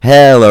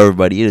Hello,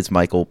 everybody. It is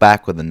Michael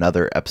back with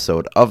another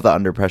episode of the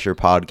Under Pressure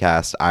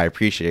podcast. I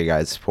appreciate you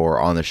guys'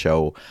 support on the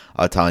show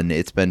a ton.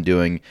 It's been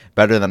doing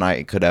better than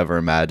I could ever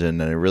imagine,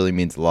 and it really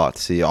means a lot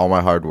to see all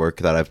my hard work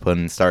that I've put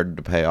in started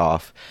to pay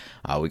off.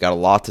 We got a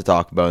lot to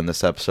talk about in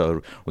this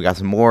episode. We got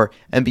some more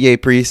NBA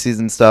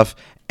preseason stuff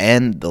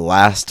and the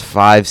last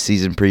 5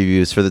 season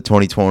previews for the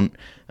 2021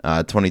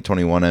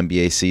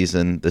 NBA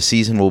season. The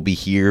season will be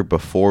here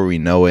before we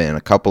know it. In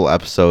a couple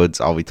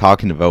episodes, I'll be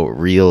talking about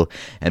real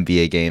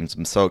NBA games.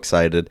 I'm so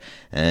excited.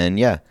 And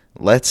yeah,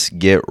 let's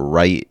get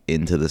right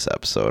into this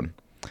episode.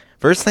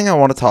 First thing I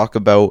want to talk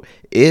about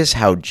is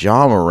how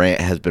Ja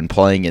Morant has been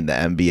playing in the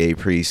NBA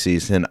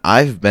preseason.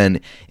 I've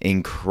been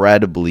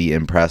incredibly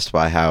impressed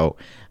by how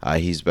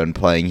he's been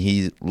playing.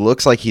 He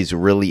looks like he's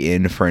really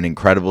in for an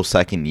incredible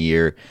second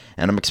year,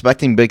 and I'm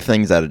expecting big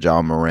things out of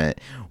Ja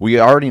Morant. We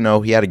already know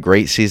he had a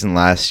great season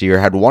last year,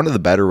 had one of the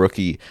better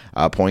rookie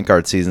point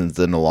guard seasons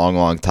in a long,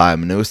 long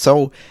time, and it was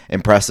so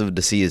impressive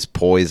to see his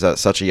poise at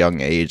such a young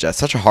age, at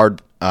such a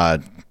hard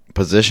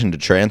position to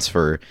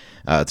transfer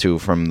to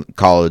from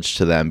college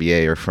to the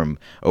NBA or from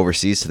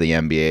overseas to the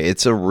NBA.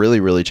 It's a really,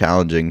 really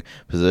challenging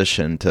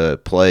position to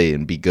play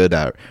and be good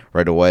at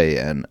right away.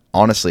 And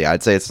honestly,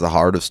 I'd say it's the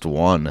hardest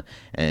one.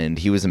 And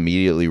he was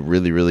immediately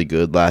really, really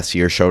good last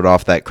year. Showed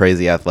off that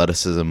crazy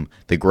athleticism,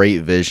 the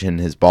great vision.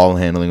 His ball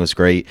handling was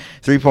great.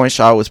 3-point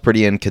shot was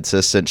pretty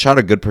inconsistent. Shot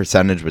a good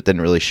percentage, but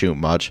didn't really shoot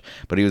much.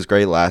 But he was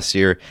great last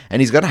year.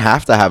 And he's going to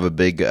have a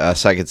big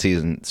second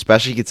season,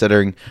 especially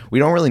considering we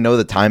don't really know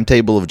the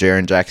timetable of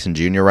Jaren Jackson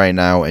Jr. right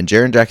now. And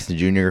Jaren Jackson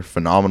Jr.,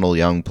 phenomenal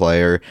young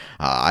player.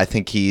 I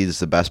think he's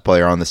the best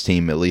player on this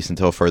team, at least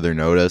until further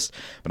notice.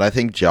 But I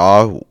think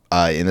Ja,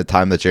 in the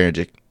time that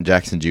Jaren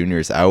Jackson Jr.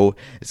 is out,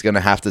 is going to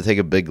have to take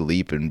a big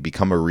leap and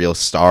become a real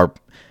star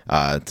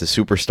to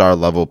superstar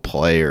level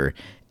player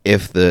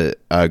if the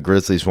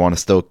Grizzlies want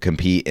to still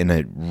compete in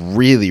a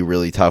really,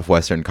 really tough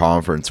Western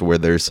Conference where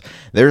there's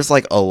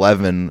like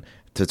 11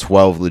 to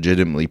 12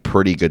 legitimately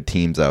pretty good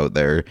teams out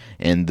there,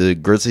 and the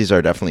Grizzlies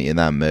are definitely in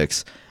that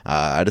mix.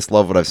 I just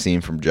love what I've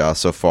seen from Ja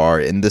so far.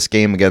 In this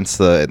game against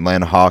the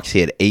Atlanta Hawks, he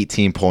had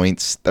 18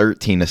 points,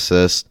 13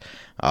 assists.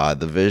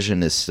 The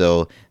vision is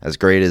still as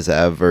great as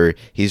ever.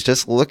 He's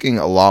just looking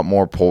a lot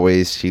more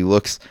poised. He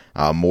looks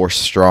more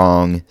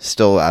strong,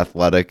 still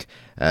athletic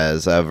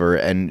as ever,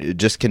 and it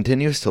just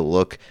continues to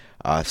look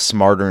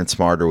smarter and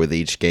smarter with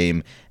each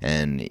game,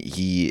 and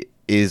he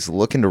is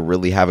looking to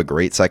really have a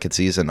great second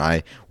season.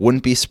 I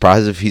wouldn't be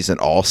surprised if he's an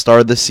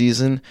all-star this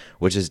season,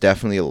 which is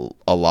definitely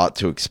a lot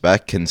to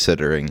expect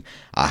considering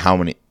how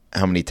many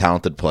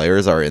talented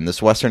players are in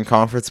this Western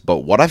Conference. But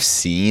what I've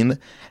seen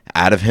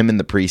out of him in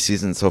the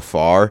preseason so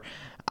far,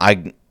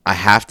 I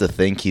have to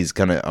think he's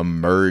going to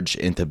emerge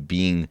into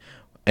being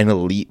an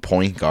elite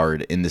point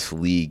guard in this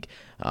league.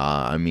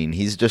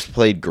 He's just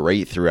played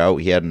great throughout.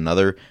 He had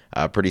another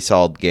pretty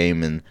solid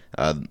game in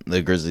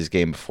the Grizzlies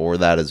game before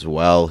that as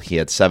well. He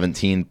had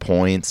 17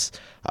 points,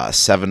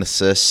 7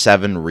 assists,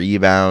 7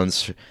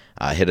 rebounds,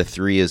 hit a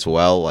 3 as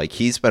well. Like,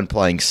 he's been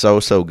playing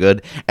so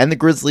good. And the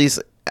Grizzlies,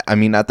 at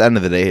the end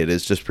of the day, it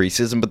is just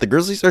preseason, but the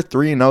Grizzlies are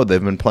 3-0.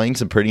 They've been playing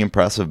some pretty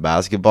impressive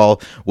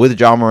basketball with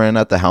Ja Morant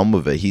at the helm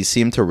of it. He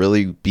seemed to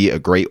really be a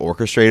great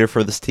orchestrator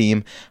for this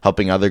team,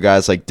 helping other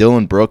guys. Like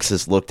Dillon Brooks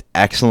has looked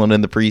excellent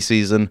in the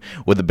preseason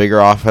with a bigger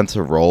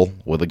offensive role.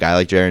 With a guy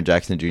like Jaren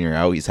Jackson Jr.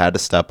 out, he's had to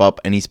step up,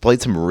 and he's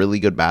played some really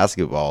good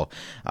basketball.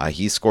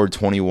 He scored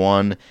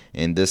 21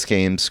 in this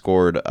game,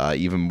 scored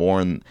even more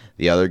in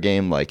the other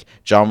game. Like,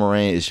 Ja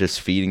Morant is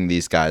just feeding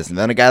these guys. And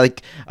then a guy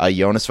like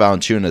Jonas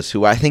Valanciunas,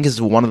 who I think is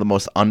one of the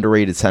most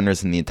underrated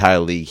centers in the entire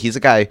league. He's a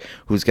guy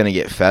who's going to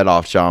get fed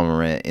off Ja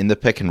Morant in the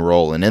pick and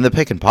roll and in the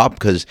pick and pop,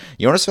 because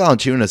Jonas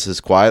Valanciunas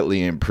has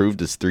quietly improved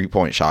his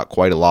 3-point shot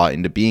quite a lot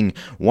into being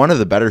one of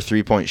the better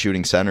 3-point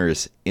shooting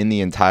centers in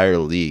the entire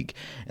league.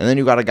 And then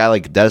you got a guy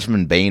like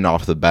Desmond Bane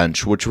off the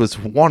bench, which was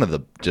one of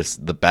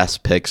the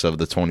best picks of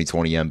the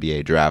 2020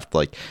 NBA draft.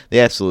 Like, they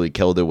absolutely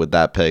killed it with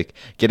that pick,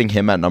 getting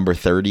him at number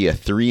 30, a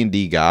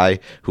 3-and-D guy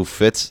who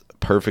fits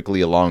perfectly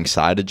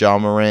alongside of Ja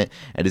Morant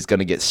and is going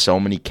to get so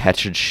many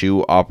catch and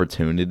shoot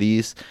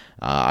opportunities.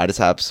 I just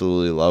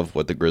absolutely love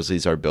what the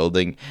Grizzlies are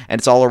building, and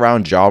it's all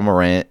around Ja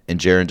Morant and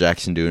Jaren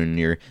Jackson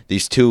Jr.,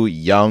 these two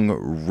young,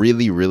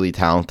 really, really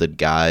talented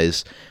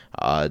guys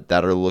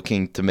that are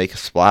looking to make a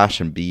splash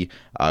and be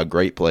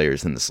great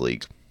players in this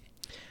league.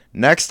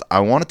 Next,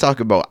 I want to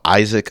talk about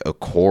Isaac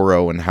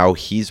Okoro and how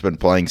he's been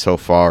playing so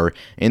far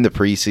in the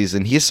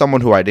preseason. He's someone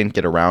who I didn't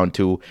get around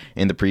to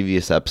in the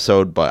previous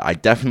episode, but I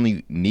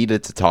definitely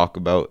needed to talk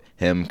about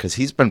him because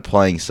he's been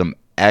playing some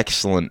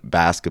excellent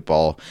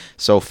basketball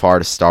so far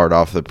to start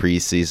off the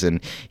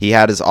preseason. He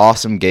had his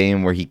awesome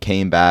game where he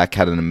came back,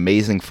 had an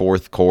amazing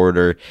fourth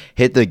quarter,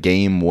 hit the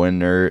game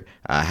winner,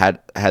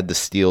 had the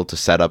steal to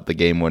set up the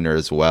game winner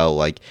as well.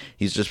 Like,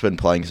 he's just been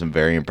playing some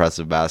very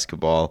impressive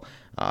basketball.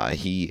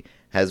 He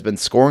has been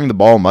scoring the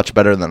ball much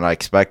better than I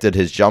expected.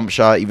 His jump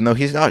shot, even though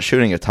he's not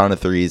shooting a ton of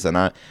threes, and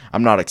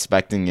I'm not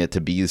expecting it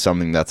to be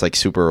something that's like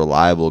super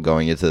reliable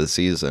going into the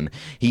season,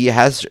 he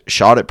has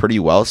shot it pretty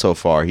well so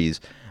far.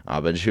 He's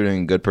been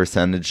shooting a good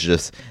percentage,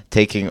 just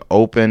taking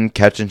open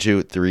catch and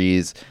shoot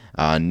threes,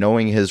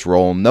 knowing his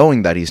role,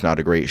 knowing that he's not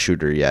a great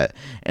shooter yet,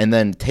 and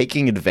then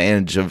taking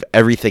advantage of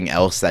everything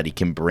else that he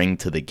can bring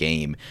to the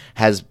game,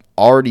 has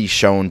already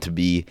shown to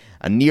be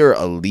a near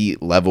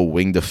elite level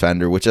wing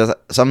defender, which is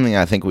something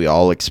I think we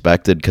all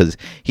expected because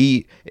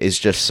he is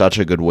just such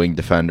a good wing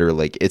defender.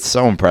 Like, it's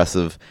so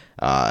impressive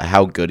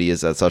how good he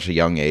is at such a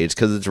young age,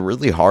 because it's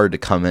really hard to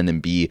come in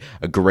and be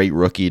a great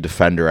rookie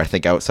defender, I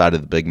think, outside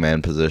of the big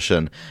man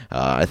position.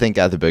 I think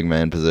at the big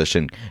man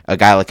position, a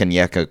guy like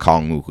Onyeka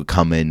Okongwu could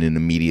come in and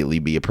immediately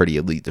be a pretty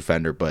elite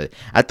defender, but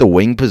at the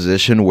wing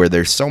position where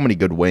there's so many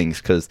good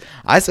wings, because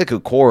Isaac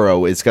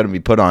Okoro is going to be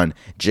put on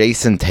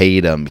Jason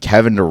Tatum,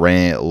 Kevin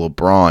Durant,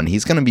 LeBron.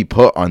 He's going to be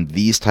put on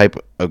these type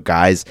of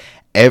guys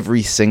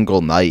every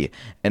single night.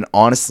 And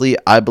honestly,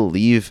 I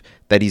believe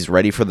that he's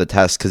ready for the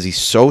test because he's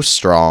so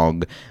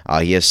strong.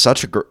 He has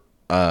such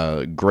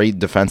a great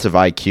defensive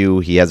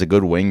IQ. He has a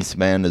good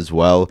wingspan as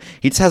well.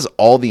 He just has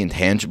all the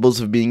intangibles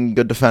of being a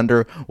good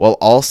defender while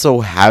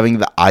also having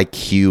the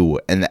IQ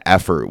and the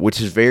effort,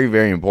 which is very,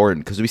 very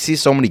important because we see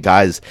so many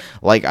guys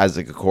like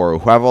Isaac Okoro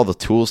who have all the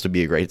tools to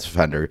be a great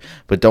defender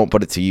but don't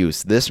put it to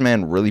use. This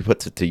man really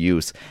puts it to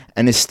use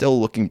and is still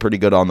looking pretty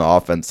good on the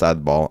offense side of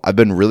the ball. I've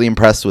been really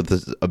impressed with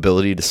his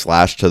ability to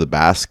slash to the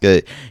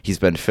basket. He's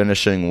been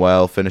finishing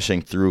well,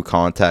 finishing through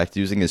contact,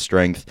 using his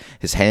strength.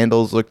 His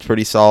handles looked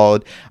pretty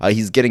solid.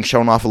 He's getting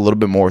shown off a little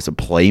bit more as a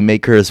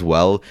playmaker as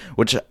well,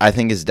 which I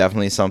think is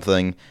definitely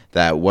something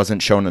that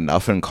wasn't shown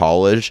enough in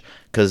college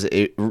because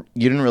you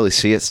didn't really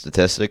see it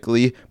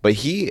statistically, but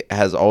he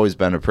has always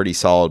been a pretty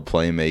solid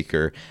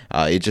playmaker.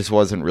 It just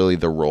wasn't really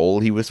the role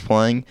he was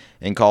playing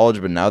in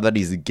college, but now that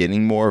he's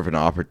getting more of an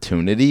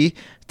opportunity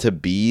to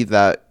be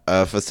that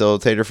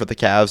facilitator for the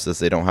Cavs, as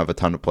they don't have a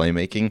ton of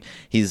playmaking,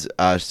 he's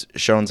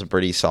shown some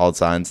pretty solid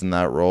signs in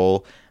that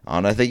role.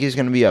 And I think he's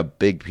going to be a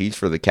big piece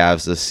for the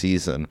Cavs this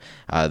season.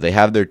 They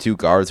have their two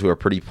guards who are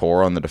pretty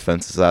poor on the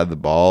defensive side of the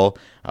ball.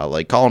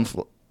 Like Colin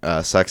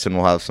Sexton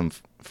will have some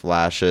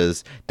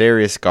flashes.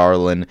 Darius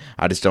Garland,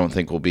 I just don't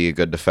think will be a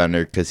good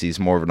defender because he's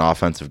more of an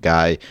offensive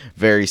guy.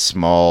 Very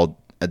small.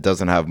 It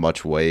doesn't have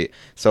much weight.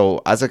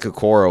 So Isaac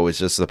Okoro is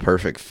just the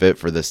perfect fit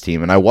for this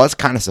team. And I was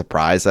kind of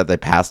surprised that they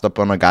passed up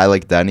on a guy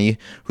like Denny,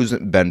 who's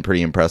been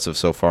pretty impressive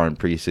so far in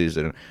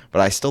preseason.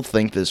 But I still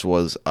think this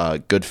was a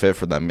good fit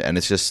for them. And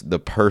it's just the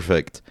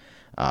perfect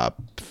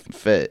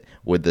fit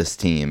with this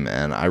team.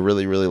 And I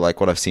really, really like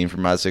what I've seen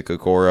from Isaac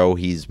Okoro.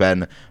 He's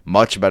been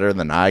much better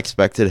than I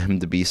expected him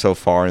to be so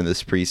far in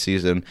this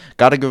preseason.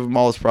 Got to give him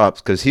all his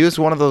props because he was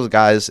one of those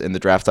guys in the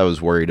draft I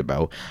was worried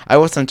about. I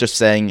wasn't just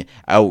saying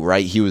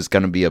outright he was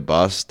going to be a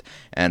bust.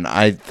 And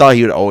I thought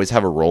he would always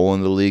have a role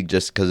in the league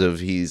just because of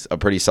he's a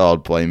pretty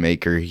solid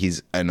playmaker.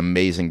 He's an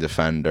amazing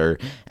defender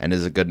and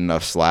is a good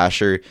enough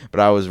slasher.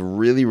 But I was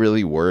really,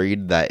 really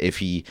worried that if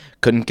he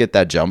couldn't get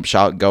that jump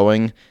shot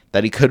going,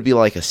 that he could be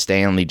like a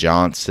Stanley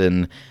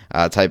Johnson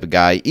type of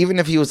guy, even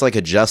if he was like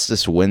a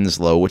Justice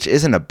Winslow, which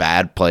isn't a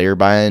bad player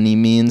by any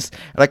means.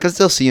 And I could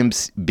still see him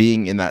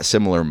being in that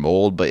similar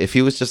mold, but if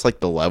he was just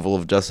like the level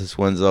of Justice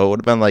Winslow, it would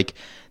have been like,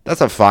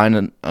 that's a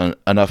fine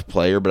enough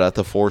player, but at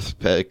the fourth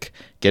pick,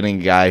 getting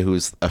a guy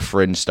who's a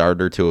fringe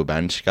starter to a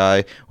bench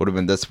guy would have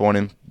been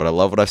disappointing. But I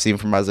love what I've seen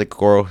from Isaac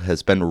Okoro.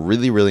 Has been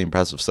really, really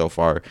impressive so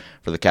far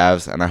for the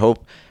Cavs, and I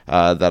hope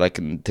that I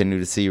continue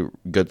to see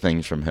good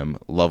things from him.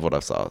 Love what I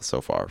saw so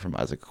far from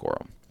Isaac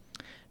Okoro.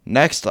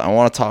 Next, I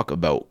want to talk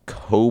about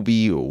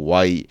Coby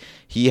White.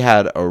 He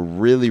had a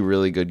really,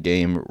 really good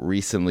game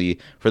recently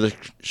for the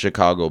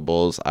Chicago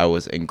Bulls. I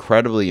was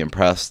incredibly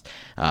impressed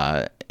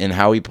in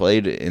how he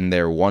played in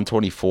their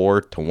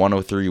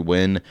 124-103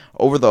 win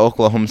over the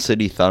Oklahoma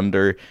City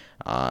Thunder.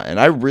 And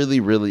I really,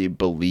 really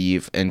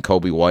believe in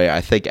Coby White.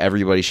 I think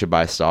everybody should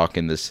buy stock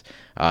in this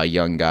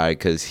young guy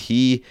because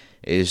he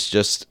is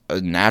just a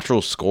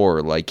natural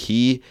scorer. Like,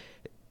 he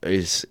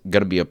is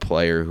going to be a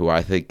player who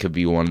I think could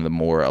be one of the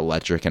more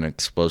electric and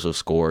explosive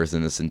scorers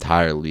in this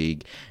entire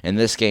league. In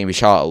this game, he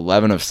shot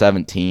 11 of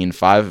 17,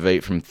 5 of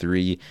 8 from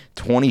 3,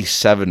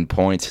 27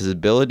 points. His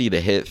ability to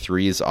hit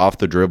threes off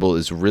the dribble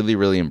is really,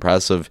 really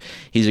impressive.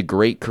 He's a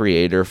great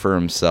creator for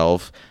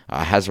himself,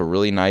 has a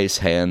really nice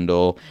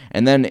handle,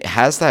 and then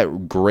has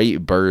that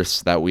great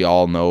burst that we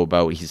all know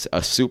about. He's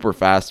a super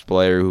fast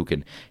player who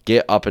can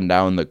get up and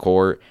down the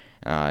court.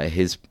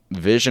 His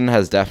vision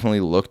has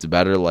definitely looked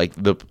better. Like,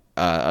 the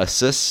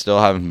assists still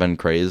haven't been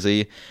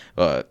crazy,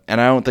 and I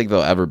don't think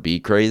they'll ever be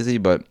crazy,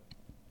 but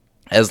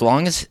as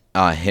long as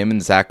him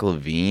and Zach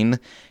LaVine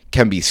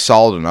can be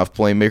solid enough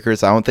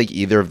playmakers, I don't think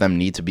either of them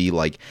need to be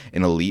like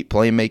an elite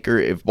playmaker.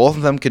 If both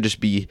of them could just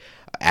be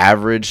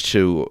average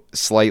to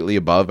slightly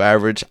above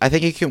average, I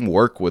think it can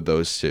work with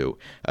those two.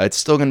 It's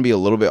still going to be a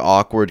little bit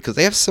awkward because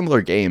they have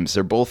similar games.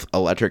 They're both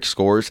electric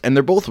scorers, and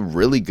they're both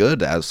really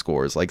good as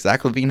scorers. Like,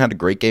 Zach LaVine had a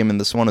great game in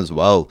this one as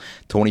well.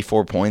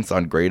 24 points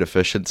on great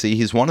efficiency.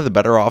 He's one of the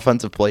better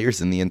offensive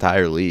players in the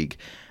entire league.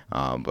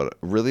 But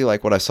really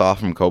like what I saw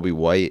from Coby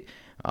White.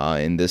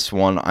 in this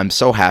one. I'm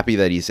so happy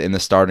that he's in the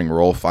starting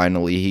role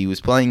finally. He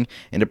was playing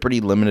in a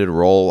pretty limited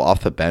role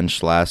off the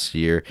bench last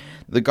year.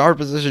 The guard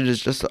position is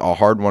just a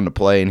hard one to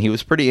play, and he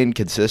was pretty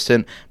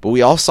inconsistent, but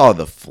we all saw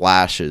the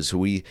flashes.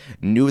 We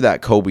knew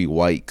that Coby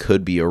White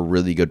could be a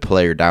really good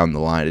player down the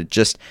line. It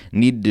just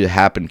needed to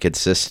happen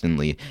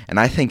consistently, and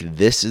I think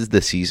this is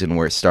the season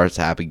where it starts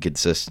to happen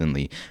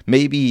consistently.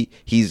 Maybe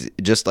he's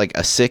just like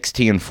a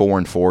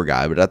 16-4-4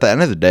 guy, but at the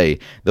end of the day,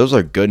 those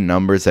are good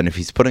numbers, and if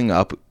he's putting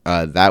up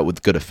that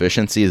with good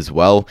efficiency as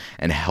well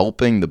and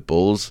helping the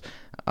Bulls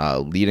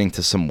leading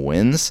to some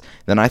wins,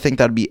 then I think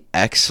that'd be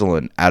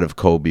excellent out of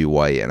Coby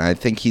White. And I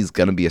think he's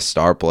going to be a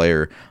star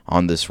player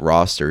on this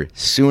roster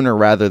sooner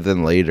rather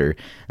than later.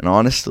 And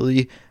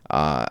honestly,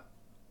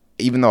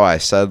 even though I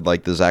said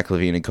like the Zach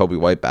LaVine and Coby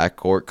White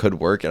backcourt could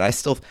work, and I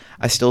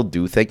still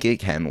do think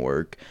it can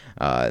work.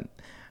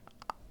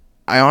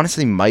 I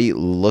honestly might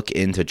look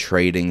into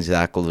trading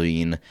Zach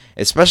LaVine,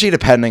 especially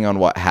depending on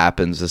what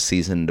happens this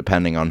season,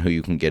 depending on who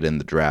you can get in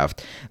the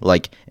draft.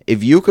 Like,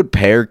 if you could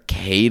pair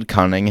Cade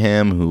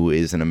Cunningham, who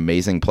is an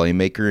amazing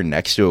playmaker,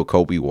 next to a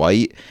Coby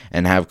White,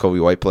 and have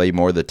Coby White play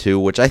more the two,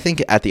 which I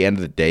think at the end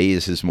of the day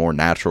is his more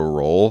natural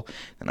role,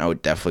 then I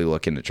would definitely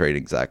look into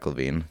trading Zach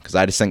LaVine, because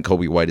I just think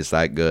Coby White is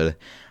that good.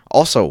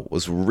 Also,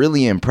 was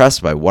really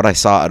impressed by what I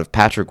saw out of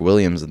Patrick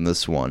Williams in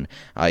this one.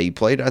 He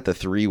played at the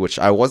 3, which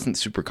I wasn't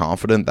super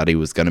confident that he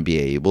was going to be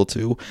able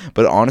to,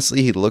 but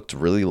honestly, he looked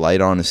really light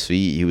on his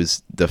feet. He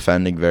was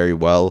defending very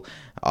well,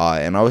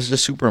 and I was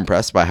just super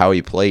impressed by how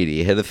he played.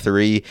 He hit a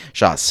 3,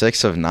 shot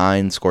 6 of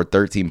 9, scored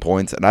 13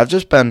 points, and I've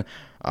just been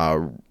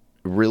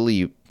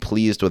really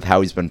pleased with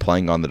how he's been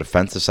playing on the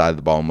defensive side of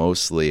the ball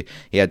mostly.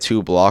 He had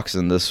 2 blocks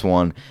in this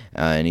one,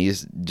 and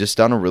he's just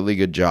done a really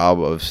good job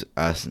of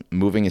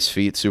moving his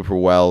feet super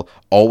well,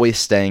 always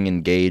staying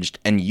engaged,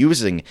 and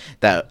using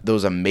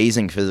those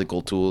amazing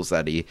physical tools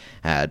that he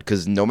had.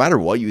 Because no matter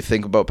what you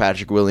think about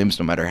Patrick Williams,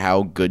 no matter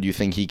how good you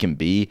think he can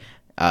be,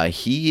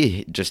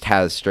 he just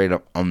has straight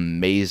up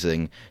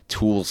amazing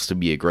tools to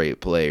be a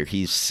great player.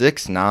 He's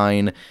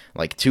 6'9",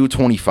 like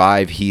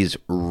 225. He's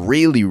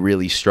really,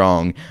 really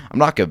strong. I'm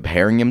not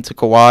comparing him to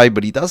Kawhi,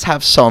 but he does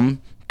have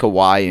some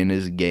Kawhi in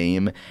his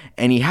game,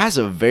 and he has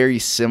a very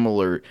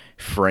similar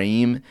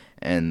frame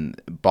and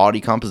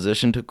body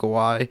composition to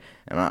Kawhi,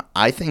 and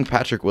I think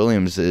Patrick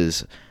Williams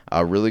is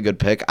a really good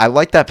pick. I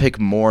like that pick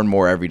more and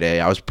more every day.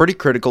 I was pretty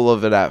critical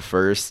of it at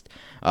first,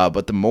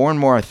 but the more and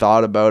more I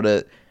thought about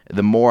it,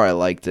 the more I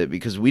liked it,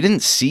 because we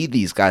didn't see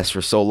these guys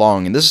for so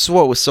long. And this is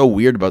what was so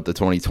weird about the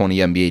 2020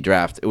 NBA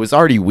draft. It was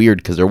already weird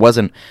because there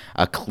wasn't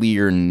a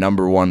clear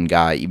number one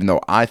guy, even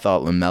though I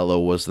thought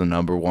LaMelo was the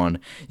number one.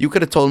 You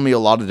could have told me a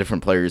lot of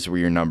different players were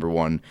your number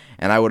one,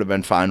 and I would have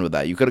been fine with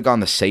that. You could have gone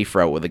the safe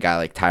route with a guy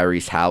like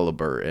Tyrese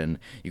Halliburton.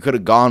 You could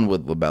have gone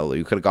with LaMelo.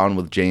 You could have gone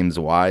with James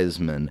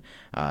Wiseman.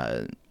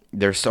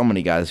 There's so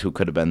many guys who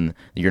could have been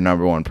your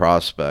number one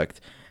prospect.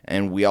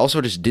 And we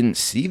also just didn't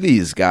see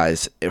these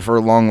guys for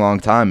a long, long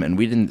time. And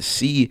we didn't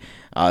see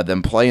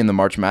them play in the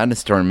March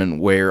Madness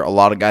tournament, where a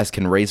lot of guys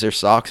can raise their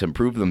stocks and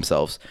prove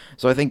themselves.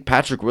 So I think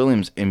Patrick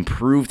Williams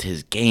improved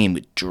his game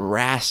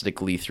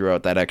drastically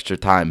throughout that extra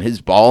time.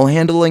 His ball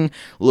handling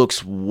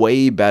looks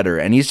way better,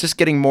 and he's just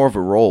getting more of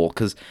a role,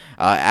 because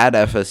at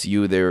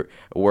FSU, they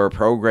were a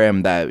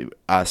program that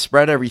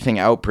spread everything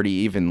out pretty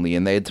evenly,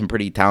 and they had some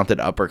pretty talented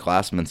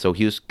upperclassmen. So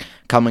he was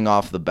coming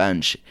off the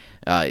bench.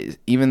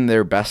 Even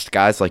their best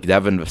guys like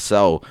Devin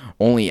Vassell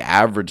only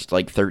averaged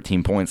like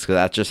 13 points, because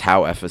that's just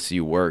how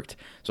FSU worked.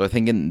 So I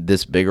think in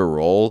this bigger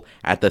role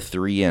at the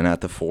 3 and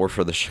at the 4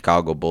 for the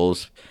Chicago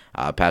Bulls,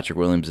 Patrick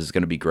Williams is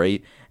going to be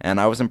great. And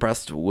I was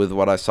impressed with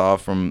what I saw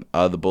from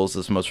the Bulls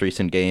this most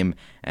recent game.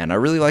 And I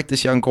really like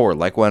this young core,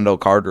 like Wendell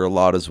Carter a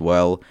lot as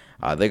well.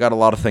 They got a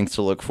lot of things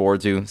to look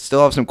forward to.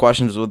 Still have some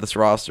questions with this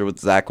roster with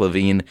Zach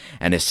LaVine,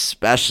 and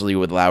especially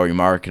with Lauri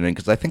Markkanen,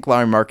 because I think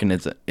Lauri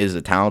Markkanen is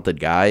a talented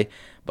guy,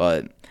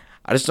 but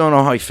I just don't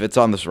know how he fits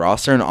on this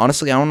roster. And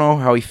honestly, I don't know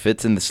how he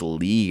fits in this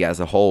league as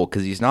a whole,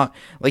 because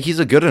he's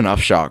a good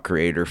enough shot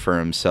creator for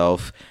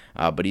himself,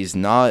 but he's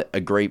not a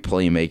great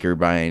playmaker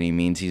by any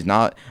means. He's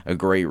not a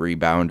great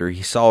rebounder.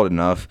 He's solid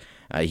enough.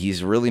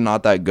 He's really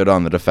not that good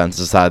on the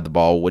defensive side of the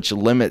ball, which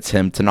limits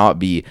him to not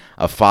be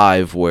a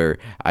 5, where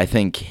I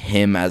think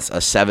him as a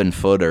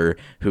 7-footer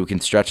who can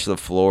stretch the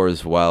floor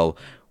as well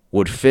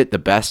would fit the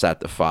best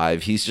at the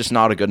 5. He's just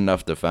not a good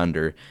enough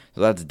defender.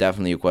 So that's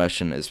definitely a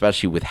question,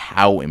 especially with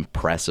how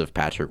impressive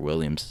Patrick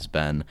Williams has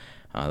been.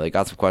 They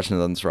got some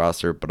questions on this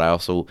roster, but I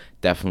also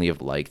definitely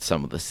have liked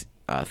some of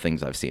the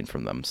things I've seen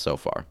from them so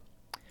far.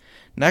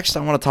 Next, I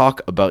want to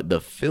talk about the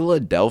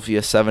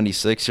Philadelphia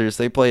 76ers.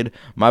 They played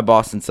my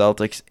Boston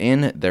Celtics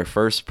in their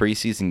first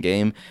preseason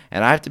game,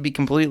 and I have to be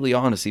completely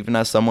honest, even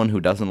as someone who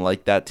doesn't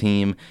like that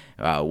team,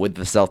 with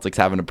the Celtics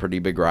having a pretty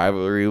big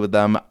rivalry with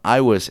them,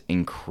 I was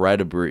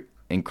incredibly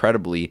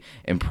incredibly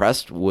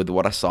impressed with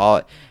what I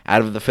saw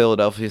out of the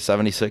Philadelphia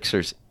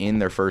 76ers in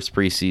their first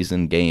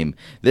preseason game.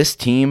 This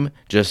team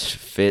just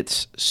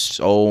fits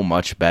so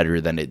much better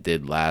than it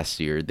did last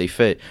year. They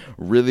fit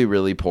really,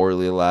 really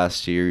poorly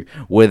last year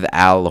with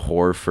Al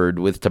Horford,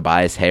 with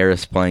Tobias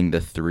Harris playing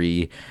the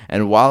 3.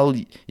 And while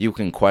you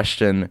can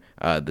question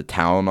the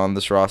talent on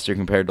this roster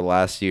compared to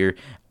last year,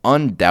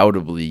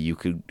 undoubtedly you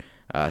could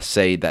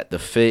say that the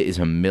fit is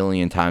a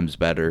million times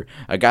better.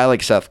 A guy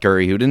like Seth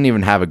Curry, who didn't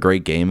even have a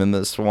great game in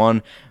this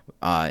one,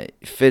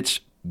 fits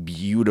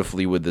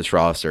beautifully with this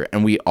roster.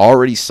 And we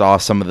already saw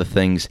some of the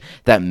things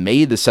that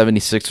made the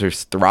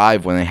 76ers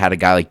thrive when they had a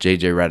guy like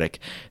JJ Redick.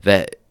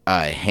 That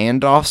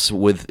handoffs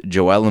with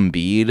Joel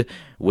Embiid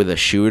with a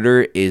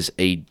shooter is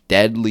a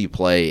deadly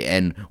play.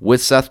 And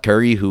with Seth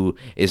Curry, who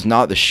is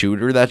not the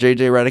shooter that JJ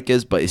Redick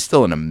is, but is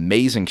still an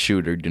amazing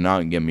shooter, do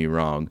not get me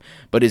wrong,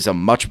 but is a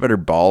much better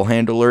ball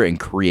handler and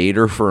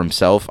creator for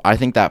himself, I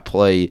think that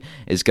play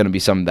is going to be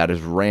something that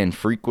is ran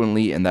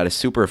frequently and that is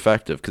super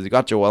effective because you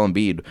got Joel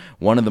Embiid,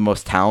 one of the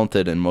most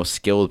talented and most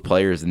skilled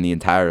players in the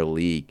entire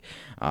league.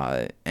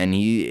 And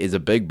he is a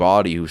big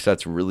body who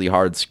sets really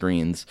hard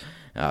screens.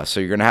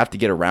 So you're going to have to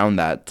get around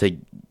that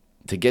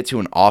to get to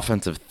an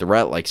offensive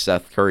threat like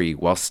Seth Curry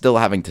while still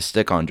having to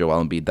stick on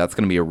Joel Embiid. That's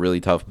going to be a really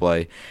tough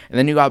play. And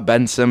then you got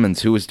Ben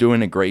Simmons, who is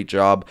doing a great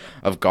job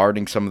of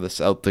guarding some of the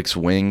Celtics'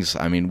 wings.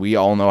 I mean, we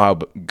all know how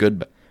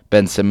good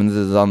Ben Simmons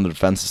is on the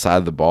defensive side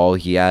of the ball.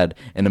 He had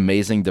an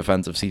amazing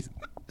defensive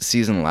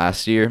season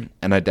last year,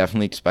 and I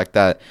definitely expect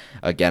that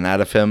again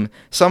out of him.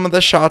 Some of the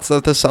shots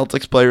that the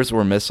Celtics players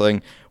were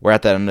missing were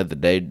at the end of the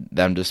day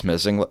them just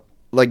missing.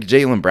 Like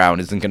Jaylen Brown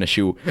isn't going to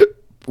shoot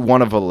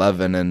 1 of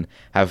 11 and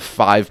have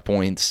 5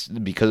 points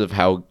because of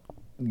how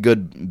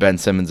good Ben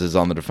Simmons is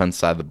on the defense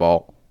side of the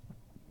ball.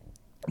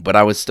 But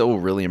I was still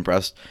really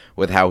impressed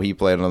with how he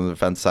played on the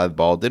defense side of the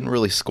ball. Didn't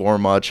really score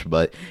much,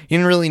 but he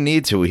didn't really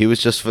need to. He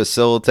was just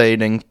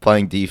facilitating,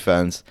 playing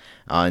defense,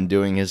 and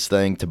doing his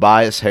thing.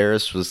 Tobias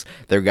Harris was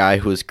their guy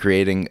who was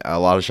creating a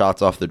lot of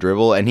shots off the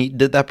dribble, and he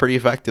did that pretty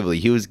effectively.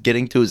 He was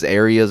getting to his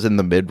areas in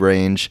the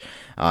mid-range,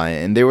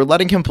 and they were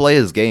letting him play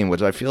his game,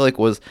 which I feel like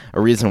was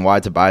a reason why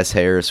Tobias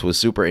Harris was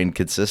super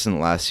inconsistent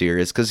last year,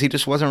 is because he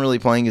just wasn't really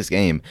playing his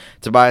game.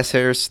 Tobias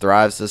Harris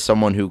thrives as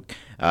someone who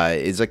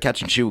is a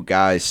catch-and-shoot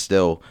guy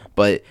still,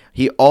 but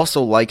he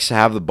also likes to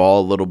have the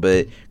ball a little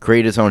bit,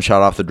 create his own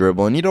shot off the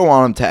dribble, and you don't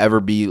want him to ever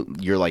be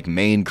your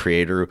main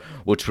creator,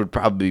 which would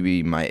probably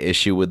be my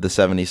issue with the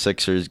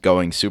 76ers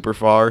going super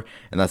far,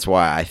 and that's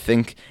why I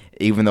think,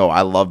 even though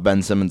I love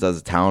Ben Simmons as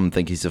a talent and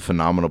think he's a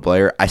phenomenal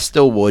player, I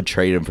still would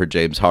trade him for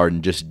James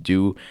Harden just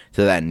due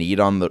to that need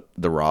on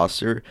the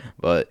roster,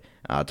 but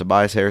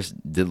Tobias Harris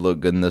did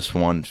look good in this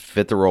one,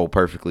 fit the role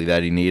perfectly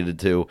that he needed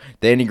to.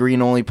 Danny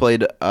Green only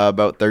played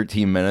about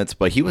 13 minutes,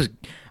 but he was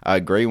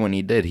great when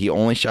he did. He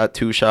only shot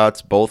 2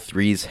 shots, both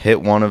threes,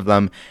 hit one of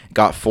them,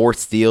 got 4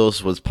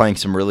 steals, was playing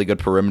some really good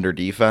perimeter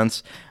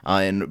defense.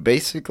 And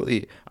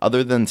basically,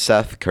 other than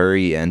Seth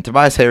Curry, and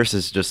Tobias Harris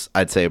is just,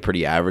 I'd say, a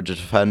pretty average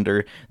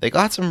defender, they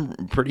got some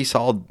pretty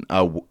solid,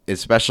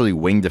 especially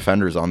wing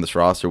defenders on this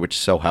roster, which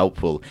is so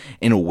helpful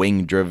in a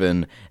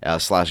wing-driven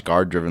 /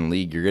 guard-driven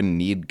league. You're going to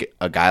need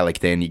a guy like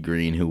Danny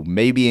Green, who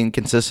may be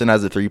inconsistent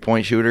as a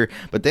three-point shooter,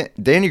 but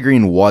Danny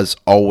Green was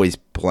always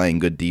playing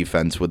good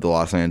defense with the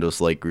Los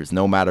Angeles Lakers,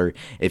 no matter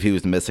if he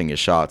was missing his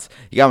shots.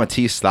 You got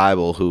Matisse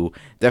Thybulle, who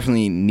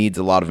definitely needs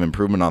a lot of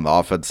improvement on the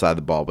offense side of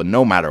the ball, but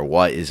no matter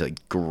what, is a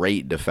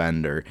great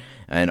defender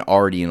and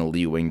already an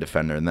elite wing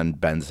defender. And then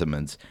Ben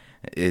Simmons,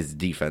 his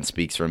defense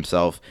speaks for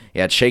himself.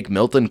 You had Shake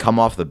Milton come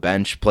off the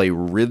bench, play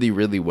really,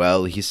 really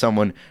well. He's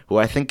someone who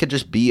I think could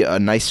just be a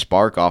nice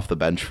spark off the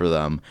bench for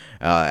them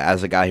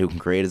as a guy who can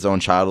create his own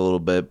shot a little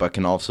bit, but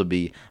can also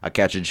be a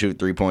catch-and-shoot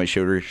three-point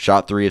shooter.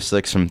 Shot 3 of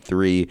 6 from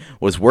 3.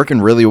 Was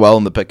working really well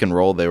in the pick and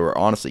roll. They were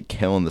honestly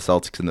killing the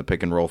Celtics in the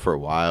pick and roll for a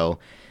while.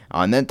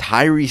 And then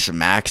Tyrese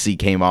Maxey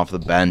came off the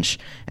bench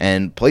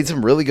and played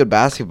some really good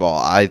basketball.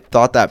 I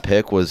thought that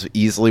pick was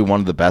easily one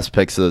of the best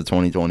picks of the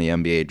 2020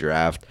 NBA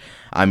draft.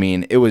 I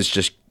mean, it was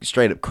just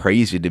straight up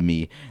crazy to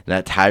me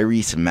that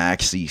Tyrese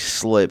Maxey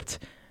slipped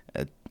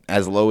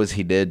as low as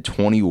he did,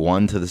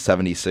 21 to the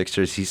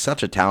 76ers. He's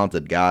such a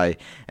talented guy,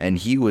 and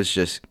he was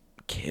just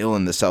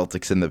killing the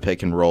Celtics in the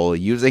pick and roll,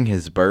 using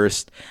his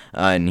burst,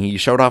 and he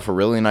showed off a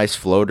really nice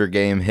floater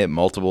game, hit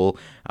multiple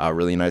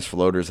really nice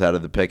floaters out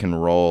of the pick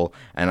and roll,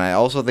 and I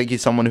also think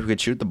he's someone who could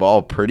shoot the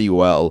ball pretty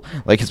well.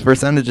 Like, his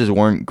percentages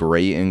weren't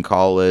great in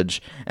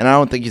college, and I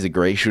don't think he's a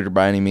great shooter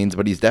by any means,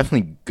 but he's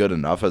definitely good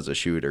enough as a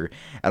shooter,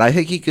 and I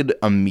think he could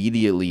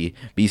immediately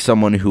be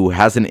someone who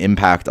has an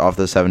impact off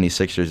the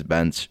 76ers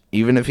bench,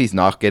 even if he's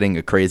not getting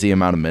a crazy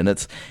amount of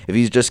minutes. If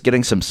he's just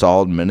getting some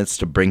solid minutes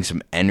to bring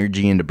some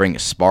energy and to bring a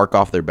spark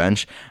off their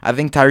bench, I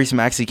think Tyrese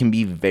Maxey can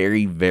be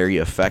very, very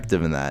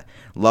effective in that.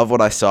 Love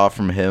what I saw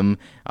from him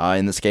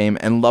in this game,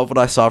 and love what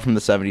I saw from the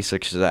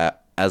 76ers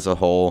as a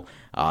whole.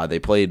 They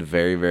played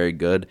very, very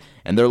good,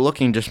 and they're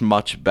looking just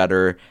much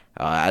better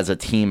as a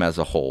team as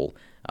a whole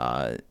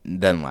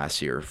than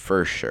last year,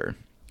 for sure.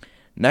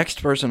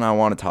 Next person I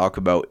want to talk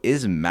about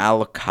is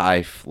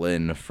Malachi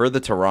Flynn for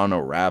the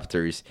Toronto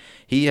Raptors.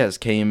 He has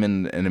came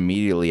in and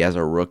immediately as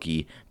a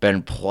rookie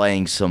been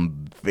playing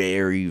some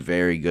very,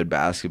 very good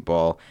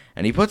basketball.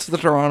 And he puts the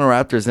Toronto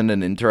Raptors in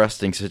an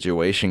interesting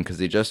situation because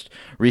he just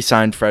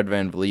re-signed Fred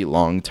VanVleet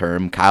long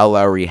term. Kyle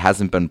Lowry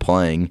hasn't been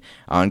playing.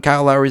 And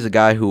Kyle Lowry's a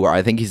guy who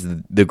I think he's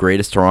the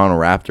greatest Toronto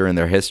Raptor in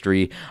their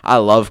history. I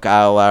love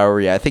Kyle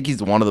Lowry. I think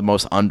he's one of the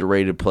most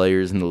underrated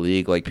players in the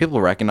league. Like,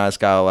 people recognize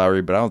Kyle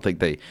Lowry, but I don't think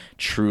they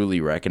truly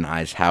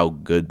recognize how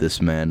good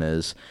this man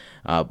is.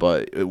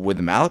 But with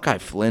Malachi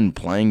Flynn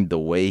playing the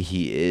way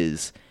he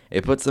is,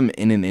 it puts them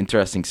in an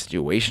interesting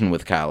situation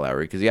with Kyle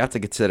Lowry because you have to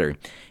consider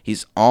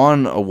he's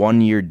on a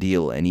 1-year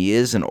deal and he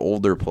is an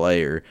older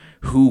player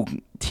who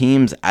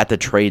teams at the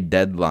trade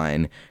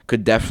deadline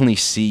could definitely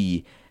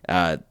see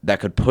that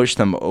could push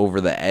them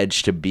over the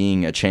edge to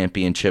being a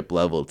championship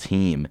level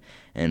team.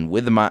 And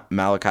with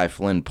Malachi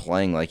Flynn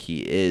playing like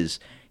he is,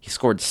 he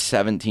scored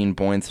 17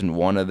 points in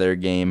one of their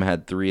game,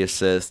 had 3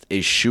 assists,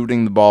 is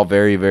shooting the ball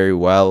very, very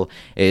well,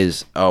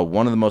 is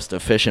one of the most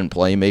efficient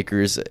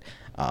playmakers,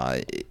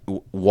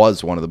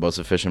 was one of the most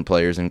efficient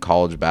players in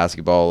college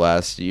basketball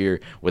last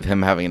year, with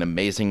him having an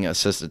amazing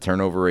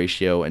assist-to-turnover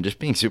ratio and just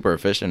being super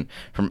efficient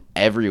from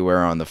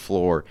everywhere on the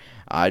floor.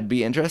 I'd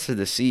be interested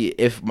to see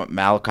if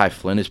Malachi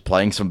Flynn is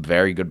playing some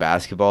very good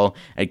basketball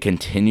and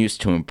continues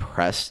to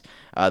impress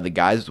the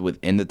guys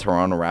within the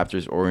Toronto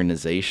Raptors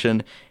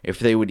organization, if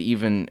they would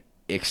even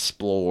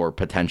explore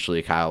potentially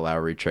a Kyle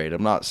Lowry trade.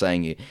 I'm not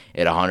saying it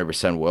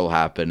 100% will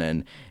happen,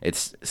 and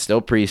it's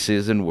still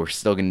preseason. We're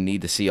still going to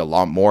need to see a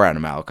lot more out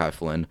of Malachi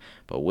Flynn.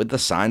 But with the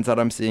signs that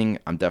I'm seeing,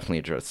 I'm definitely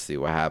interested to see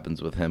what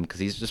happens with him because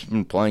he's just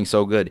been playing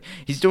so good.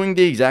 He's doing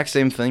the exact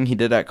same thing he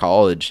did at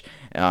college,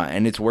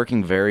 and it's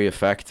working very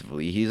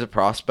effectively. He's a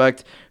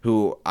prospect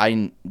who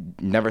I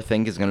never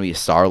think is going to be a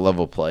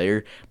star-level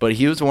player, but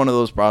he was one of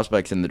those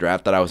prospects in the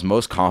draft that I was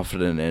most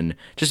confident in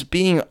just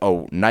being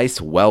a nice,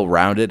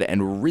 well-rounded,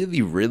 and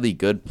really, really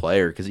good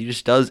player because he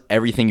just does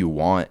everything you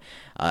want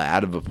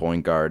out of a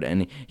point guard.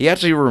 And he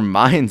actually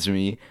reminds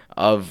me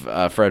of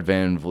Fred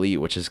VanVleet,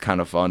 which is kind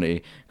of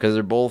funny because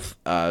they're both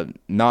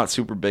not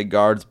super big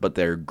guards, but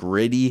they're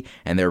gritty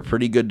and they're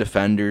pretty good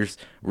defenders,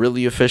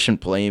 really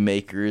efficient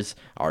playmakers,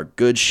 are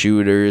good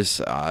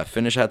shooters,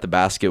 finish at the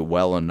basket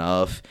well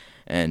enough,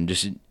 and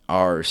just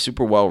are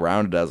super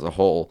well-rounded as a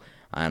whole.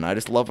 And I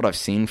just love what I've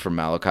seen from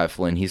Malachi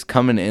Flynn. He's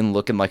coming in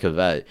looking like a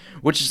vet,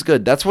 which is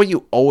good. That's what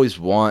you always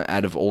want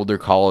out of older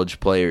college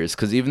players,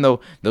 because even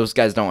though those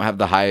guys don't have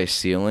the highest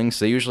ceilings,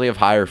 they usually have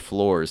higher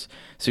floors.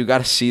 So you got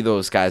to see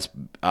those guys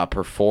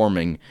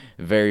performing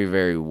very,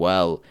 very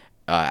well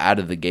out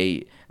of the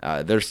gate.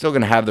 They're still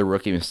going to have their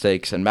rookie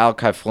mistakes, and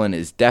Malachi Flynn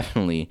is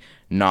definitely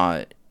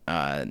not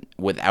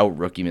without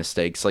rookie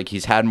mistakes. Like,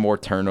 he's had more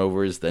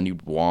turnovers than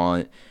you'd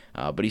want.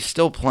 But he's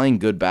still playing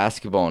good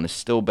basketball and has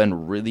still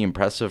been really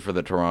impressive for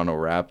the Toronto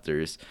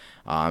Raptors.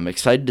 I'm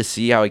excited to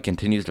see how he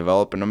continues to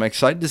develop, and I'm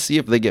excited to see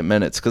if they get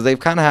minutes because they've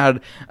kind of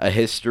had a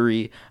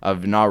history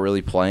of not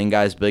really playing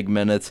guys big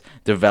minutes,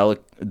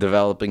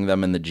 developing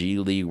them in the G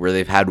League where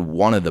they've had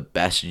one of the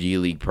best G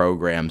League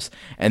programs,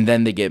 and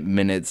then they get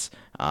minutes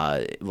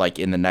like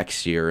in the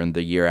next year and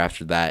the year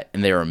after that,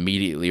 and they're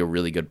immediately a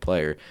really good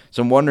player.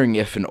 So I'm wondering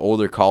if an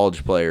older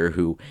college player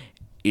who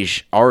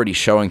is already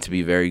showing to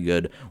be very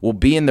good will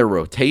be in their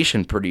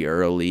rotation pretty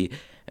early,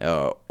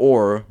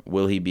 or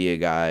will he be a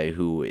guy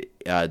who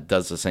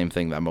does the same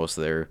thing that most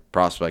of their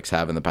prospects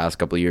have in the past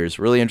couple of years?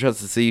 Really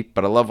interested to see,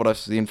 but I love what I've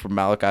seen from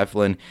Malachi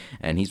Flynn,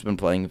 and he's been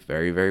playing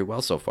very, very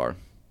well so far.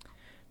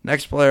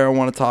 Next player I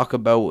want to talk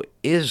about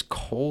is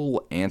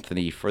Cole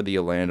Anthony for the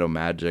Orlando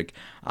Magic.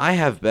 I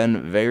have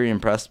been very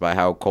impressed by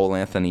how Cole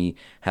Anthony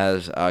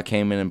has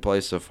came in and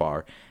played so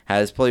far.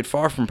 Has played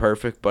far from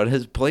perfect, but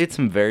has played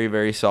some very,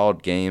 very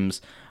solid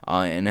games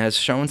and has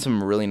shown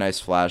some really nice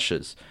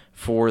flashes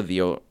for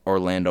the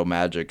Orlando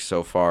Magic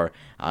so far.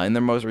 In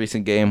their most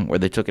recent game where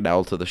they took it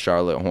out to the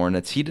Charlotte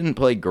Hornets, he didn't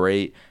play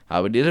great,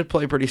 but he did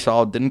play pretty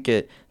solid. Didn't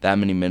get that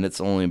many minutes,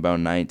 only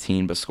about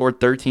 19, but scored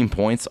 13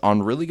 points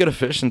on really good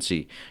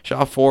efficiency.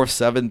 Shot 4 of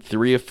 7,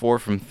 3 of 4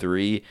 from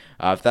 3.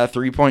 If that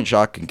three-point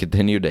shot can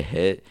continue to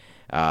hit,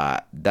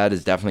 that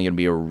is definitely going to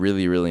be a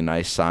really, really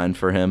nice sign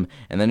for him.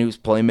 And then he was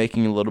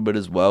playmaking a little bit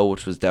as well,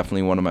 which was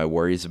definitely one of my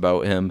worries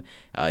about him.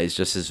 Is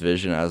just his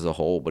vision as a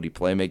whole, but he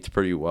playmaked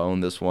pretty well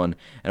in this one.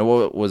 And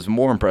what was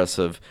more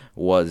impressive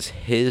was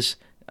his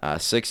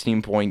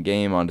 16-point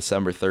game on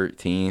December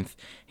 13th.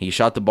 He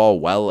shot the ball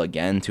well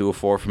again, 2 of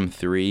 4 from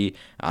 3,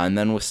 and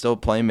then was still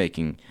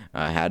playmaking.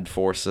 Had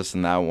 4 assists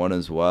in that one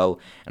as well.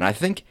 And I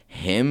think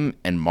him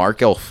and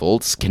Markelle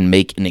Fultz can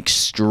make an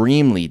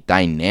extremely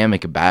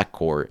dynamic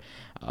backcourt.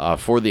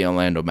 for the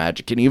Orlando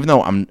Magic. And even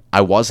though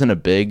I wasn't a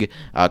big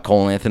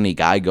Cole Anthony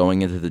guy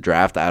going into the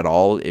draft at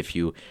all, if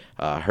you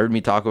heard me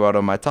talk about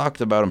him, I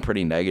talked about him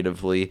pretty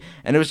negatively,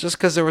 and it was just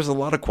because there was a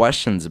lot of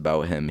questions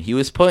about him. He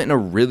was put in a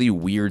really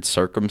weird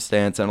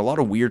circumstance, and a lot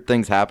of weird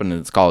things happened in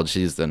his college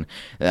season.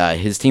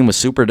 His team was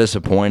super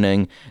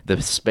disappointing.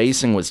 The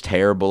spacing was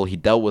terrible. He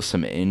dealt with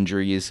some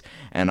injuries,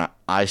 and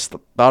I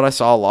thought I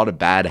saw a lot of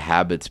bad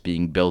habits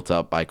being built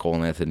up by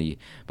Cole Anthony.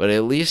 But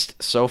at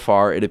least so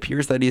far, it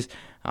appears that he's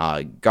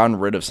gotten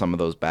rid of some of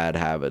those bad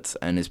habits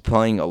and is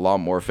playing a lot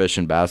more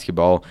efficient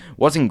basketball.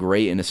 Wasn't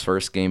great in his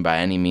first game by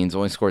any means.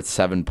 Only scored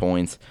 7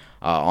 points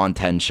on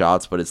 10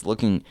 shots, but it's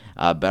looking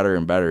better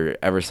and better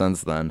ever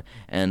since then.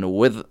 And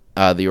with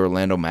the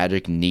Orlando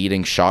Magic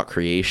needing shot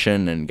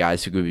creation and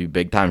guys who could be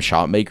big-time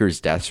shot makers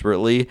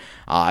desperately,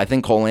 I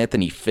think Cole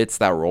Anthony fits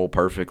that role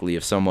perfectly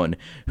of someone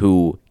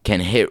who can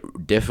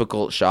hit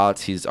difficult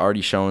shots. He's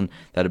already shown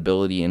that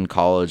ability in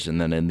college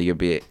and then in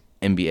the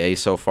NBA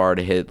so far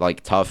to hit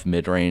like tough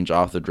mid-range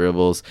off the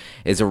dribbles.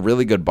 Is a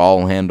really good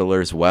ball handler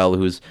as well,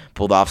 who's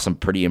pulled off some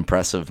pretty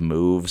impressive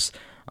moves.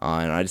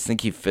 And I just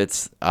think he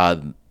fits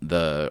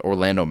the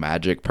Orlando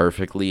Magic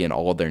perfectly in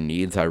all their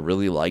needs. I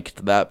really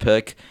liked that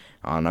pick.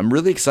 And I'm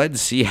really excited to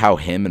see how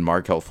him and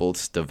Markelle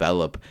Fultz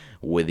develop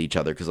with each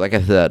other. Because like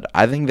I said,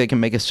 I think they can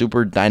make a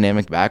super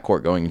dynamic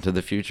backcourt going into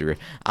the future.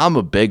 I'm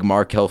a big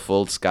Markelle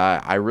Fultz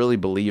guy. I really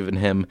believe in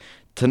him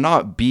to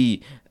not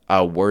be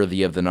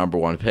worthy of the number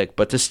one pick,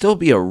 but to still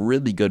be a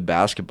really good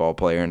basketball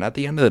player. And at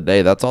the end of the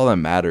day, that's all that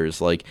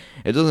matters. Like,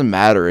 it doesn't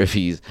matter if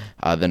he's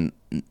the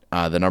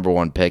number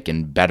one pick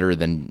and better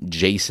than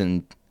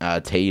Jason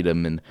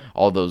Tatum and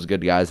all those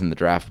good guys in the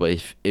draft.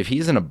 But if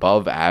he's an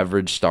above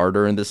average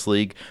starter in this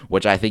league,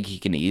 which I think he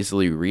can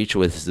easily reach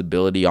with his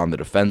ability on the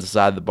defensive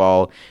side of the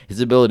ball, his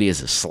ability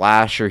as a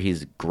slasher,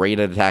 he's great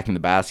at attacking the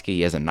basket,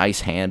 he has a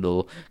nice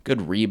handle, good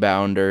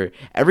rebounder,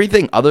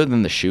 everything other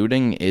than the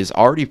shooting is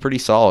already pretty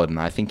solid. And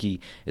I think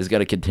he is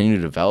going to continue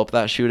to develop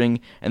that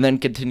shooting and then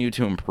continue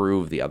to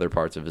improve the other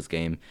parts of his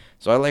game.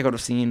 So I like what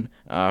I've seen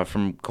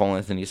from Cole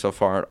Anthony so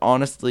far.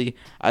 Honestly,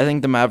 I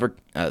think the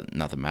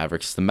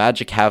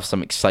Magic have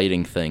some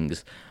exciting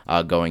things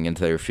going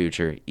into their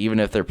future, even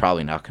if they're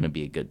probably not going to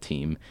be a good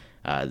team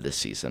this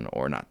season,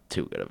 or not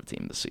too good of a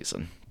team this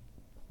season.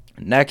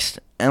 Next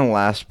and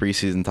last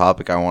preseason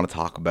topic I want to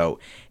talk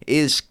about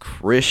is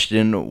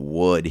Christian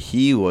Wood.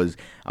 He was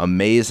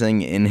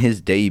amazing in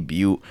his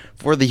debut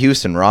for the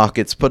Houston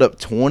Rockets, put up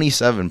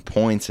 27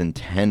 points and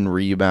 10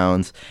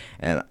 rebounds,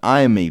 and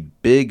I am a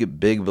big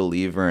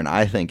believer, and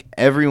I think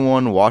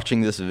everyone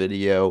watching this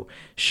video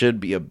should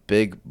be a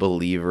big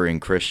believer in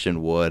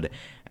Christian Wood.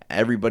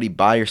 Everybody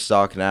buy your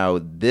stock now.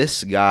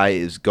 This guy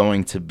is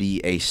going to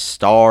be a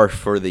star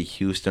for the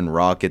Houston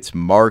Rockets.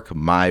 Mark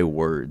my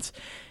words.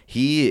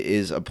 He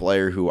is a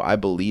player who I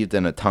believed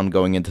in a ton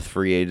going into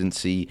free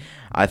agency.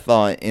 I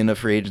thought in a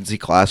free agency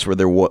class where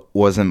there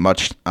wasn't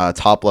much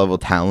top-level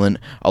talent,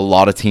 a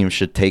lot of teams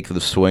should take the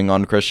swing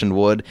on Christian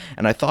Wood,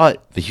 and I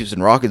thought the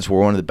Houston Rockets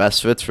were one of the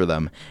best fits for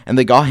them, and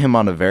they got him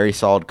on a very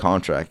solid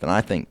contract, and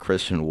I think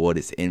Christian Wood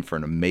is in for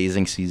an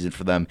amazing season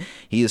for them.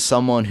 He is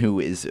someone who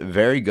is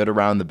very good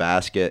around the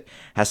basket,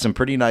 has some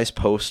pretty nice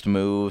post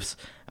moves,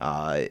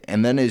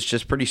 and then is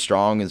just pretty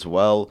strong as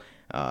well.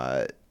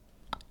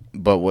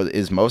 But what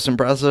is most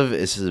impressive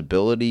is his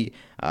ability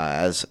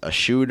as a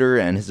shooter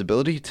and his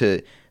ability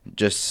to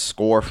just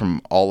score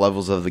from all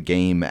levels of the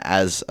game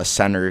as a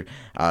center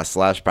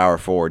 / power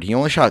forward. He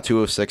only shot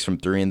 2 of 6 from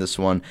 3 in this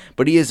one,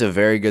 but he is a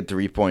very good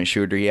three-point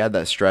shooter. He had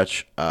that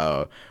stretch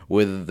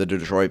with the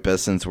Detroit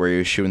Pistons where he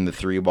was shooting the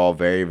three ball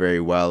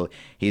very well.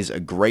 He's a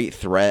great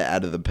threat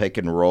out of the pick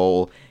and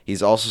roll.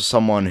 He's also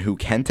someone who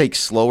can take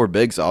slower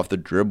bigs off the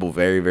dribble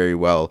very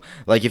well.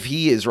 Like if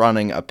he is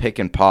running a pick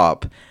and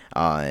pop,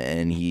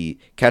 and he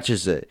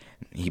catches it,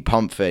 he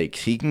pump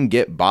fakes, he can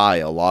get by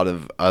a lot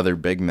of other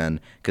big men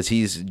because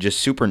he's just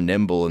super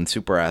nimble and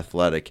super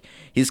athletic.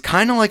 He's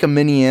kind of like a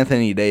mini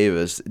Anthony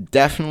Davis,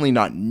 definitely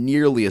not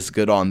nearly as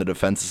good on the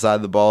defensive side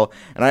of the ball.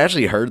 And I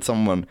actually heard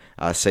someone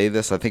say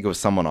this, I think it was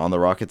someone on the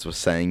Rockets was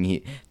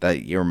saying that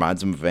he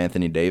reminds him of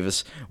Anthony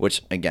Davis,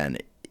 which again,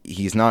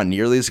 he's not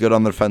nearly as good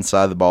on the defensive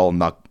side of the ball,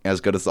 not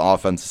as good as the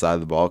offensive side of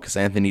the ball, because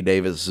Anthony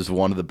Davis is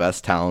one of the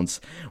best talents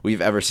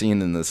we've ever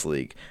seen in this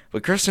league.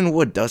 But Christian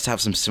Wood does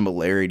have some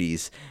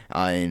similarities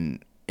in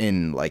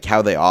like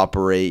how they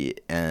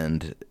operate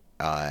and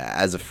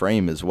as a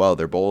frame as well.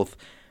 They're both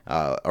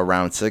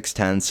around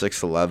 6'10",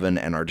 6'11",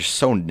 and are just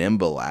so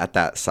nimble at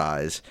that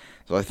size.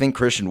 So I think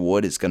Christian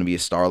Wood is going to be a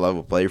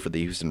star-level player for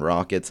the Houston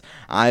Rockets.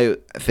 I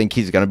think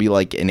he's going to be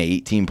like an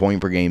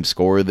 18-point-per-game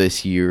scorer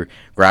this year,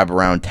 grab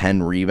around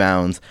 10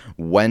 rebounds.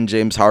 When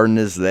James Harden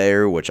is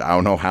there, which I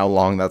don't know how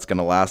long that's going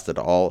to last at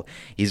all,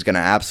 he's going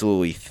to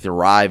absolutely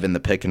thrive in the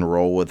pick and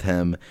roll with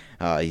him.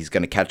 He's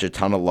going to catch a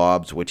ton of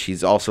lobs, which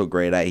he's also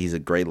great at. He's a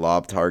great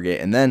lob target.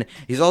 And then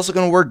he's also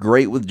going to work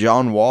great with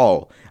John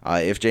Wall.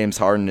 If James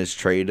Harden is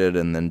traded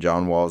and then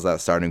John Wall is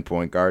that starting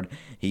point guard,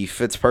 he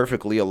fits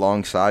perfectly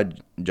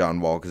alongside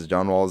John Wall because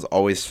John Wall has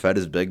always fed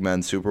his big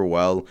men super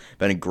well,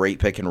 been a great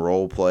pick and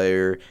roll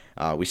player.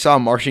 We saw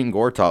Marcin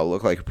Gortat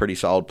look like a pretty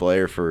solid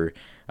player for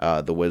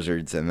the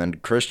Wizards. And then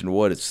Christian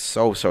Wood is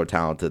so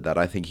talented that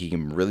I think he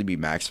can really be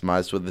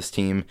maximized with this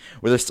team,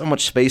 where there's so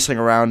much spacing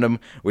around him,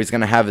 where he's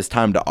going to have his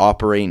time to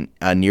operate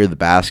near the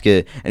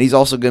basket, and he's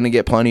also going to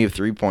get plenty of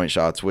three-point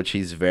shots, which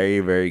he's very,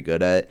 very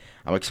good at.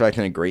 I'm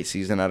expecting a great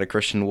season out of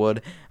Christian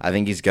Wood. I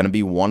think he's going to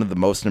be one of the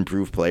most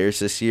improved players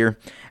this year.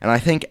 And I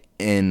think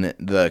in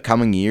the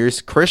coming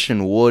years,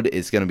 Christian Wood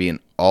is going to be an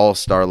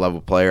all-star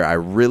level player. I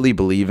really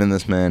believe in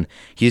this man.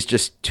 He's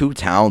just too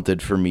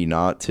talented for me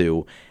not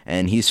to.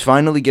 And he's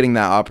finally getting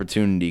that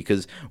opportunity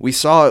because we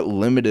saw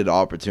limited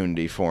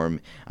opportunity for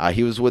him.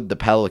 He was with the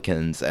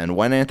Pelicans, and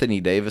when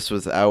Anthony Davis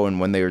was out and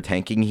when they were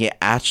tanking, he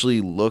actually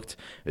looked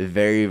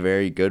very,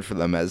 very good for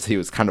them as he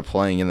was kind of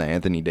playing in the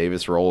Anthony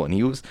Davis role, and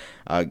he was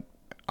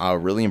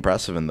really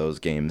impressive in those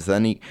games.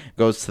 Then he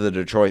goes to the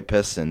Detroit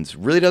Pistons.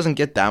 Really doesn't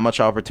get that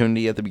much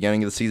opportunity at the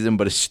beginning of the season,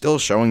 but is still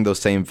showing those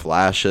same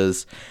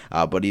flashes.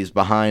 But he's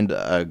behind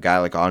a guy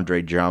like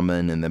Andre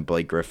Drummond and then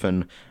Blake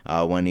Griffin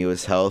when he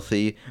was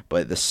healthy.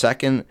 But the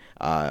second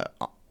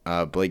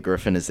Blake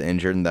Griffin is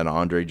injured and then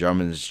Andre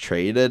Drummond is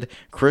traded,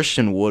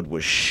 Christian Wood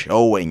was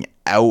showing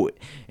out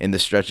in the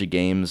stretch of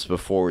games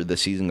before the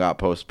season got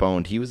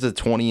postponed. He was a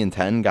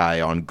 20-10 guy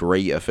on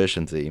great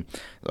efficiency.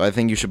 So I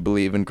think you should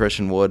believe in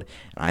Christian Wood,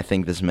 and I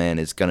think this man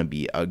is going to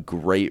be a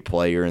great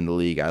player in the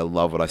league. I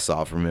love what I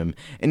saw from him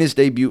in his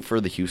debut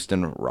for the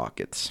Houston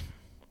Rockets.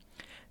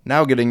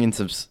 Now getting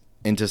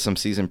into some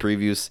season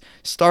previews,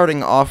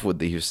 starting off with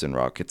the Houston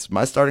Rockets.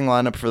 My starting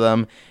lineup for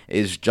them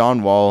is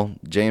John Wall,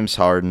 James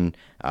Harden,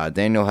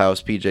 Daniel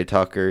House, PJ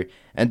Tucker,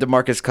 and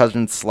DeMarcus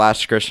Cousins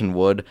 / Christian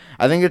Wood.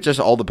 I think it just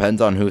all depends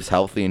on who's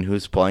healthy and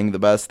who's playing the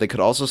best. They could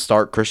also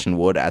start Christian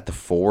Wood at the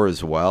 4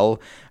 as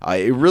well.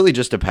 It really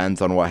just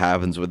depends on what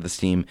happens with this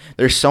team.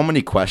 There's so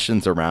many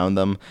questions around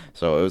them,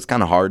 so it was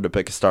kind of hard to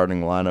pick a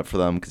starting lineup for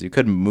them because you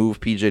could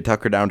move PJ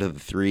Tucker down to the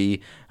 3,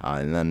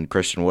 and then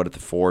Christian Wood at the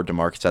 4,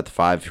 DeMarcus at the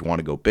 5 if you want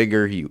to go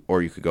bigger,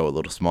 or you could go a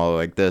little smaller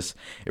like this.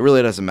 It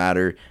really doesn't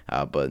matter,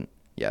 but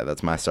yeah,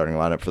 that's my starting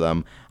lineup for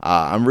them.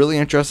 I'm really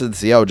interested to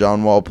see how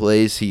John Wall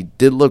plays. He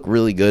did look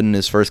really good in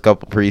his first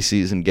couple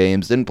preseason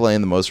games. Didn't play in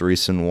the most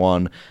recent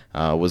one.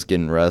 Was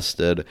getting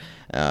rested.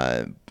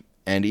 And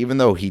even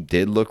though he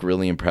did look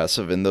really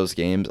impressive in those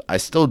games, I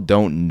still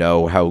don't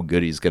know how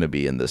good he's going to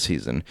be in this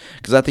season.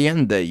 Because at the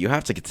end of the day, you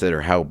have to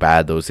consider how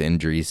bad those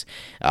injuries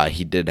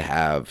he did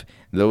have.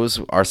 Those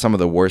are some of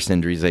the worst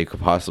injuries they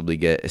could possibly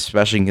get,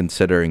 especially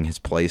considering his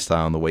play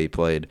style and the way he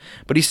played.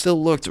 But he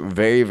still looked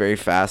very, very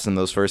fast in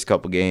those first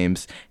couple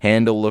games.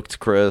 Handle looked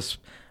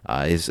crisp.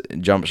 His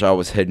jump shot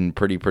was hidden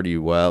pretty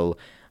well.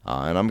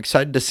 And I'm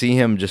excited to see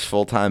him just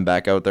full-time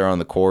back out there on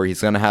the court.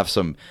 He's going to have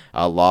some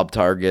lob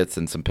targets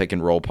and some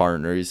pick-and-roll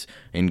partners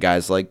in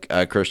guys like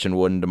Christian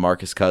Wood and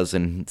DeMarcus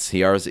Cousins.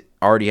 He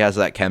already has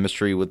that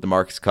chemistry with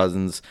DeMarcus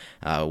Cousins,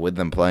 with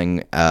them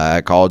playing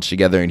at college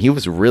together. And he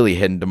was really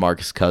hitting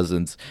DeMarcus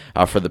Cousins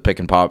for the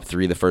pick-and-pop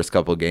 3 the first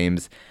couple of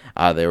games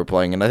they were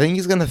playing. And I think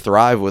he's going to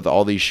thrive with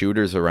all these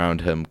shooters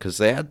around him because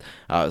they had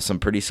some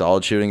pretty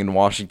solid shooting in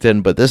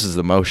Washington, but this is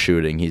the most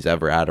shooting he's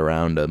ever had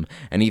around him.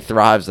 And he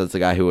thrives as the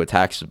guy who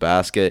attacks the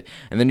basket.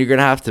 And then you're going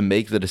to have to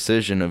make the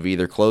decision of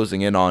either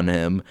closing in on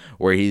him,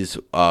 where he's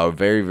a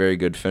very, very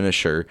good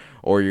finisher,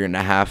 or you're going to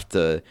have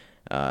to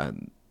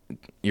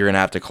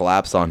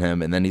collapse on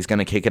him, and then he's going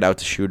to kick it out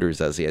to shooters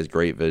as he has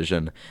great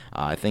vision.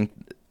 I think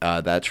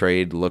that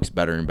trade looks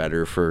better and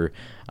better for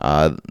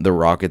the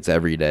Rockets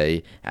every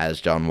day as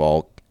John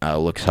Wall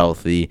looks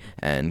healthy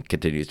and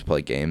continues to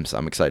play games.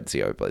 I'm excited to see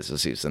how he plays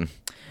this season.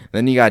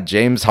 Then you got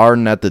James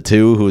Harden at the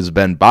 2, who's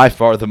been by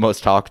far the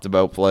most talked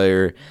about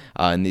player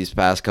in these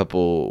past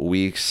couple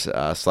weeks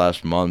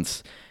 /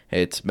 months.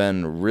 It's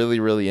been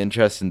really, really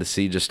interesting to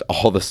see just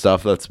all the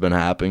stuff that's been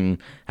happening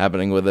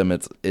with him.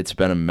 It's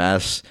been a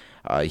mess.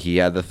 He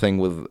had the thing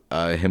with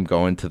him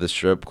going to the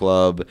strip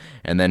club,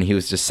 and then he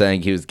was just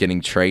saying he was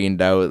getting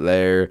trained out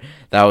there.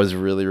 That was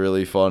really,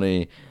 really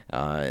funny.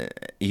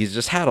 He's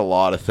just had a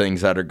lot of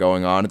things that are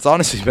going on. It's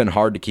honestly been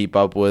hard to keep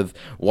up with.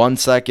 1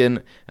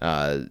 second,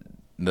 Daryl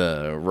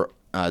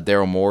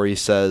Morey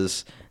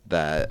says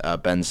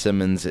that Ben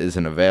Simmons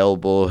isn't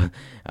available.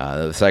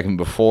 The second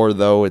before,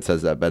 though, it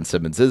says that Ben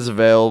Simmons is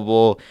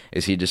available.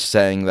 Is he just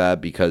saying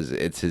that because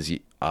it's his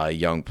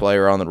young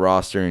player on the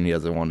roster and he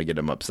doesn't want to get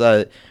him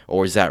upset?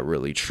 Or is that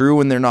really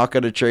true and they're not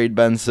going to trade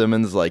Ben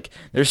Simmons? Like,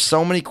 there's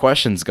so many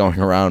questions going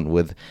around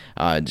with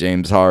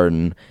James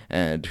Harden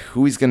and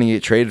who he's going to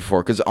get traded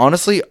for. Because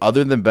honestly,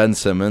 other than Ben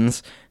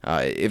Simmons,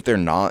 if they're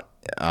not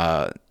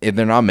if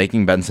they're not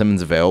making Ben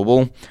Simmons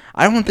available,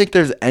 I don't think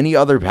there's any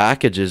other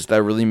packages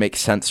that really make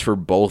sense for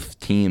both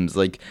teams.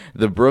 Like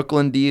the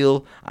Brooklyn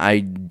deal,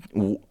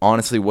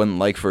 honestly wouldn't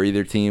like for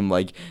either team.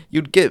 Like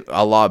you'd get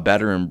a lot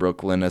better in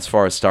Brooklyn as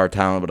far as star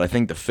talent, but I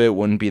think the fit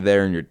wouldn't be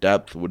there and your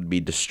depth would be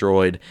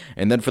destroyed.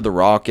 And then for the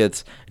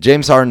Rockets,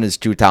 James Harden is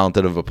too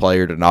talented of a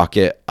player to not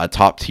get a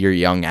top tier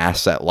young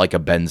asset like a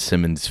Ben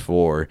Simmons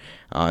for.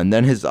 And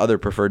then his other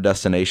preferred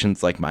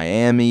destinations like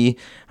Miami.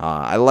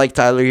 I like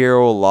Tyler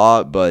Hero a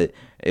lot, but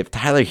if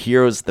Tyler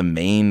Hero's the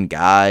main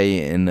guy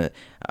in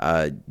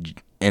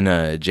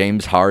a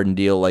James Harden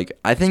deal, like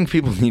I think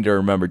people need to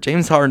remember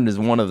James Harden is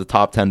one of the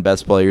top 10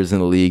 best players in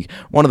the league,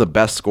 one of the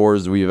best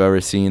scorers we've ever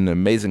seen, an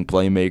amazing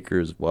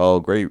playmaker as well,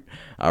 great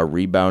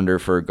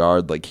rebounder for a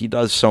guard. Like he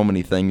does so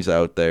many things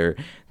out there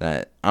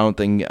that I don't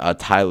think a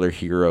Tyler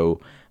Hero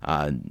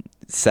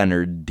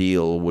centered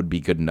deal would be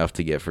good enough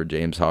to get for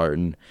James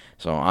Harden.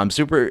 So I'm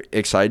super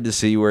excited to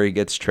see where he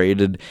gets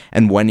traded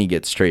and when he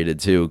gets traded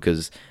too,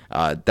 because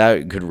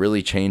that could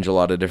really change a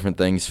lot of different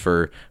things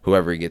for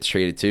whoever he gets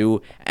traded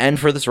to and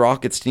for this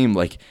Rockets team.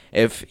 Like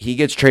if he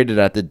gets traded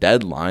at the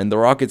deadline, the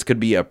Rockets could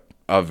be a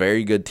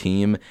very good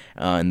team,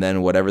 and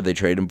then whatever they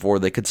trade him for,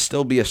 they could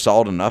still be a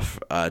solid enough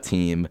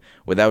team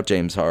without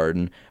James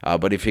Harden.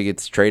 But if he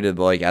gets traded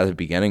like at the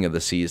beginning of the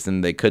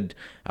season, they could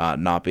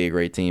not be a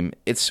great team.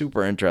 It's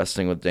super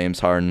interesting with James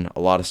Harden.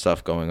 A lot of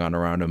stuff going on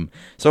around him.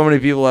 So many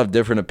people have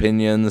different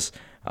opinions.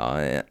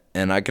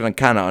 And I can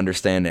kind of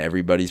understand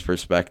everybody's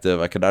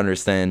perspective. I could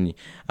understand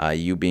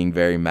you being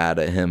very mad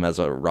at him as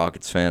a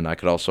Rockets fan. I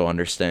could also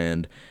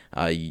understand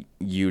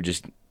you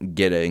just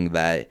getting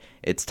that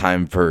it's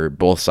time for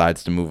both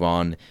sides to move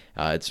on.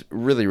 It's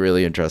really,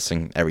 really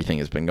interesting. Everything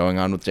has been going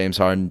on with James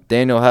Harden.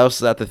 Daniel House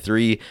is at the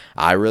 3.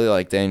 I really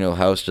like Daniel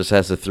House just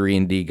as a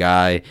 3-and-D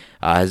guy.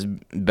 Has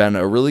been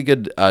a really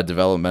good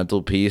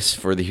developmental piece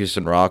for the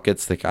Houston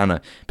Rockets. They kind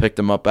of picked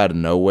him up out of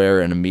nowhere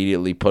and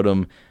immediately put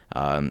him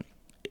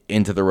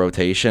into the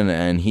rotation,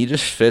 and he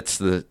just fits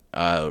the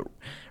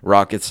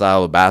Rocket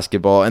style of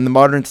basketball and the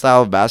modern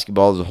style of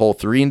basketball as a whole.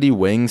 3-and-D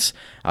wings,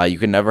 you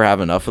can never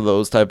have enough of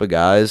those type of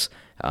guys,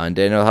 and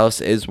Daniel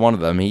House is one of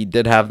them. He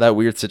did have that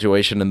weird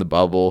situation in the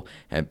bubble,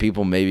 and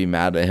people may be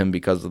mad at him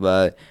because of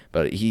that,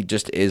 but he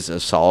just is a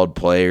solid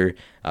player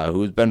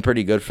who's been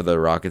pretty good for the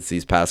Rockets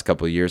these past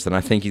couple of years, and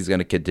I think he's going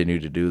to continue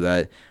to do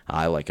that.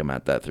 I like him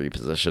at that 3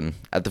 position.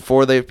 At the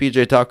 4, they have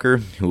PJ Tucker,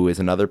 who is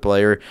another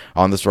player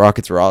on this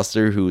Rockets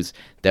roster who's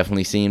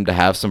definitely seemed to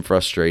have some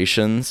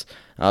frustrations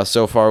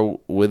so far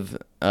with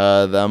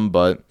them,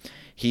 but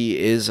he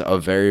is a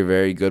very,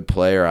 very good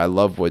player. I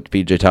love what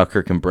PJ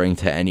Tucker can bring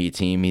to any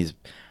team. He's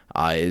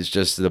is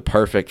just the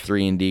perfect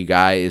 3-and-D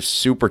guy. Is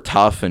super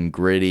tough and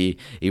gritty.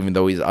 Even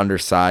though he's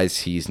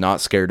undersized, he's not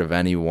scared of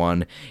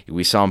anyone.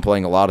 We saw him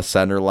playing a lot of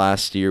center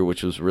last year,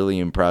 which was really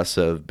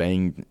impressive.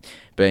 Bang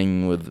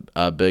with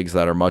bigs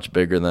that are much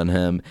bigger than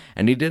him,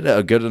 and he did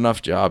a good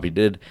enough job. He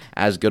did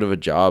as good of a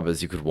job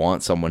as you could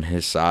want someone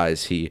his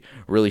size. He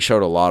really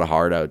showed a lot of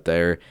heart out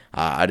there.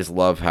 I just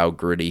love how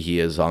gritty he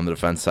is on the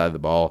defense side of the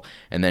ball,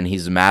 and then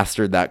he's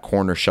mastered that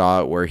corner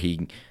shot where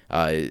he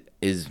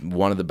is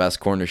one of the best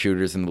corner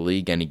shooters in the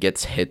league, and he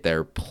gets hit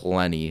there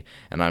plenty,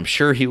 and I'm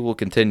sure he will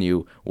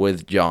continue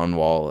with John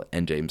Wall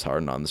and James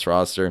Harden on this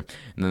roster.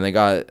 And then they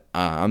got,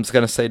 I'm just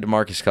going to say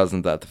DeMarcus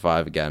Cousins at the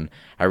 5 again.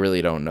 I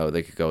really don't know.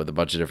 They could go with a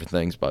bunch of different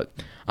things, but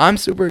I'm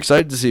super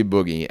excited to see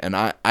Boogie, and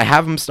I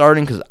have him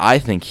starting because I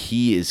think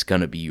he is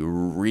going to be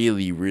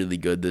really, really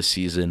good this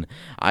season.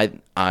 I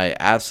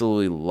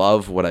absolutely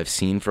love what I've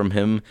seen from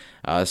him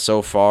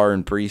so far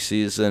in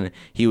preseason.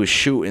 He was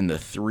shooting the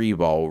 3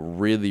 ball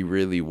really,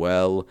 really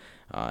well,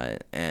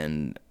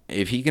 and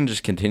if he can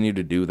just continue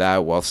to do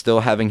that while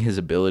still having his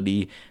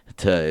ability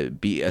to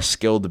be a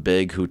skilled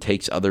big who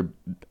takes other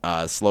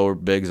slower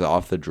bigs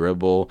off the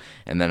dribble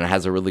and then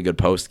has a really good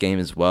post game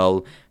as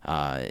well,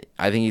 I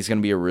think he's going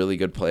to be a really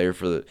good player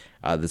for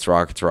this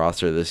Rockets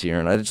roster this year.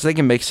 And I just think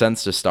it makes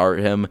sense to start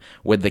him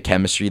with the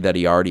chemistry that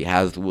he already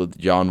has with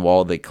John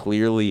Wall. They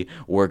clearly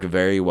work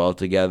very well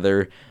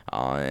together,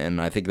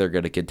 and I think they're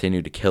going to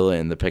continue to kill it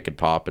in the pick and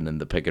pop and in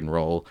the pick and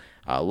roll.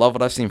 Love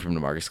what I've seen from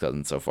DeMarcus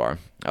Cousins so far.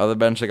 Other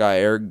bench, I got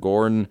Eric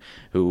Gordon,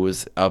 who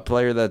was a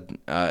player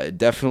that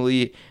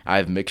definitely I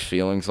have mixed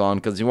feelings on,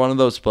 because he's one of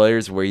those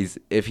players where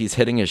if he's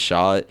hitting his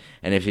shot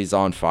and if he's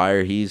on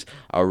fire, he's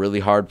a really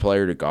hard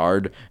player to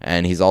guard,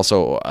 and he's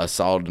also a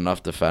solid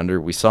enough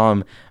defender. We saw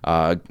him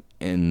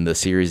in the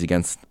series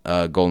against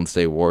Golden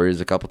State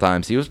Warriors a couple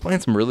times. He was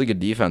playing some really good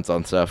defense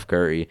on Steph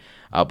Curry,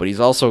 but he's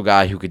also a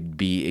guy who could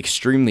be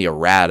extremely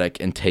erratic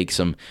and take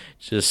some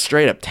just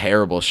straight up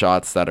terrible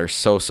shots that are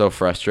so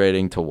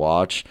frustrating to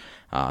watch.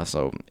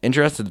 So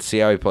interested to see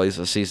how he plays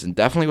this season.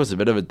 Definitely was a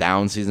bit of a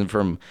down season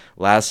from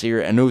last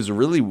year, and it was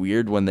really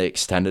weird when they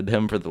extended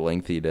him for the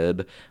length he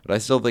did. But I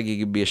still think he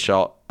could be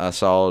a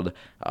solid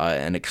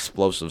and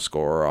explosive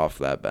scorer off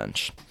that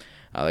bench.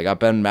 They got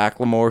Ben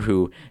McLemore,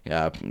 who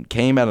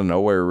came out of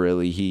nowhere,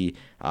 really. He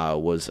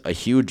was a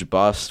huge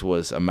bust,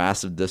 was a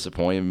massive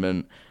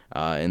disappointment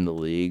in the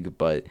league.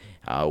 But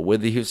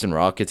with the Houston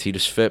Rockets, he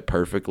just fit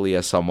perfectly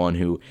as someone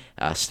who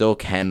still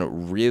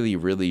can really,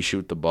 really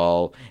shoot the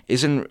ball.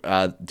 Isn't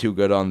too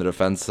good on the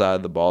defense side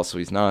of the ball, so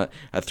he's not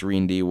a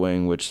 3-and-D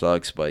wing, which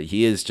sucks, but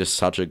he is just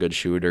such a good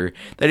shooter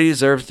that he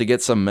deserves to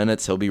get some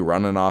minutes. He'll be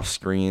running off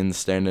screens,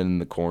 standing in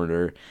the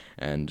corner,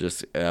 and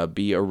just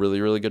be a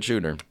really, really good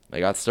shooter. They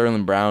got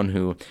Sterling Brown,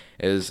 who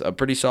is a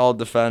pretty solid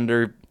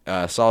defender,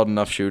 solid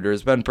enough shooter.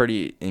 Has been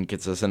pretty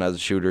inconsistent as a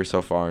shooter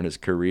so far in his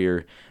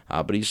career,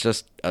 but he's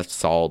just a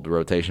solid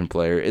rotation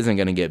player. Isn't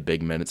going to get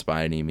big minutes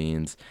by any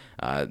means.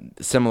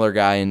 Similar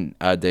guy in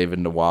David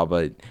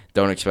Nwaba.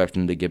 Don't expect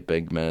him to get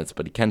big minutes,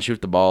 but he can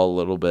shoot the ball a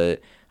little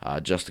bit,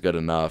 just good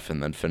enough,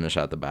 and then finish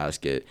at the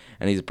basket.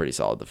 And he's a pretty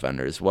solid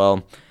defender as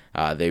well.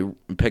 They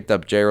picked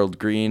up Gerald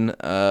Green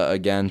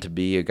again to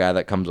be a guy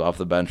that comes off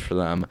the bench for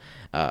them.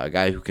 A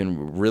guy who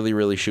can really,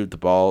 really shoot the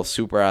ball,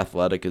 super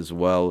athletic as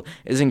well.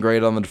 Isn't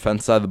great on the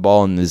defense side of the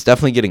ball, and is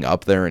definitely getting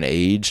up there in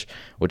age,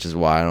 which is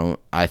why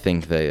I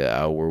think they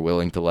were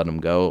willing to let him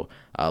go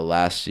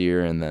last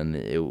year, and then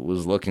it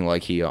was looking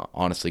like he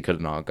honestly could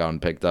have not gotten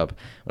picked up.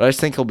 But I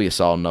just think he'll be a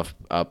solid enough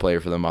player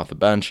for them off the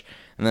bench.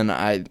 And then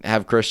I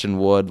have Christian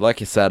Wood. Like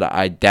I said,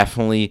 I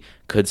definitely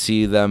could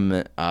see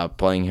them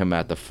playing him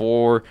at the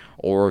 4,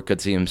 or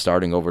could see him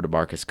starting over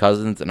DeMarcus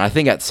Cousins. And I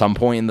think at some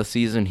point in the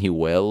season he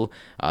will,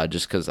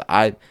 just because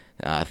I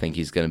think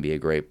he's going to be a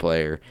great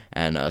player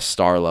and a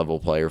star-level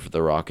player for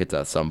the Rockets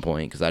at some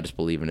point, because I just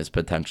believe in his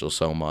potential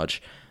so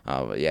much.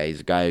 But yeah,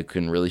 he's a guy who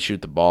can really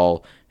shoot the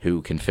ball,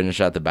 who can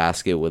finish at the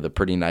basket with a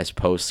pretty nice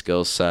post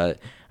skill set.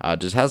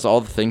 Just has all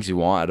the things you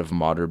want out of a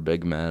modern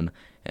big man.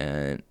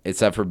 And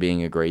except for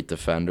being a great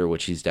defender,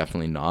 which he's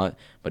definitely not,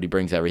 but he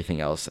brings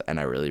everything else, and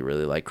I really,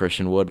 really like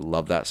Christian Wood.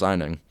 Love that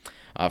signing.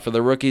 For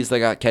the rookies, they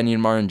got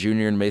Kenyon Martin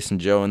Jr. and Mason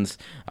Jones.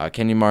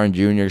 Kenyon Martin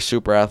Jr.,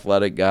 super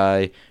athletic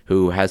guy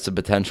who has the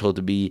potential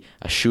to be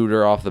a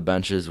shooter off the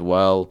bench as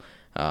well.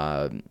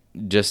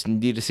 Just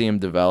need to see him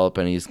develop,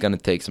 and he's going to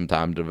take some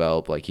time to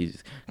develop. Like,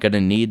 he's going to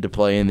need to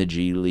play in the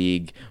G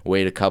League,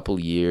 wait a couple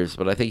years,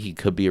 but I think he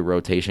could be a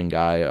rotation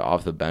guy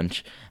off the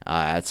bench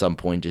at some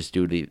point, just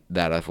due to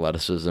that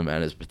athleticism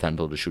and his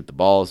potential to shoot the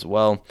ball as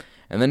well.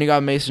 And then you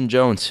got Mason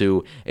Jones,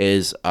 who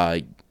is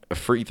a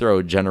free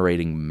throw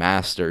generating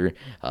master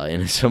in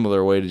a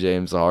similar way to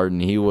James Harden.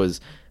 He was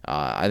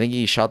I think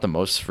he shot the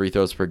most free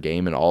throws per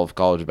game in all of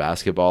college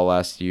basketball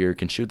last year.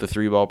 Can shoot the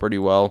 3 ball pretty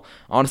well.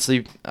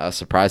 Honestly,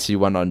 surprised he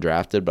went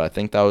undrafted, but I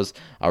think that was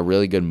a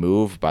really good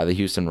move by the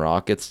Houston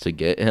Rockets to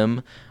get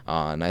him.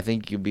 And I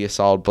think he'd be a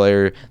solid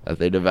player that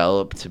they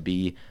develop to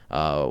be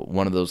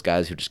one of those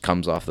guys who just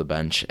comes off the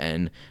bench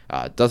and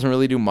doesn't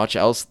really do much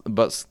else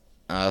but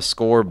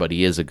score, but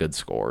he is a good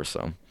scorer.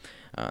 So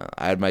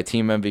I had my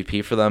team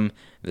MVP for them.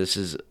 This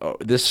is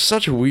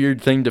such a weird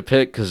thing to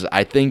pick because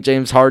I think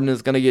James Harden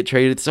is going to get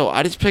traded. So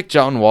I just picked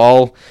John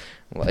Wall.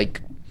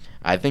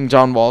 I think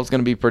John Wall is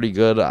going to be pretty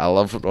good. I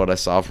love what I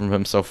saw from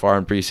him so far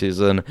in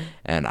preseason,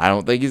 and I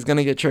don't think he's going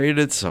to get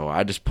traded. So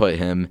I just put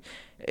him.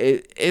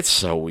 It's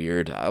so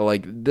weird.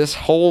 This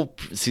whole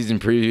season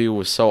preview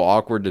was so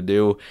awkward to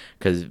do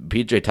because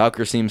PJ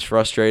Tucker seems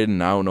frustrated,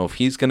 and I don't know if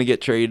he's going to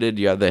get traded.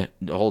 You have the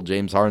whole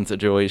James Harden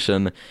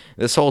situation.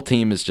 This whole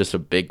team is just a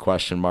big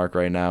question mark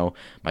right now.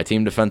 My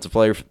team defensive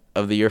player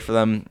of the year for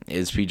them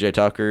is PJ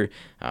Tucker.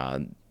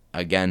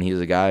 Again, he's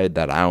a guy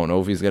that I don't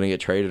know if he's going to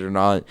get traded or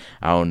not.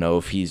 I don't know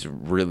if he's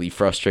really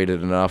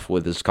frustrated enough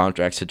with his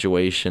contract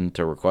situation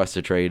to request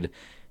a trade.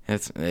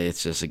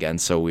 It's just, again,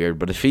 so weird.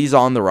 But if he's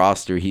on the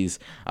roster, he's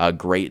a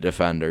great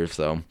defender.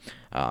 So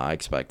I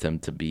expect him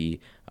to be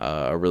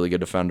a really good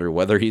defender,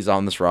 whether he's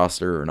on this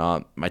roster or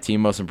not. My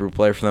team most improved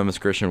player for them is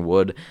Christian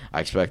Wood. I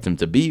expect him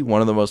to be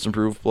one of the most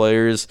improved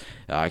players.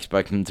 I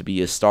expect him to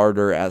be a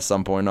starter at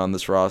some point on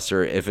this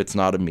roster, if it's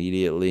not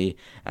immediately.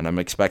 And I'm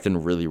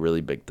expecting really,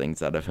 really big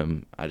things out of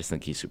him. I just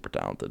think he's super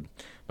talented.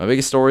 My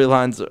biggest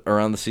storylines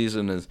around the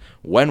season is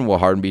when will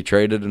Harden be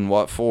traded and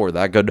what for?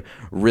 That could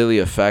really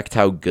affect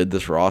how good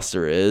this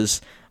roster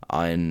is.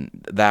 And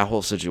that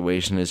whole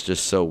situation is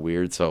just so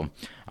weird. So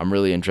I'm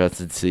really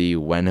interested to see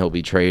when he'll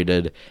be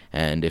traded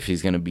and if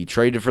he's going to be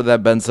traded for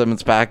that Ben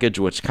Simmons package,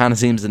 which kind of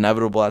seems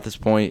inevitable at this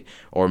point,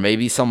 or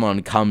maybe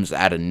someone comes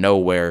out of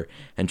nowhere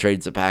and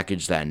trades a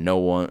package that no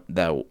one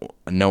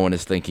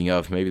is thinking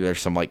of. Maybe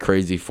there's some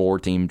crazy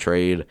 4-team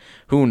trade.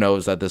 Who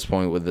knows at this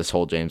point with this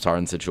whole James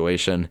Harden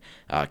situation.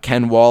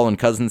 Can Wall and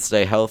Cousins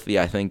stay healthy?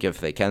 I think if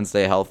they can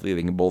stay healthy,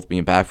 they can both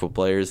be impactful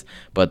players,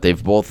 but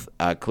they've both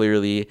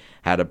clearly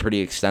had a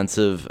pretty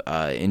extensive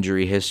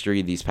injury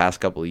history these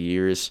past couple of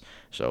years.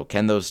 So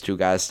can those two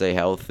guys stay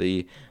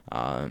healthy?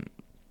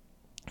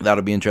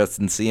 That'll be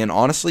interesting to see. And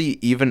honestly,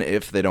 even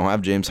if they don't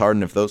have James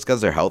Harden, if those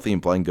guys are healthy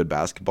and playing good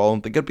basketball,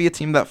 they could be a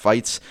team that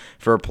fights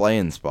for a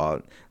play-in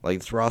spot.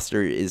 This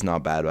roster is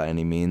not bad by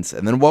any means.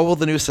 And then what will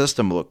the new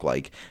system look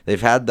like?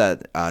 They've had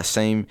that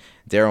same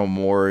Daryl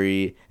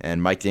Morey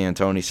and Mike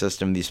D'Antoni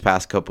system these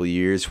past couple of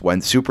years.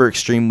 Went super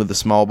extreme with the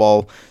small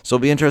ball. So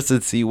it'll be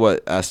interested to see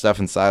what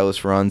Stephen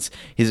Silas runs.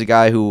 He's a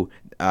guy who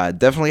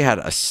definitely had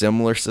a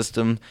similar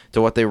system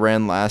to what they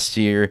ran last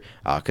year,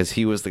 because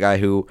he was the guy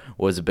who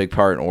was a big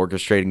part in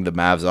orchestrating the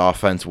Mavs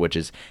offense, which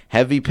is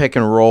heavy pick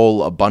and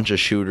roll, a bunch of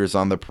shooters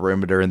on the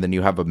perimeter, and then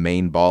you have a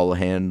main ball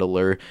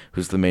handler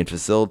who's the main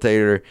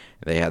facilitator.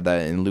 They had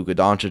that in Luka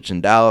Doncic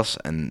in Dallas,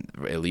 and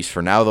at least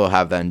for now, they'll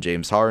have that in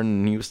James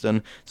Harden in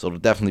Houston. So it'll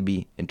definitely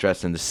be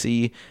interesting to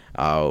see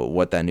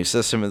what that new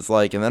system is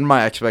like. And then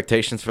my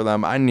expectations for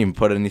them, I didn't even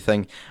put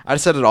anything. I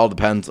said it all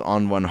depends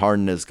on when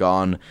Harden is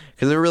gone,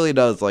 because it really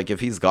does. Like,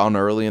 if he's gone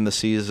early in the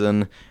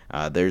season,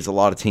 there's a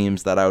lot of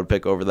teams that I would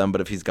pick over them.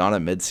 But if he's gone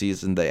at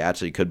midseason, they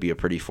actually could be a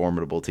pretty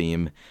formidable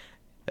team.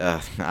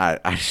 I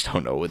just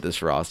don't know with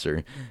this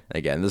roster.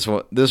 Again,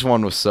 this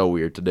one was so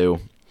weird to do.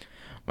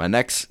 My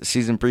next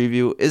season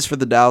preview is for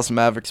the Dallas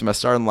Mavericks. My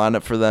starting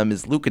lineup for them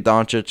is Luka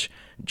Doncic,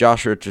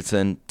 Josh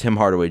Richardson, Tim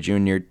Hardaway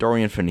Jr.,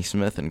 Dorian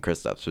Finney-Smith, and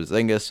Kristaps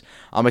Porzingis.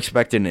 I'm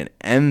expecting an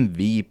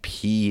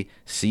MVP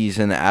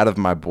season out of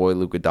my boy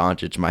Luka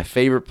Doncic, my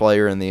favorite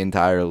player in the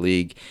entire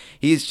league.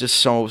 He's just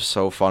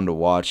so fun to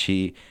watch.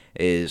 He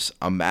is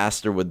a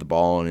master with the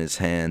ball in his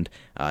hand.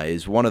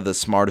 He's one of the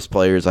smartest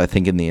players, I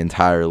think, in the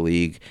entire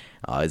league.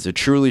 Is a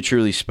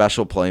truly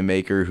special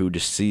playmaker who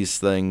just sees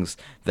things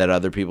that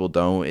other people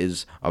don't,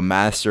 is a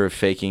master of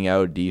faking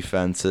out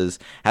defenses,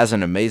 has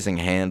an amazing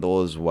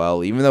handle as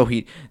well. Even though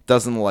he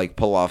doesn't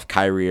pull off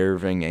Kyrie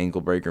Irving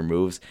ankle breaker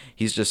moves,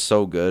 he's just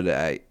so good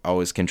at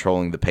always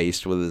controlling the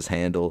pace with his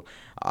handle.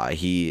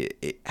 He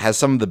has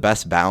some of the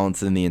best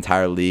balance in the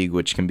entire league,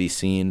 which can be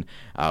seen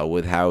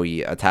with how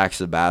he attacks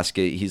the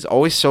basket. He's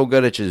always so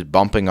good at just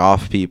bumping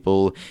off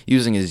people,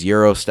 using his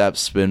Euro step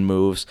spin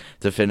moves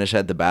to finish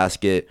at the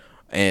basket.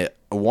 And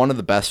one of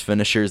the best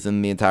finishers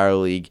in the entire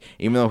league,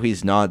 even though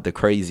he's not the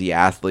crazy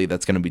athlete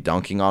that's going to be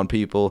dunking on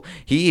people.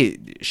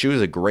 He shoots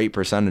a great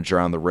percentage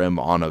around the rim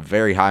on a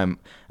very high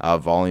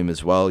volume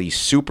as well. He's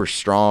super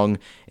strong,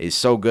 is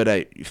so good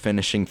at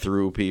finishing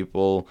through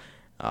people.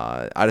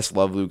 I just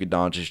love Luka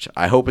Doncic.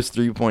 I hope his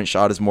three-point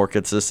shot is more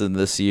consistent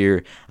this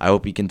year. I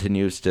hope he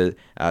continues to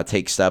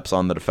take steps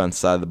on the defense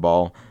side of the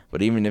ball.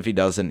 But even if he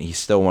doesn't, he's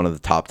still one of the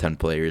top 10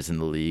 players in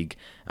the league,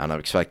 and I'm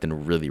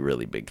expecting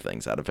really big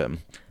things out of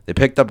him. They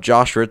picked up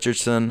Josh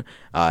Richardson,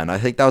 and I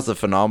think that was a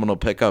phenomenal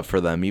pickup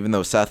for them. Even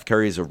though Seth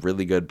Curry is a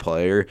really good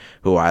player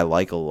who I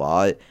like a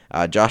lot,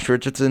 Josh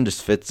Richardson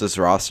just fits this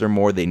roster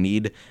more. They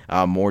need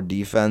more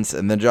defense,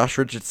 and then Josh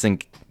Richardson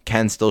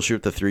can still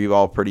shoot the three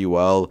ball pretty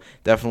well.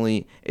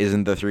 Definitely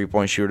isn't the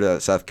three-point shooter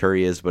that Seth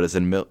Curry is, but is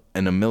a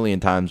million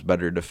times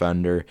better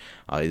defender.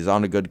 He's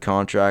on a good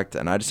contract,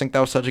 and I just think that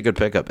was such a good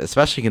pickup,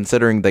 especially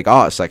considering they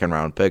got a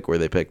second-round pick where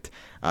they picked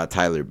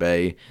Tyler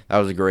Bay. That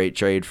was a great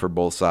trade for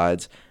both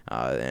sides,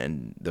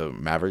 and the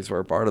Mavericks were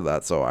a part of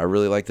that. So I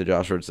really like the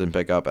Josh Richardson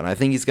pickup, and I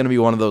think he's going to be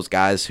one of those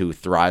guys who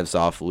thrives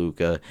off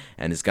Luka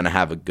and is going to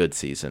have a good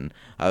season,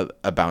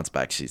 a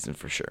bounce-back season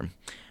for sure.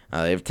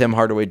 They have Tim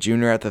Hardaway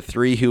Jr. at the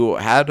 3, who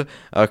had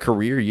a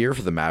career year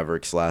for the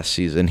Mavericks last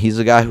season. He's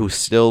a guy who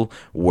still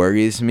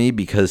worries me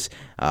because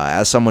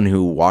as someone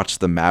who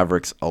watched the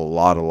Mavericks a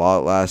lot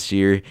last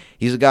year,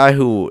 he's a guy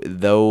who,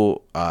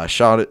 though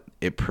shot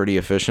it pretty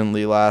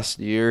efficiently last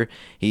year,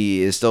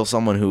 he is still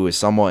someone who is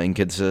somewhat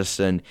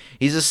inconsistent.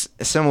 He's just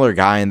a similar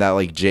guy in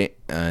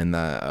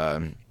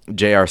that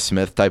J.R.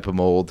 Smith type of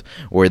mold,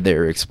 where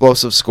they're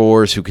explosive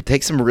scorers who could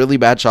take some really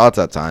bad shots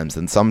at times,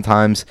 and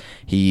sometimes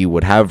he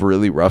would have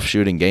really rough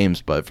shooting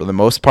games, but for the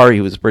most part,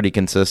 he was pretty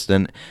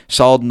consistent.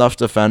 Solid enough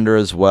defender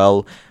as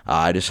well.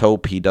 I just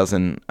hope he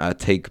doesn't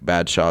take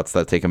bad shots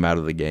that take him out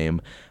of the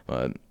game.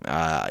 But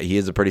he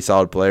is a pretty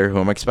solid player who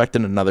I'm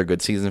expecting another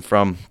good season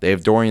from. They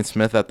have Dorian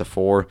Smith at the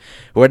 4,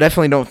 who I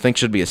definitely don't think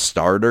should be a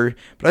starter,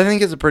 but I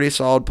think is a pretty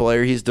solid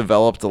player. He's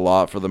developed a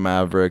lot for the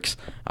Mavericks.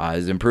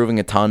 He's improving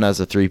a ton as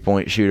a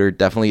three-point shooter.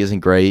 Definitely isn't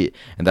great,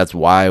 and that's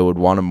why I would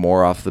want him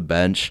more off the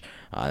bench.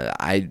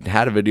 I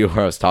had a video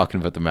where I was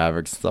talking about the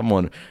Mavericks.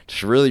 Someone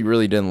just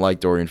really didn't like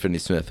Dorian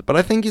Finney-Smith, but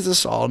I think he's a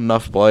solid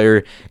enough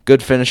player.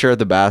 Good finisher at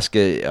the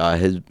basket.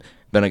 Has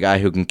been a guy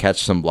who can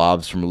catch some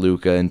lobs from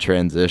Luka in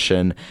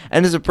transition,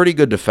 and is a pretty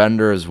good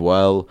defender as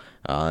well.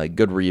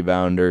 Good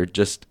rebounder.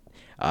 Just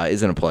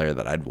isn't a player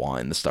that I'd want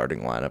in the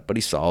starting lineup, but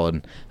he's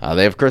solid.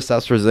 They have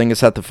Kristaps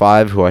Porzingis at the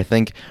 5, who I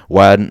think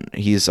when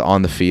he's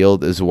on the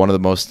field is one of the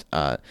most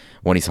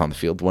when he's on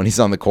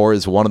the court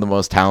is one of the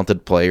most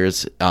talented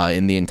players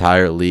in the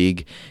entire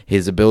league.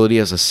 His ability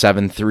as a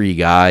 7'3"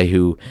 guy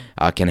who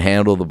can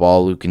handle the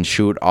ball, who can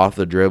shoot off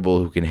the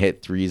dribble, who can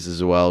hit threes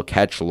as well,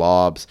 catch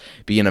lobs,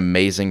 be an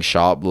amazing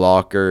shot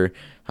blocker.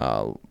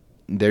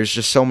 There's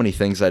just so many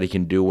things that he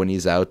can do when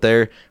he's out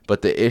there,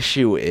 but the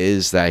issue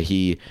is that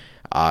he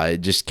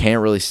just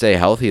can't really stay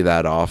healthy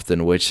that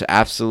often, which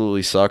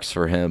absolutely sucks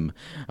for him.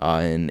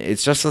 And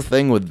it's just the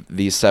thing with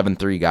these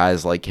 7'3"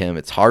 guys like him.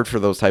 It's hard for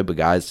those type of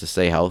guys to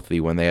stay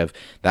healthy when they have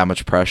that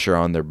much pressure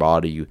on their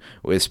body,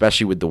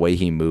 especially with the way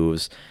he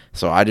moves.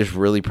 So I just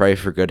really pray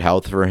for good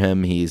health for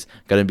him. He's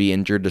going to be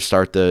injured to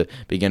start the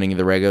beginning of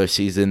the regular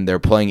season. They're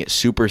playing it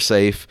super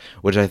safe,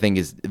 which I think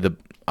is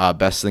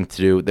best thing to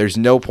do. There's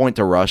no point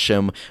to rush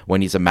him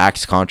when he's a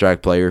max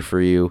contract player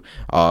for you.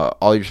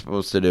 All you're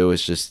supposed to do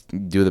is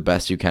just do the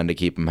best you can to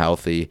keep him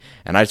healthy.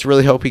 And I just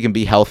really hope he can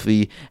be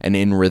healthy and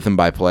in rhythm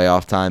by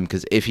playoff time,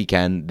 because if he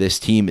can, this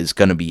team is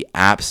going to be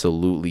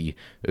absolutely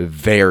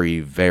very,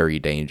 very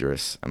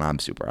dangerous, and I'm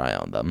super high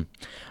on them.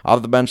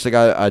 Off the bench, they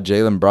got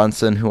Jalen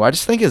Brunson, who I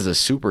just think is a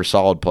super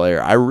solid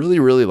player. I really,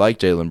 really like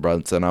Jalen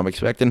Brunson. I'm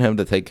expecting him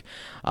to take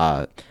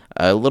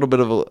a little bit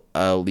of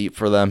a leap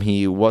for them.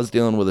 He was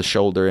dealing with a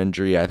shoulder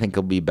injury. I think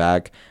he'll be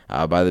back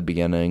by the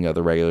beginning of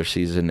the regular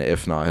season.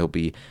 If not, he'll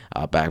be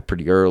back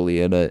pretty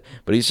early in it.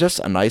 But he's just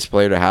a nice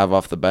player to have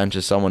off the bench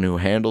as someone who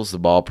handles the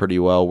ball pretty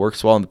well,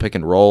 works well in the pick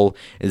and roll,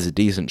 is a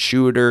decent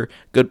shooter,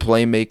 good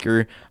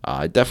playmaker.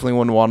 I definitely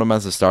wouldn't want him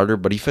as a starter,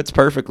 but he fits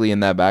perfectly in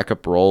that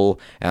backup role.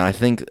 And I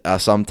think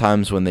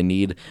sometimes when they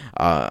need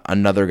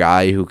another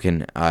guy who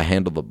can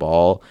handle the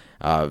ball,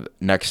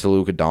 next to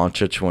Luka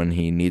Doncic when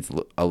he needs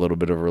a little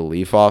bit of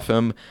relief off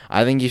him,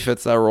 I think he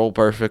fits that role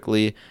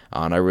perfectly,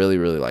 and I really,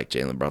 really like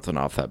Jalen Brunson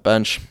off that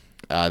bench.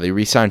 They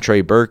re-signed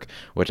Trey Burke,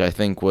 which I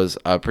think was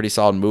a pretty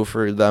solid move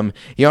for them.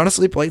 He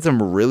honestly played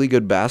some really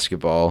good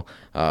basketball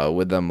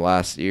with them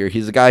last year.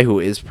 He's a guy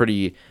who is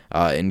pretty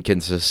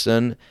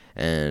inconsistent,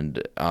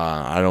 and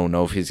I don't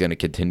know if he's going to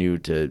continue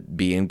to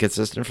be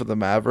inconsistent for the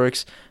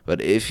Mavericks, but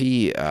if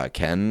he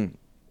can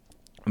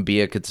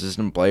be a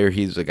consistent player,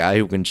 he's a guy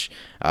who can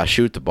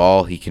shoot the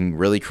ball. He can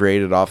really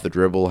create it off the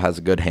dribble, has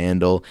a good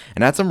handle,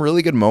 and had some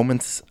really good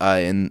moments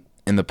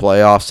in the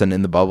playoffs and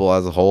in the bubble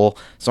as a whole.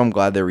 So I'm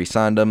glad they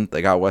re-signed him.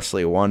 They got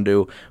Wesley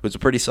Iwundu, who's a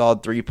pretty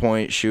solid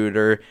three-point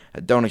shooter. I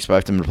don't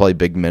expect him to play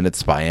big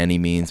minutes by any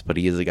means, but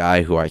he is a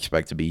guy who I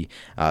expect to be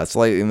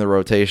slightly in the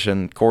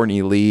rotation.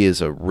 Courtney Lee is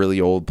a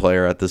really old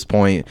player at this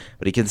point,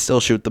 but he can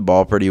still shoot the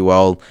ball pretty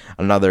well.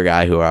 Another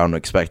guy who I don't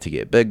expect to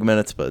get big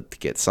minutes, but to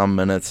get some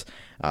minutes.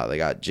 They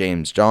got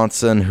James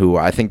Johnson, who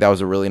I think that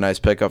was a really nice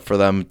pickup for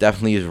them.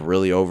 Definitely is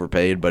really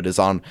overpaid, but is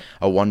on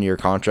a one-year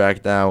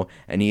contract now.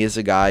 And he is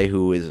a guy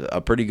who is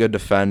a pretty good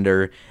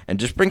defender and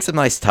just brings some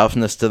nice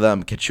toughness to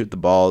them. Can shoot the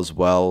ball as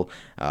well.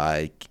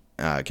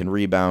 Can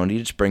rebound. He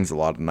just brings a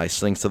lot of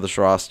nice things to this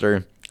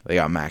roster. They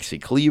got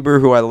Maxi Kleber,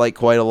 who I like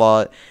quite a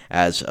lot,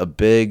 as a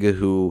big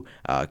who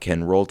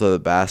can roll to the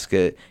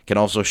basket, can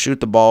also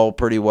shoot the ball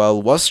pretty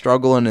well, was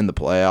struggling in the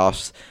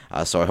playoffs,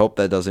 so I hope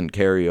that doesn't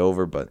carry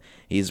over, but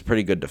he's a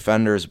pretty good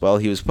defender as well.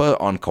 He was put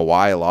on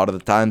Kawhi a lot of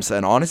the times,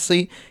 and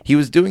honestly, he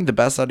was doing the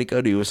best that he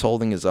could. He was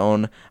holding his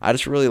own. I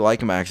just really like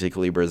Maxi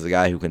Kleber as a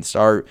guy who can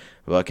start,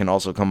 but can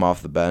also come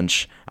off the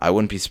bench. I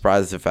wouldn't be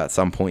surprised if at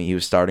some point he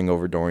was starting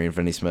over Dorian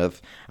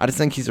Finney-Smith. I just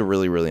think he's a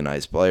really, really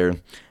nice player.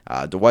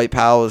 Dwight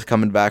Powell is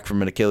coming back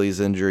from an Achilles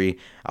injury.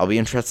 I'll be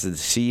interested to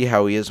see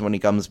how he is when he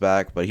comes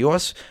back, but he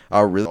was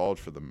really solid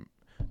for them.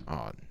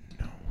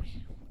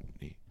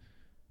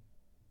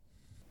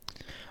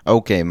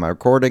 Okay, my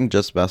recording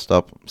just messed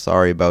up.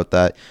 Sorry about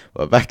that.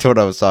 But back to what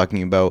I was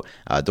talking about.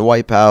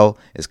 Dwight Powell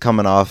is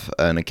coming off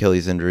an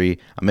Achilles injury.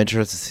 I'm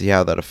interested to see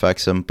how that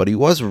affects him. But he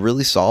was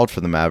really solid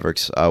for the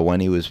Mavericks when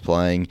he was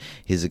playing.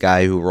 He's a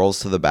guy who rolls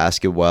to the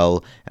basket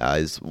well.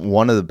 Is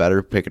one of the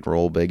better pick and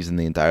roll bigs in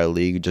the entire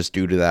league just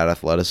due to that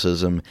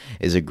athleticism.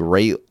 Is a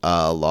great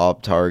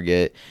lob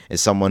target.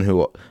 Is someone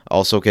who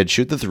also can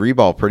shoot the three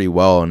ball pretty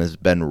well and has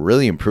been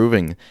really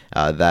improving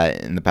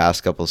that in the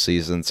past couple of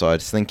seasons. So I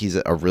just think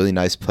he's a really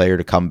nice player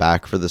to come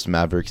back for this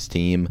Mavericks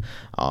team,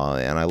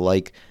 and I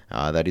like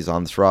that he's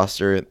on this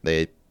roster.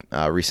 They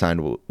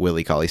re-signed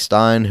Willie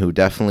Cauley-Stein, who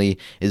definitely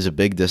is a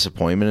big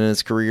disappointment in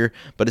his career,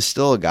 but is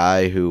still a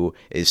guy who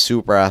is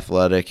super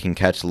athletic, can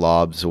catch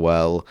lobs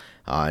well,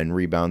 and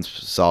rebounds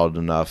solid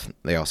enough.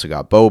 They also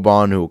got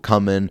Boban, who will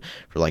come in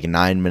for like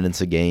 9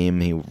 minutes a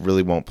game. He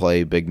really won't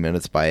play big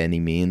minutes by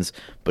any means,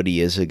 but he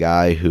is a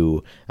guy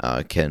who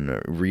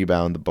can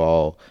rebound the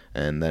ball,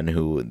 and then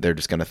who they're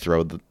just going to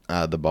throw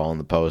the ball in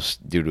the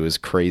post due to his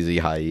crazy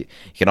height.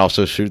 He can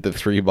also shoot the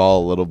three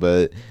ball a little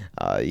bit.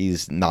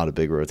 He's not a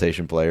big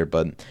rotation player,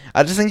 but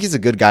I just think he's a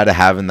good guy to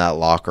have in that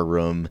locker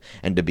room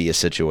and to be a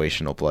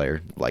situational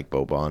player like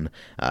Boban.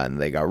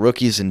 And they got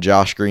rookies in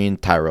Josh Green,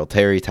 Tyrell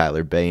Terry,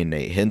 Tyler Bay, and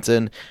Nate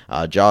Hinton.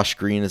 Josh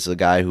Green is a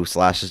guy who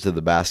slashes to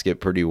the basket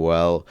pretty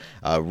well.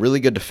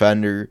 Really good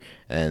defender,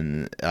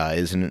 and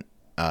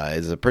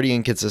is a pretty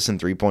inconsistent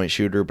three-point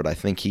shooter, but I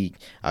think he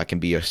can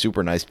be a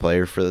super nice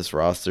player for this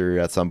roster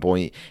at some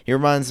point. He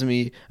reminds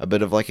me a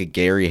bit of like a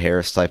Gary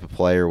Harris type of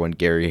player when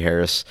Gary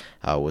Harris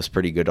was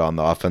pretty good on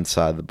the offense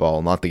side of the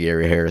ball. Not the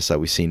Gary Harris that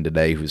we've seen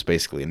today, who's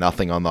basically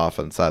nothing on the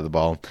offense side of the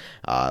ball.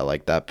 I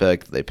like that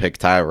pick. They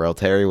picked Tyrell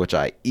Terry, which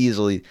I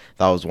easily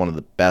thought was one of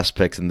the best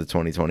picks in the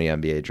 2020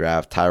 NBA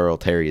draft. Tyrell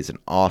Terry is an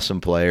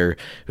awesome player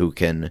who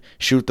can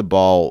shoot the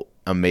ball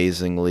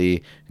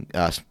amazingly,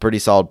 pretty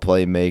solid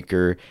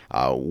playmaker,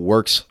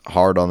 works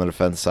hard on the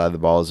defense side of the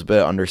ball, is a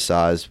bit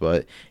undersized,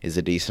 but is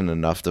a decent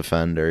enough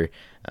defender.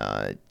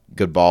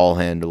 good ball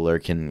handler,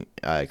 can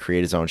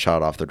create his own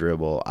shot off the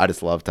dribble. I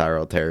just love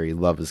Tyrell Terry,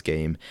 love his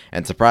game,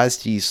 and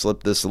surprised he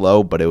slipped this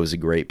low, but it was a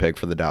great pick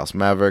for the Dallas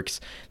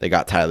Mavericks. They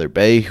got Tyler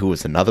Bay, who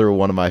was another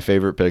one of my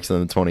favorite picks in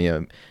the 20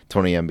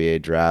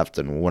 NBA draft,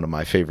 and one of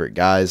my favorite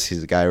guys.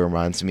 He's a guy who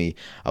reminds me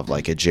of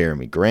like a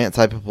Jeremy Grant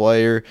type of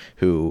player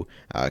who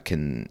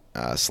can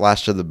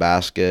slash to the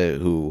basket,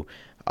 who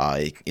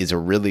is a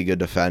really good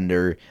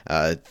defender,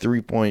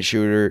 three-point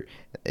shooter,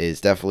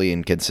 is definitely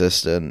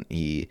inconsistent.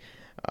 He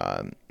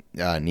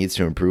needs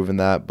to improve in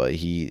that, but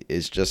he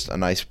is just a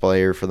nice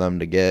player for them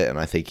to get, and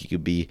I think he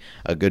could be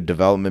a good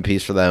development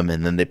piece for them.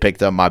 And then they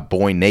picked up my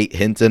boy Nate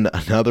Hinton,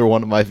 another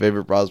one of my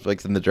favorite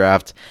prospects in the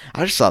draft.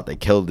 I just thought they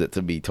killed it,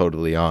 to be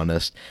totally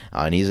honest.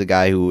 And he's a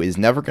guy who is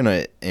never going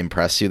to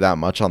impress you that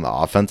much on the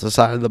offensive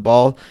side of the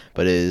ball,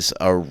 but is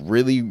a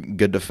really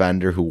good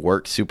defender who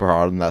works super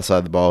hard on that side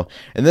of the ball,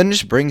 and then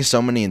just brings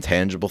so many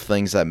intangible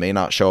things that may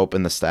not show up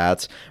in the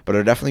stats, but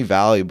are definitely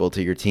valuable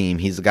to your team.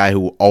 He's a guy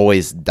who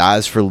always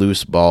dives for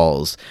loose balls.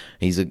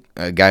 He's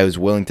a guy who's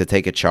willing to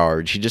take a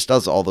charge. He just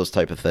does all those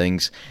type of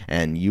things,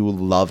 and you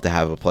love to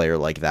have a player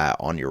like that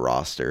on your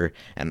roster.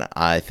 And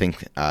I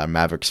think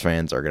Mavericks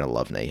fans are going to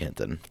love Nate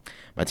Hinton.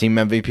 My team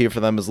MVP for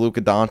them is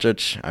Luka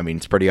Doncic. I mean,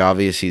 it's pretty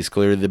obvious he's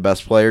clearly the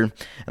best player,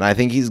 and I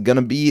think he's going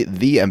to be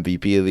the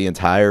MVP of the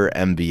entire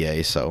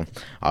NBA, so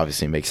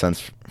obviously it makes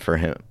sense for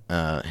him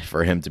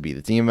to be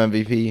the team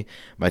MVP.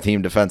 My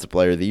team defensive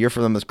player of the year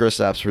for them is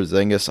Kristaps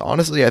Porzingis.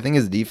 Honestly, I think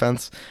his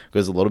defense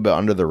goes a little bit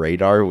under the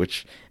radar,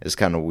 which is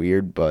kind of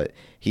weird, but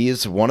he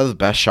is one of the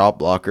best shot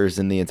blockers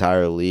in the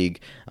entire league.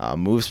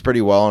 Moves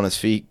pretty well on his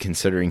feet,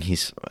 considering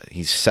he's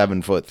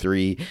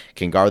 7'3",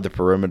 can guard the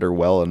perimeter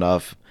well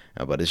enough,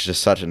 but it's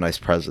just such a nice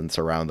presence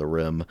around the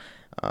rim.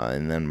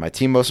 And then my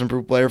team most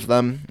improved player for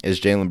them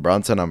is Jalen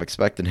Brunson. I'm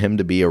expecting him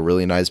to be a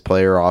really nice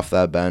player off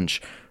that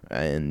bench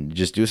and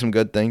just do some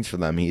good things for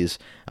them. He's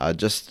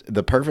just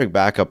the perfect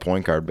backup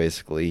point guard,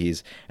 basically.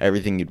 He's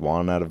everything you'd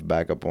want out of a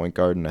backup point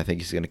guard, and I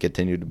think he's going to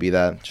continue to be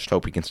that. Just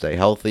hope he can stay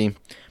healthy.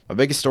 My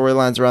biggest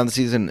storylines around the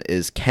season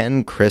is,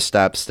 can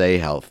Kristaps stay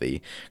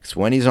healthy? Because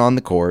when he's on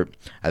the court,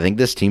 I think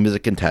this team is a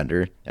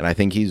contender, and I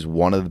think he's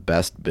one of the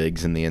best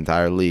bigs in the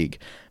entire league.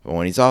 But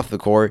when he's off the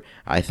court,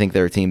 I think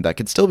they're a team that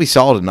could still be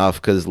solid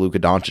enough because Luka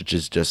Doncic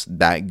is just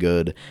that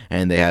good,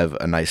 and they have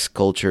a nice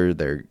culture.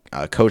 Their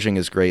coaching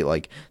is great.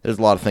 Like, there's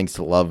a lot of things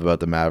to love about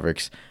the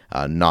Mavericks,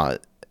 not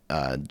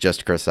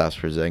just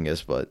Kristaps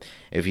Porzingis, but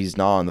if he's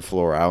not on the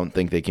floor, I don't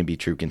think they can be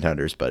true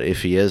contenders. But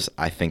if he is,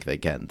 I think they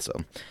can. So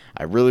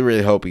I really,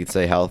 really hope he can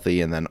stay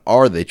healthy. And then,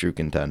 are they true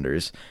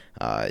contenders?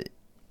 Are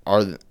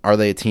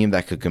they a team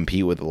that could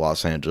compete with the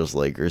Los Angeles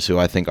Lakers, who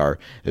I think are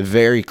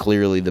very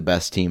clearly the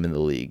best team in the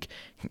league?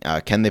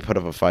 Can they put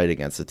up a fight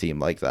against a team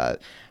like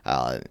that?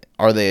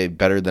 Are they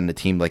better than a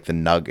team like the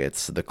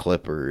Nuggets, the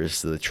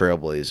Clippers, the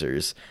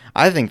Trailblazers?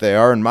 I think they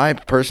are. In my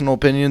personal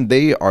opinion,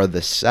 they are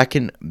the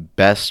second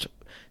best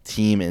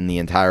team in the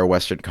entire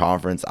Western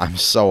Conference. I'm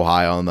so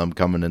high on them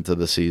coming into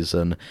the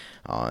season.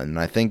 And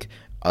I think,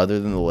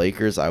 other than the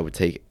Lakers, I would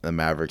take the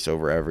Mavericks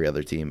over every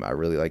other team. I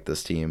really like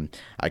this team.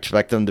 I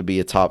expect them to be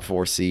a top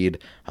 4 seed,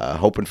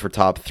 hoping for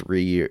top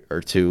 3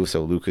 or 2,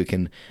 so Luka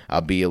can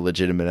be a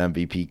legitimate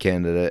MVP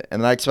candidate.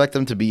 And I expect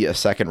them to be a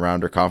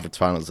second-rounder conference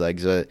finals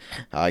exit.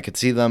 I could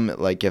see them,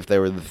 like, if they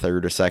were the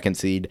 3rd or 2nd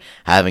seed,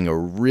 having a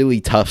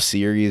really tough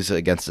series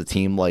against a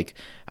team like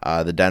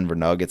the Denver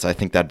Nuggets. I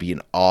think that'd be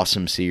an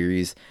awesome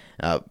series.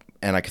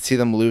 And I could see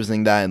them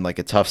losing that in like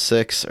a tough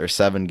 6 or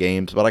 7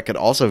 games, but I could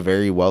also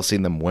very well see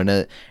them win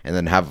it and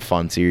then have a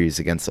fun series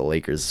against the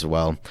Lakers as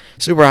well.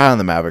 Super high on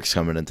the Mavericks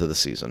coming into the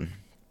season.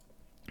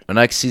 My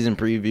next season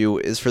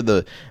preview is for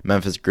the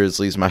Memphis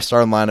Grizzlies. My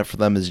starting lineup for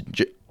them is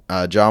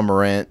John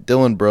Morant,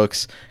 Dillon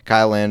Brooks,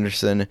 Kyle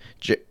Anderson,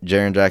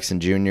 Jaren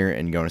Jackson Jr.,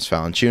 and Jonas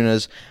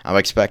Valanciunas. I'm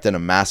expecting a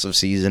massive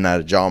season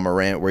out of John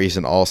Morant, where he's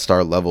an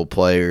all-star level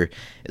player.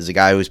 Is a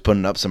guy who's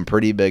putting up some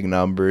pretty big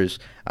numbers,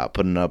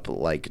 putting up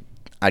like,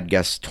 I'd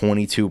guess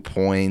 22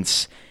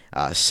 points,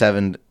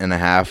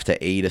 7.5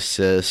 to 8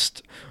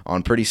 assists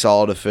on pretty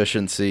solid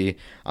efficiency.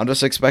 I'm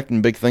just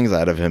expecting big things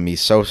out of him.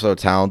 He's so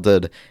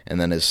talented,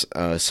 and then is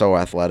so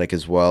athletic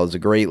as well. He's a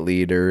great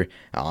leader,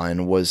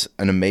 and was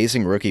an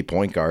amazing rookie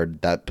point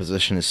guard. That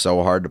position is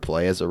so hard to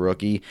play as a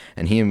rookie,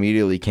 and he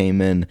immediately came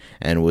in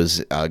and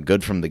was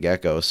good from the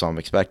get-go. So I'm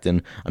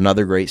expecting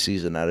another great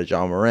season out of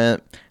John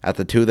Morant. At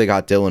the 2, they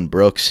got Dillon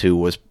Brooks, who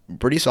was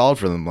pretty solid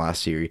for them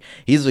last year.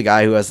 He's a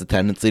guy who has the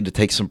tendency to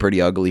take some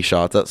pretty ugly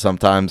shots at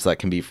sometimes that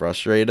can be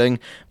frustrating,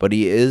 but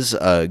he is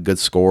a good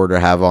scorer to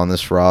have on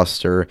this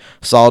roster.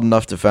 Solid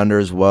enough defender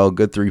as well,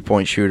 good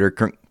 3-point shooter,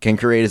 can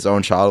create his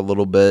own shot a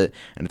little bit,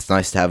 and it's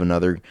nice to have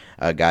another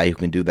guy who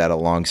can do that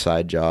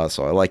alongside Ja,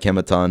 so I like him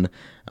a ton.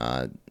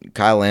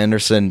 Kyle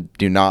Anderson,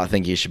 do not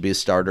think he should be a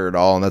starter at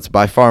all, and that's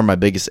by far my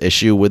biggest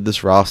issue with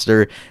this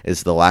roster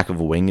is the lack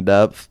of wing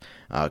depth.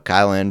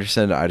 Kyle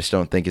Anderson, I just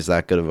don't think is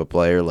that good of a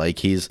player. Like,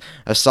 he's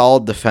a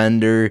solid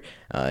defender,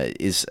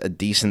 is a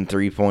decent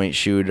 3-point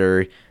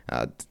shooter,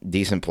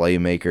 decent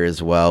playmaker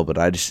as well. But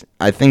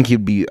I think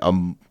he'd be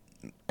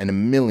and a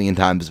million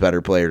times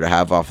better player to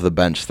have off the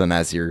bench than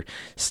as your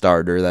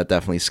starter. That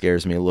definitely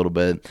scares me a little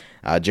bit.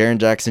 Jaren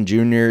Jackson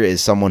Jr.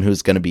 is someone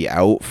who's going to be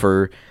out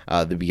for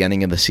the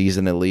beginning of the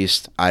season at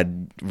least. I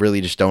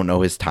really just don't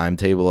know his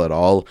timetable at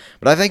all.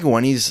 But I think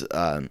when he's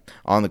on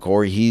the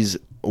court, he's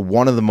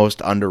one of the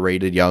most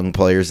underrated young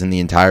players in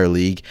the entire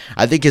league.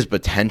 I think his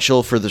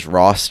potential for this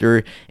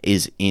roster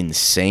is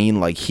insane.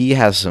 Like, he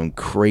has some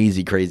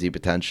crazy, crazy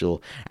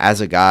potential as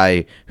a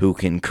guy who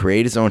can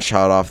create his own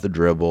shot off the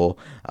dribble,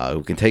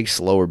 who can take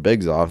slower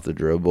bigs off the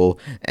dribble,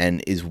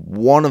 and is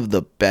one of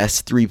the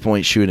best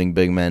three-point shooting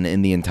big men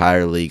in the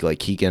entire league.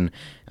 Like, he can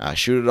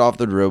shoot it off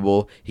the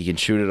dribble, he can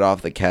shoot it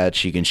off the catch,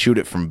 he can shoot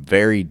it from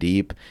very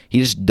deep. He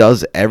just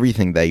does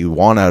everything that you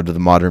want out of the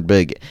modern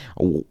big.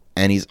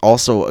 And he's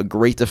also a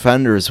great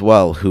defender as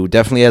well, who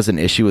definitely has an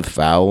issue with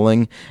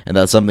fouling, and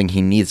that's something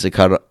he needs to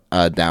cut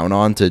down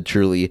on to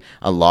truly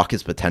unlock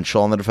his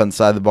potential on the defense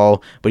side of the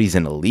ball. But he's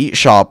an elite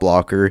shot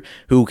blocker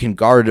who can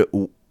guard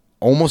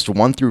almost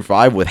 1 through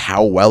 5 with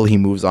how well he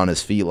moves on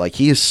his feet. Like,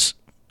 he is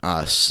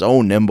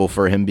so nimble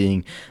for him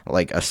being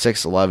like a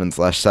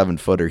 6'11/7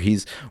 footer.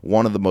 He's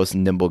one of the most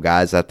nimble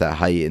guys at that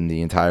height in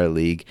the entire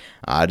league.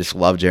 I just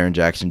love Jaren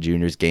Jackson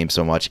Jr.'s game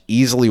so much.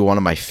 Easily one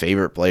of my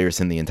favorite players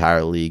in the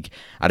entire league.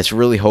 I just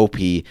really hope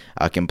he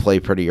can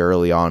play pretty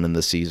early on in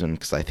the season,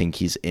 because I think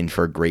he's in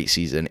for a great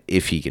season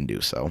if he can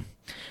do so.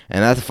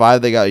 And at the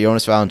 5, they got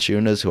Jonas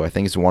Valanciunas, who I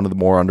think is one of the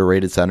more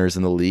underrated centers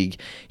in the league.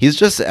 He's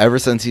just, ever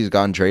since he's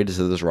gotten traded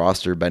to this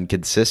roster, been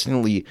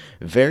consistently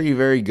very,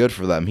 very good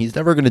for them. He's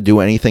never going to do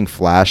anything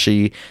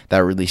flashy that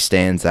really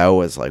stands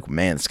out as like,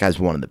 man, this guy's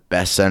one of the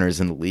best centers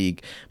in the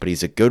league. But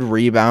he's a good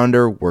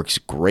rebounder, works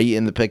great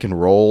in the pick and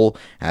roll,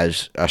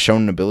 has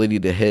shown an ability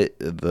to hit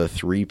the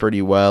 3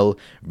 pretty well.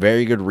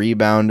 Very good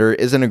rebounder,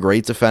 isn't a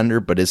great defender,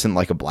 but isn't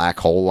like a black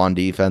hole on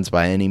defense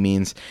by any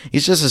means.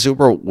 He's just a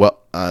super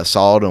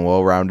solid and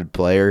well-rounded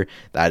player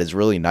that is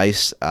really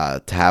nice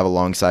to have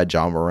alongside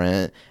Ja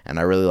Morant, and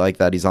I really like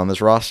that he's on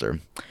this roster.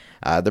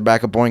 Their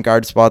backup point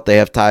guard spot, they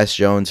have Tyus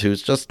Jones,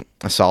 who's just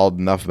a solid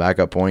enough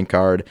backup point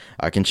guard.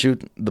 Can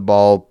shoot the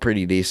ball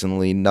pretty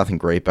decently, nothing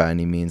great by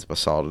any means, but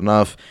solid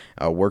enough.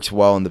 Works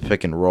well in the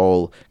pick and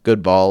roll,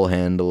 good ball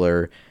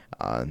handler,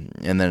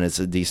 and then it's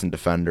a decent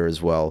defender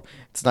as well.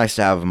 It's nice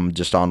to have him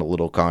just on a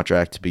little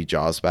contract to be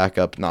Ja's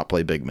backup, not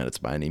play big minutes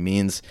by any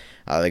means.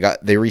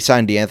 They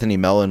re-signed DeAnthony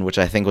Mellon, which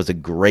I think was a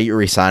great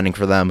re-signing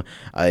for them.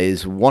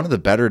 Is one of the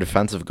better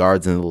defensive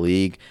guards in the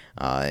league,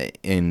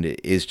 and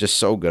is just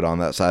so good on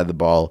that side of the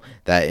ball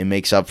that it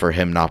makes up for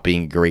him not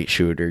being a great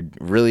shooter.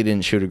 Really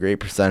didn't shoot a great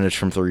percentage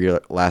from 3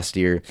 last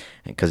year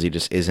because he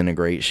just isn't a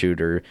great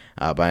shooter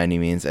by any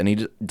means, and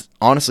he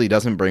honestly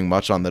doesn't bring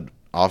much on the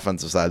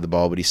offensive side of the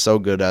ball, but he's so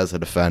good as a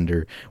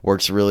defender,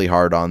 works really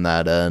hard on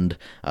that end,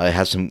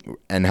 has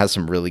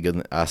some really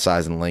good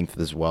size and length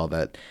as well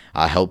that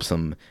helps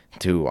him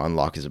to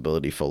unlock his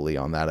ability fully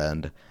on that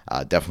end.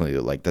 Definitely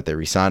like that they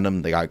re-signed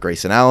him. They got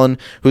Grayson Allen,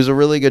 who's a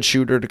really good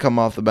shooter to come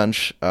off the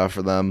bench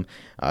for them.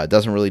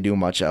 Doesn't really do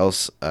much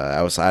else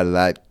outside of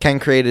that. Can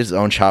create his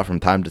own shot from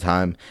time to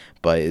time,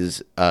 but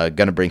is going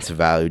to bring some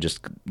value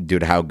just due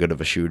to how good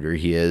of a shooter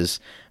he is.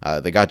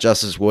 They got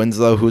Justice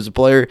Winslow, who's a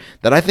player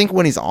that I think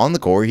when he's on the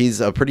court, he's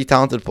a pretty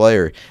talented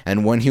player.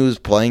 And when he was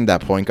playing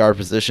that point guard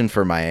position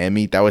for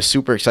Miami, that was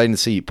super exciting to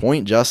see.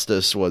 Point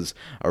Justice was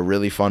a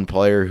really fun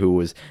player who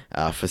was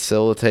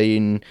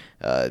facilitating,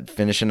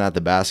 finishing at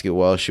the basket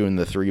well, shooting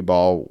the 3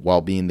 ball while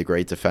being the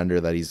great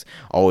defender that he's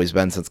always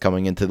been since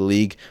coming into the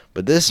league.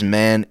 But this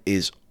man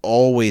is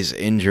always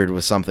injured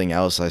with something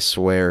else, I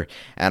swear.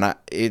 And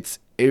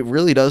it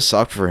really does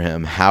suck for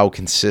him how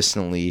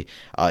consistently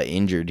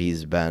injured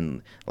he's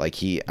been. Like,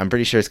 I'm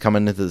pretty sure he's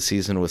coming into the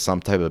season with some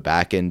type of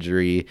back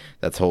injury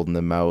that's holding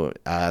him out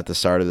at the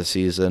start of the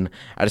season.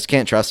 I just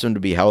can't trust him to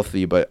be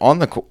healthy, but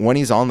when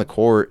he's on the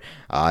court,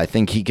 I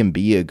think he can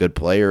be a good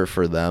player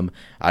for them.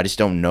 I just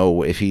don't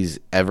know if he's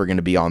ever going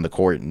to be on the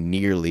court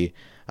nearly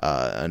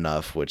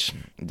enough, which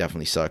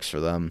definitely sucks for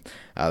them.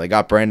 They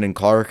got Brandon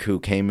Clark, who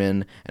came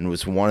in and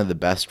was one of the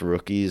best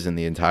rookies in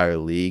the entire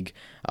league.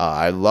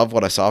 I love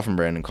what I saw from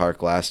Brandon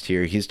Clark last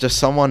year. He's just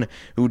someone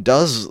who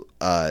does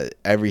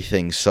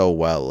everything so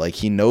well. Like,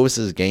 he knows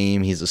his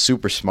game. He's a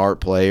super smart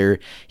player.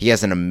 He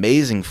has an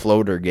amazing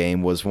floater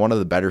game, was one of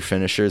the better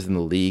finishers in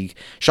the league.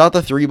 Shot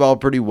the 3 ball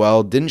pretty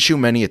well. Didn't shoot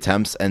many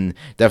attempts and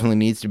definitely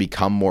needs to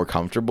become more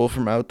comfortable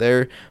from out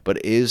there,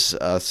 but is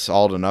a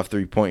solid enough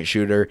 3-point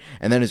shooter.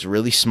 And then is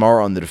really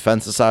smart on the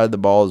defensive side of the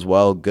ball as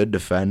well. Good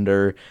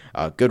defender,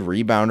 good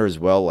rebounder as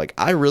well. Like,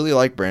 I really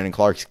like Brandon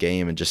Clark's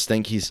game and just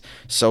think he's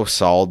so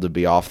solid to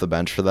be off the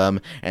bench for them.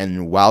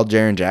 And while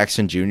Jaren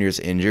Jackson Jr. is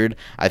injured,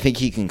 I think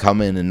he can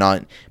come in and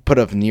not put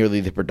up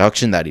nearly the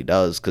production that he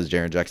does because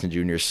Jaren Jackson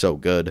Jr. is so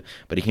good,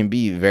 but he can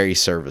be very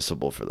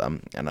serviceable for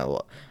them. And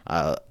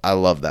I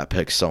love that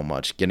pick so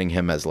much. Getting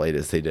him as late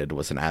as they did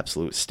was an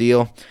absolute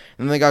steal. And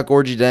then they got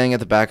Gorgie Dang at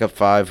the backup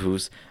 5,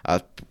 who's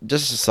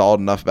just a solid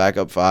enough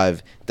backup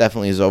 5.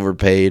 Definitely is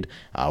overpaid.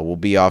 Will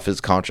be off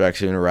his contract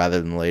sooner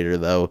rather than later,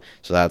 though,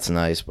 so that's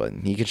nice. But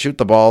he can shoot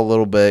the ball a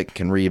little bit,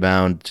 can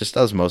rebound, just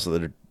does most of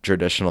the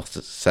traditional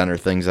center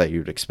things that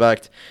you'd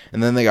expect.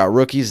 And then they got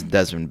rookies,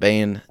 Desmond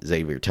Bane,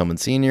 Xavier Tillman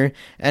Sr.,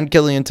 and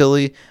Killian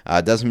Tilly.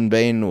 Desmond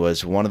Bane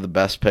was one of the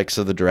best picks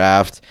of the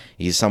draft.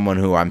 He's someone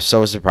who I'm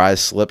so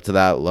surprised slipped to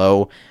that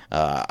low.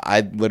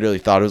 I literally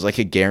thought it was like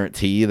a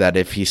guarantee that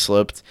if he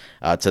slipped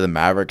to the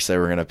Mavericks, they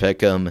were going to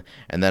pick him.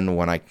 And then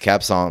when I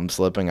kept saw him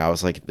slipping, I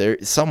was like,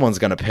 someone's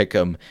going to pick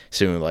him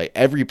soon. Like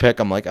every pick,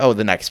 I'm like, oh,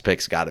 the next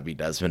pick's got to be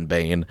Desmond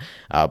Bane.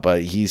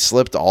 But he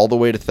slipped all the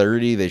way to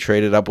 30. They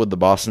traded up with the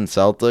Boston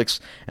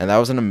Celtics, and that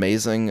was an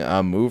amazing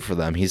move for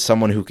them. He's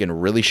someone who can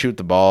really shoot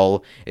the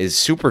ball, is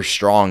super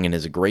strong, and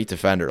is a great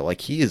defender.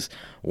 Like he is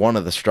one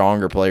of the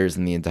stronger players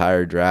in the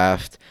entire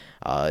draft.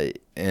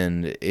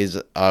 And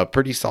is a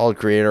pretty solid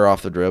creator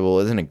off the dribble.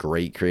 Isn't a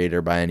great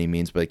creator by any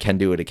means, but can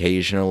do it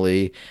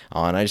occasionally.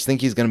 And I just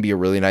think he's going to be a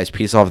really nice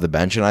piece off the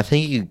bench, and I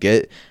think he could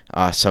get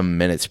some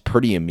minutes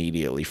pretty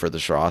immediately for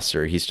this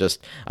roster. He's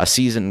just a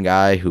seasoned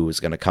guy who is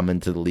going to come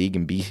into the league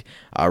and be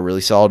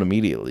really solid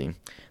immediately.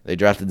 They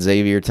drafted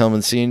Xavier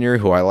Tillman Sr.,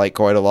 who I like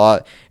quite a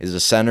lot, is a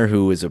center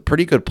who is a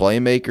pretty good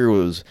playmaker,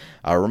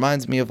 who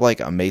reminds me of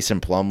like a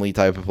Mason Plumlee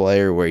type of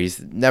player, where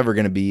he's never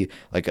going to be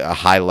like a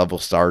high-level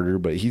starter,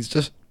 but he's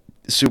just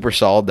super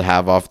solid to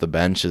have off the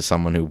bench as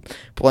someone who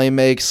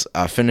makes,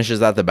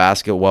 finishes at the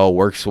basket well,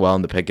 works well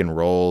in the pick and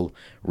roll,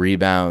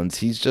 rebounds.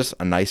 He's just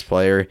a nice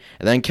player.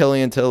 And then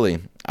Killian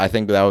Tilly. I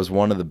think that was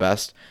one of the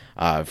best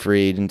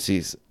free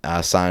agency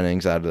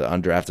signings out of the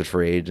undrafted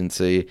free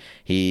agency.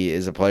 He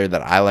is a player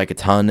that I like a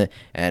ton,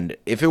 and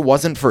if it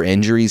wasn't for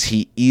injuries,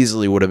 he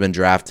easily would have been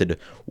drafted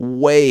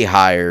way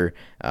higher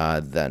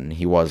than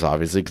he was,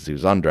 obviously, because he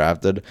was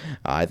undrafted.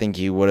 I think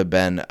he would have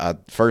been a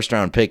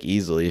first-round pick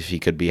easily if he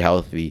could be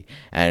healthy,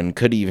 and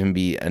could even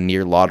be a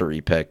near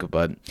lottery pick,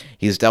 but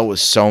he's dealt with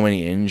so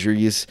many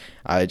injuries.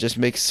 It just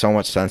makes so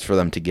much sense for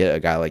them to get a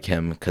guy like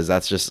him, because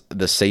that's just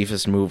the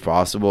safest move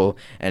possible,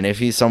 and if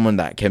he's someone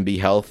that can be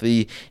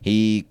healthy,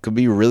 he could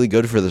be really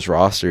good for this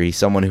roster. He's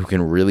someone who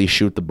can really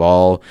shoot the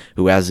ball,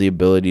 who has the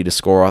ability to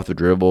score off the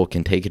dribble,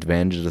 can take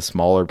advantage of the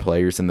smaller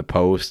players in the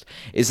post,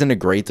 isn't a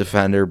great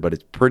defender, but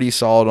it's pretty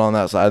solid on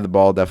that side of the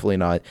ball, definitely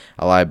not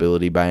a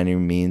liability by any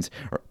means,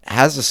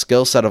 has a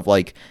skill set of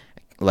like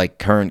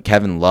current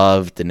Kevin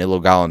Love, Danilo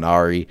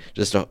Gallinari,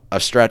 just a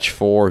stretch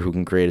four who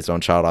can create his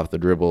own shot off the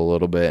dribble a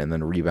little bit and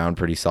then rebound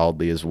pretty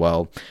solidly as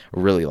well. I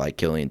really like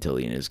Killian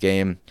Tilly in his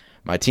game.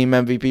 My team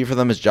MVP for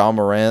them is Ja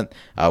Morant.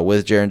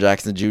 With Jaren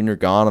Jackson Jr.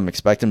 gone, I'm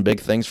expecting big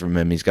things from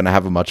him. He's going to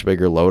have a much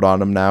bigger load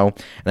on him now,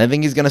 and I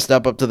think he's going to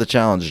step up to the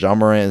challenge. Ja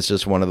Morant is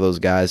just one of those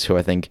guys who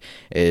I think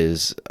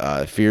is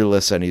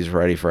fearless, and he's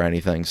ready for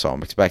anything, so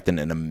I'm expecting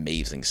an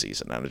amazing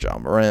season out of Ja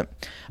Morant.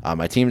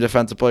 My team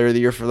defensive player of the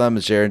year for them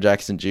is Jaren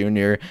Jackson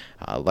Jr.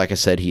 Like I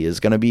said, he is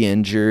going to be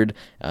injured,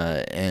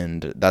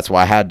 and that's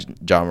why I had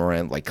Ja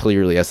Morant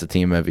clearly as the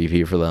team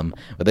MVP for them.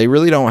 But they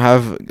really don't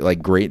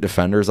have great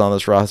defenders on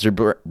this roster.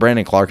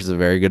 Brandon Clark is a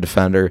very good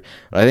defender,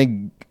 but I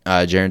think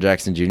Jaren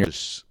Jackson Jr.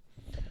 is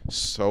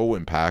so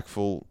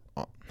impactful.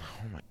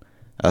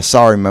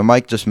 Sorry, my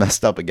mic just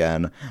messed up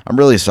again. I'm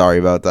really sorry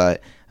about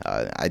that.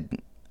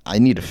 I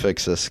need to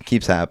fix this. It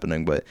keeps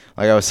happening. But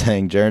like I was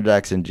saying, Jaren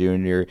Jackson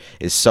Jr.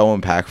 is so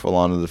impactful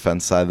on the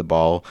defense side of the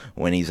ball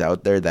when he's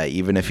out there that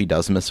even if he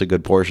does miss a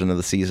good portion of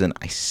the season,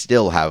 I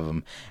still have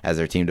him as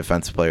their team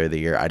defensive player of the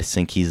year. I just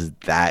think he's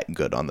that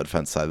good on the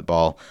defense side of the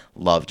ball.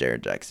 Love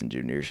Jaren Jackson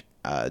Jr.'s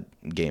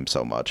game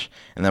so much.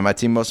 And then my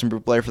team most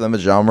improved player for them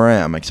is Ja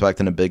Morant. I'm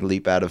expecting a big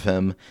leap out of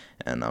him,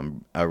 and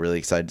I'm really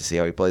excited to see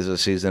how he plays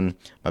this season.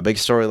 My big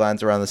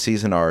storylines around the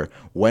season are,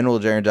 when will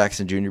Jaren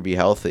Jackson Jr. be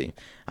healthy?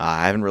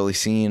 I haven't really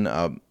seen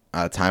a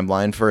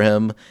timeline for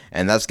him,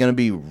 and that's going to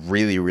be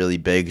really, really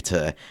big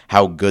to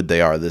how good they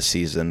are this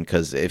season,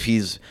 because if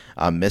he's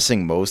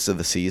missing most of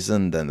the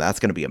season, then that's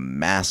going to be a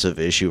massive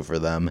issue for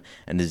them,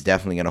 and is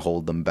definitely going to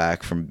hold them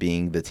back from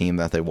being the team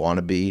that they want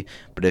to be.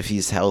 But if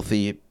he's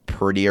healthy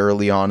pretty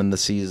early on in the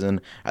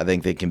season, I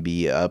think they can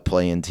be a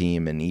play-in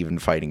team and even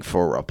fighting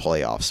for a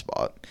playoff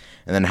spot.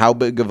 And then how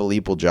big of a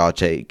leap will Ja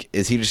take?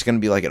 Is he just going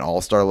to be like an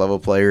all-star level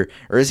player,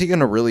 or is he going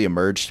to really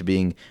emerge to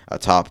being a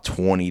top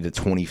 20 to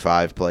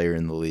 25 player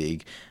in the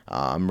league?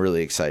 I'm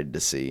really excited to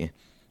see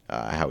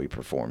how he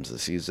performs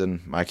this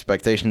season. My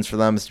expectations for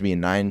them is to be a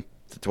 9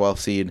 to 12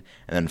 seed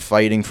and then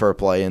fighting for a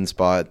play-in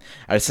spot.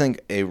 I just think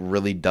it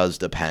really does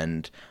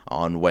depend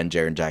on when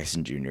Jaren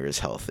Jackson Jr. is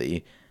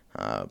healthy.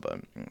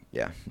 But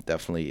yeah,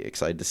 definitely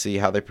excited to see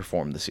how they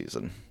perform this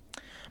season.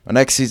 My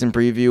next season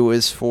preview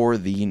is for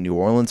the New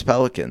Orleans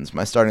Pelicans.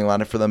 My starting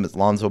lineup for them is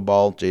Lonzo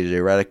Ball, J.J.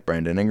 Redick,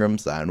 Brandon Ingram,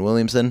 Zion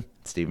Williamson,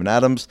 Steven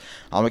Adams.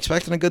 I'm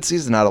expecting a good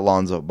season out of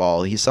Lonzo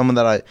Ball. He's someone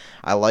that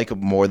I like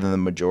more than the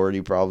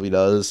majority probably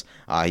does.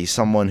 He's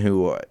someone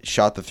who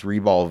shot the three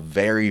ball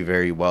very,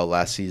 very well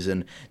last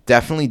season.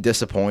 Definitely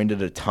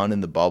disappointed a ton in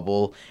the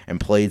bubble and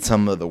played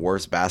some of the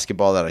worst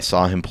basketball that I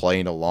saw him play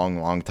in a long,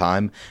 long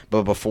time.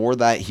 But before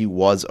that, he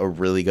was a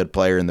really good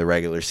player in the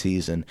regular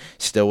season.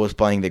 Still was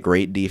playing the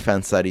great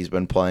defense that he's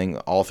been playing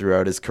all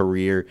throughout his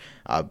career,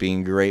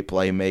 being a great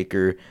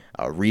playmaker.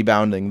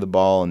 rebounding the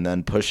ball and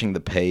then pushing the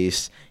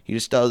pace. He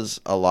just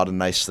does a lot of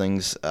nice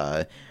things.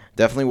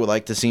 Definitely would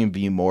like to see him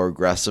be more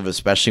aggressive,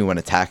 especially when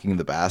attacking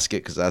the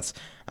basket, because that's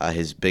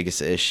his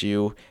biggest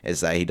issue is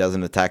that he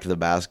doesn't attack the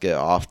basket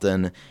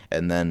often,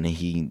 and then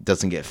he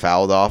doesn't get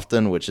fouled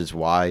often, which is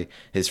why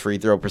his free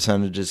throw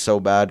percentage is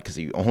so bad, because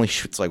he only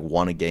shoots like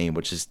 1 a game,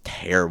 which is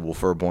terrible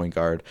for a point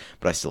guard.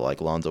 But I still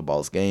like Lonzo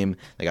Ball's game.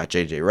 They got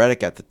JJ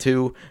Redick at the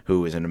 2,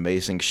 who is an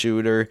amazing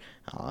shooter.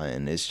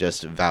 And is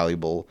just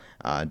valuable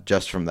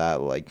just from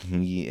that. Like,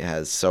 he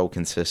has so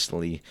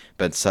consistently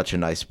been such a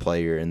nice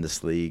player in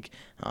this league,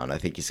 and I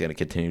think he's going to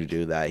continue to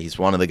do that. He's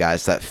one of the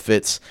guys that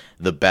fits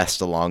the best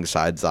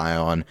alongside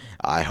Zion.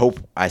 I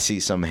hope I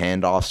see some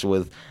handoffs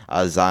with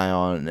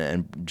Zion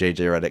and JJ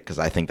Redick, because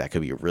I think that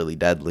could be really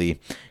deadly.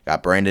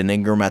 Got Brandon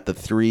Ingram at the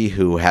 3,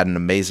 who had an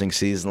amazing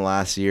season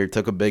last year,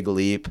 took a big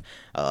leap.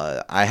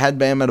 I had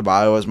Bam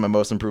Adebayo as my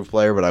most improved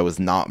player, but I was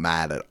not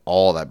mad at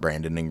all that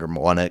Brandon Ingram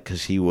won it,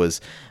 because he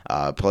was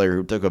a player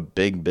who took a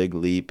big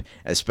leap,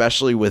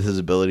 especially with his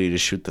ability to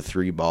shoot the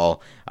 3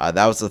 ball.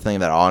 That was the thing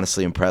that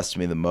honestly impressed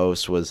me the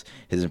most, was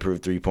his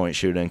improved 3-point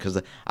shooting,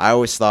 because I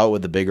always thought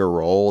with the bigger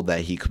role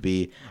that he could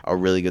be a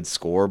really good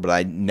scorer, but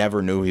I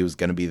never knew he was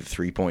going to be the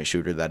 3-point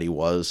shooter that he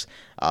was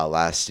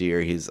last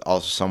year. He's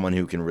also someone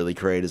who can really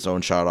create his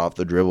own shot off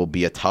the dribble,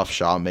 be a tough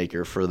shot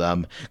maker for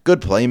them,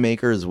 good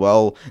playmaker as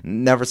well.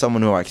 Never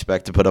someone who I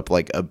expect to put up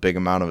like a big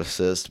amount of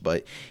assists,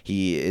 but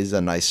he is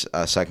a nice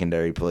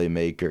secondary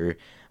playmaker.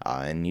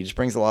 And he just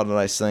brings a lot of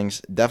nice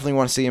things. Definitely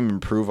want to see him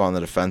improve on the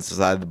defensive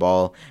side of the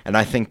ball, and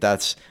I think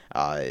that's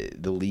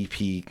the leap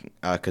he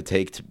could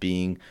take to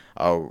being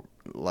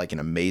like an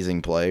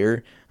amazing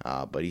player.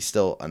 But he's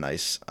still a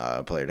nice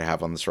player to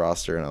have on this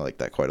roster, and I like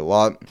that quite a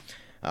lot.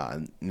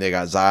 They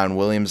got Zion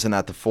Williamson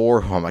at the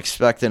 4, who I'm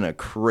expecting a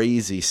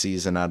crazy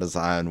season out of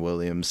Zion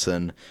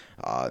Williamson.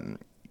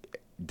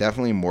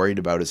 Definitely worried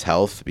about his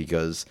health,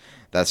 because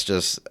that's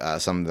just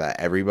something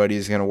that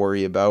everybody's going to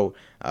worry about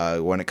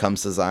when it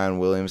comes to Zion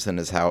Williamson,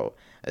 is how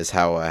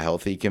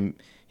healthy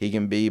he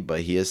can be.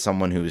 But he is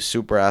someone who is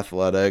super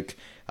athletic,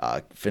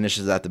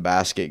 finishes at the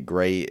basket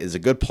great, is a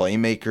good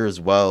playmaker as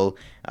well,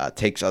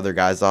 takes other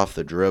guys off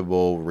the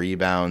dribble,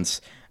 rebounds,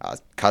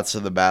 cuts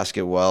to the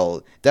basket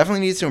well.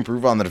 Definitely needs to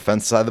improve on the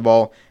defensive side of the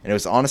ball, and it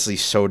was honestly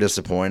so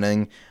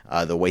disappointing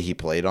the way he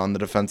played on the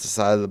defensive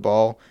side of the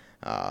ball.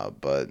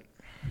 But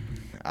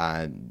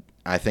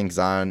I think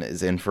Zion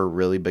is in for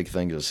really big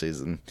things this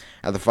season.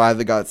 At the 5,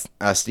 they got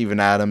Steven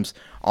Adams.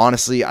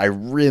 Honestly, I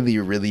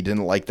really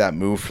didn't like that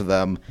move for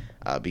them,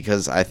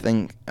 because I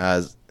think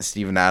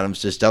Steven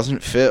Adams just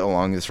doesn't fit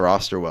along this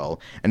roster well.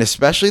 And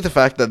especially the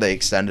fact that they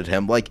extended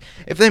him. Like,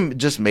 if they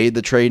just made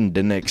the trade and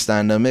didn't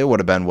extend him, it would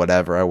have been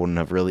whatever. I wouldn't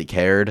have really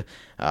cared.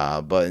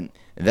 But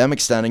them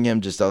extending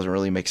him just doesn't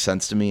really make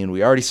sense to me. And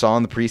we already saw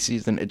in the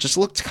preseason, it just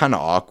looked kind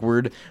of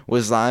awkward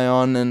with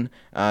Zion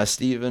and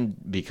Steven,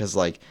 because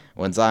like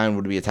when Zion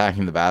would be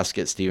attacking the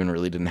basket, Steven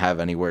really didn't have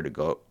anywhere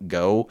to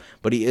go.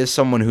 But he is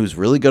someone who's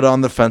really good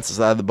on the defensive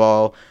side of the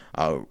ball,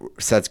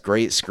 sets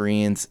great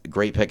screens,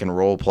 great pick and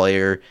roll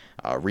player,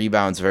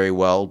 rebounds very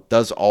well,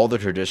 does all the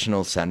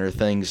traditional center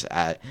things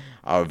at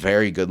a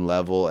very good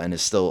level, and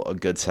is still a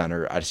good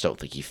center. I just don't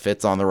think he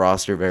fits on the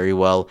roster very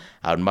well.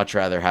 I would much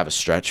rather have a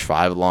stretch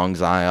 5 along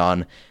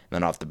Zion. And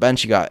then off the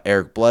bench, you got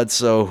Eric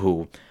Bledsoe,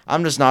 who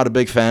I'm just not a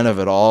big fan of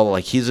at all.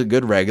 Like, he's a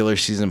good regular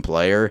season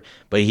player,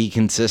 but he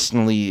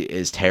consistently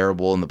is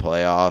terrible in the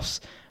playoffs.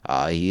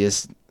 He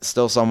is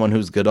still someone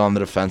who's good on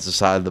the defensive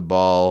side of the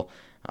ball,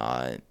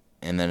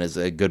 and then is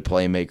a good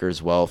playmaker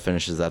as well,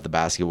 finishes at the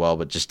basket well,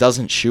 but just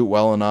doesn't shoot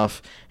well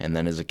enough, and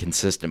then is a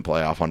consistent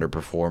playoff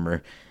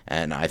underperformer,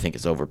 and I think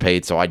is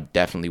overpaid, so I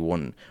definitely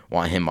wouldn't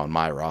want him on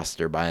my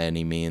roster by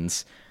any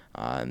means.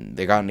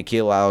 They got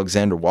Nickeil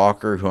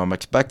Alexander-Walker, who I'm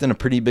expecting a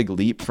pretty big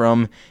leap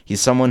from. He's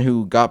someone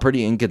who got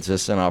pretty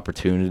inconsistent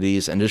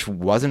opportunities and just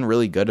wasn't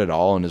really good at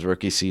all in his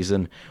rookie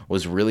season,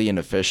 was really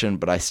inefficient,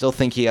 but I still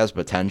think he has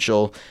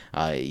potential.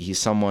 He's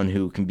someone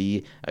who can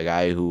be a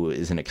guy who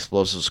is an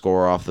explosive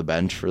scorer off the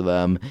bench for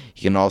them.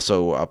 He can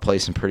also play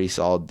some pretty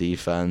solid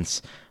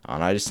defense.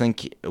 And I just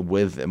think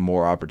with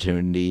more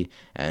opportunity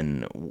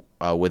and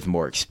with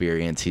more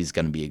experience, he's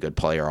going to be a good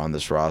player on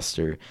this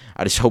roster.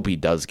 I just hope he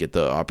does get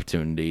the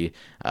opportunity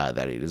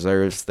that he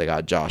deserves. They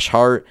got Josh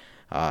Hart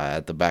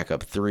at the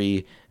backup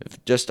 3.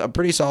 Just a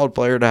pretty solid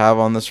player to have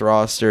on this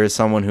roster.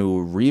 Someone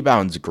who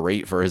rebounds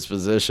great for his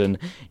position.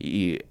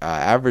 He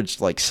averaged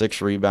like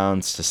 6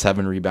 rebounds to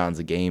 7 rebounds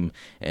a game,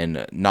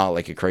 and not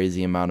like a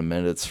crazy amount of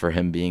minutes for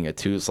him being a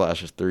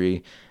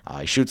 2/3.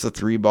 He shoots the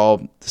 3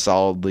 ball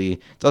solidly.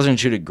 Doesn't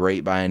shoot it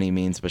great by any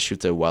means, but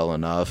shoots it well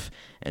enough.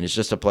 And it's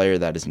just a player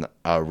that is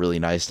really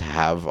nice to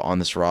have on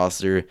this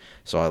roster.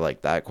 So I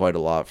like that quite a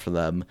lot for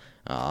them.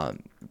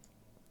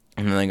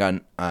 And then they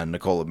got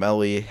Nicola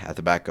Melli at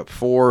the backup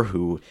 4,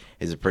 who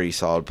is a pretty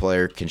solid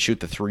player, can shoot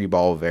the 3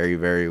 ball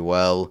very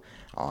well,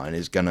 and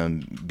is going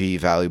to be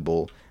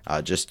valuable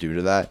just due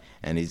to that.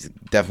 And he's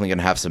definitely going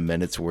to have some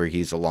minutes where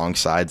he's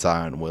alongside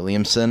Zion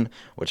Williamson,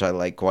 which I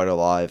like quite a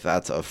lot. If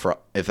that's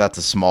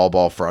a small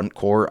ball front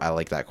court, I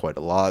like that quite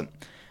a lot.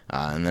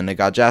 And then they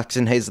got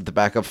Jackson Hayes at the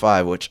backup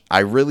 5, which I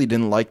really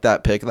didn't like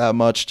that pick that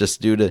much just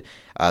due to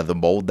the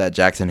mold that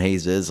Jackson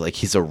Hayes is. Like,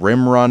 he's a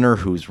rim runner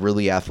who's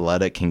really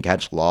athletic, can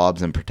catch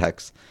lobs, and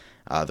protects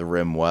the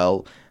rim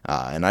well.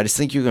 And I just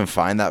think you can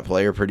find that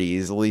player pretty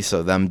easily.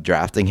 So them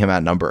drafting him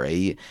at number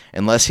 8,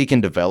 unless he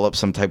can develop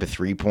some type of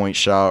 3-point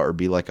shot or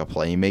be like a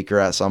playmaker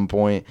at some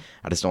point,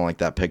 I just don't like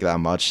that pick that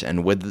much.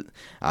 And with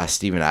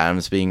Steven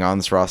Adams being on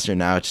this roster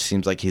now, it just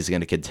seems like he's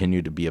going to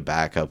continue to be a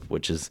backup,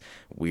 which is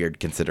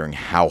weird considering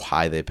how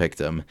high they picked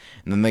him.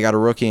 And then they got a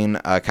rookie in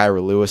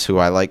Kira Lewis, who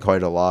I like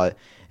quite a lot.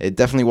 It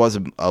definitely was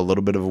a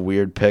little bit of a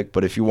weird pick,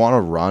 but if you want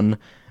to run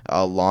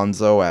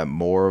Lonzo at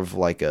more of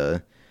like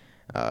a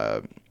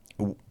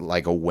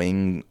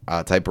wing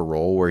type of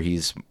role where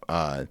he's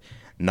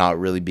not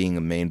really being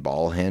a main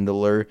ball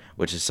handler,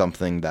 which is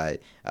something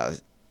that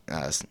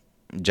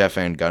Jeff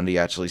Van Gundy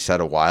actually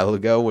said a while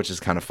ago, which is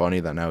kind of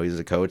funny that now he's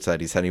a coach, that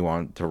he said he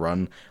wanted to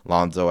run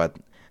Lonzo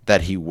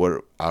that he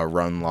would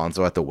run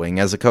Lonzo at the wing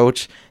as a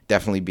coach.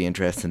 Definitely be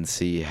interested to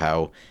see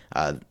how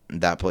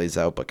that plays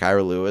out. But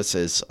Kira Lewis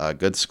is a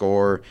good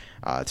scorer,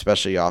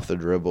 especially off the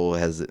dribble,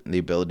 has the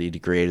ability to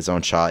create his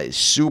own shot, is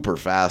super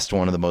fast,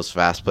 one of the most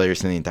fast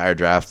players in the entire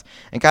draft,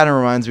 and kind of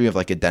reminds me of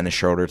like a Dennis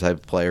Schroeder type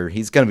of player.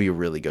 He's going to be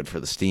really good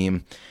for this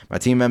team. My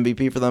team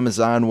MVP for them is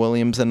Zion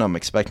Williamson. I'm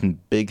expecting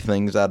big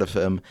things out of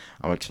him.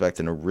 I'm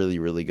expecting a really,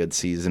 really good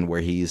season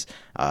where he's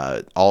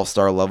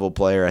all-star level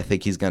player. I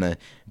think he's going to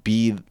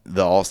be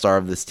the all-star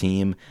of this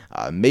team.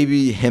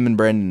 Maybe him and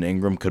Brandon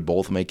Ingram could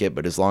both make it,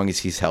 but as long as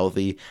he's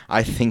healthy,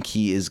 I think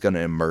he is going to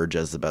emerge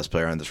as the best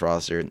player on this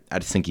roster. I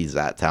just think he's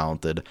that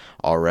talented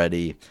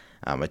already.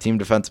 My team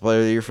defensive player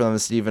of the year for them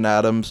is Steven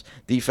Adams.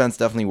 Defense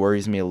definitely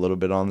worries me a little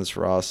bit on this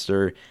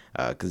roster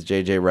because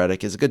J.J.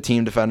 Redick is a good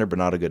team defender, but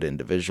not a good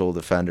individual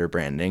defender.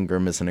 Brandon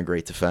Ingram isn't a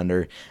great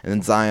defender. And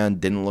then Zion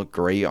didn't look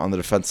great on the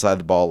defense side of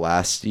the ball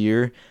last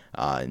year.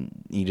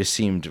 He just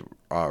seemed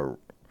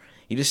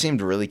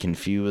really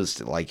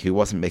confused, like he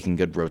wasn't making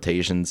good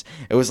rotations.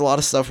 It was a lot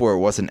of stuff where it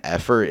wasn't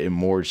effort, it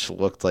more just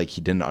looked like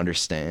he didn't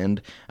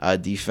understand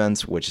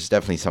defense, which is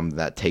definitely something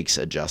that takes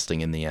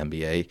adjusting in the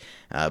NBA.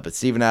 But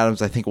Steven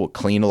Adams, I think, will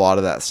clean a lot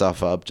of that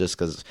stuff up just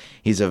because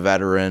he's a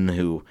veteran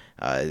who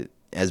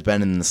has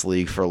been in this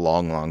league for a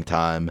long, long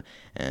time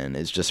and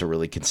is just a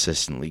really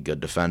consistently good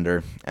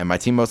defender. And my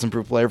team most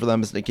improved player for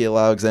them is Nickeil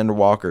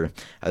Alexander-Walker.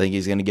 I think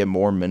he's going to get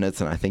more minutes,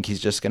 and I think he's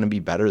just going to be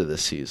better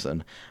this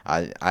season.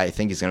 I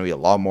think he's going to be a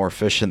lot more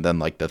efficient than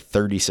like the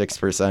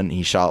 36%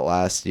 he shot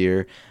last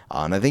year.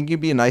 And I think he'd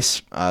be a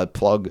nice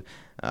plug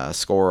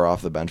scorer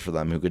off the bench for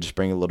them who could just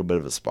bring a little bit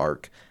of a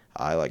spark.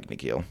 I like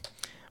Nickeil.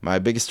 My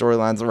biggest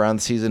storylines around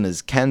the season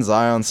is, can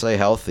Zion stay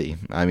healthy?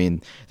 I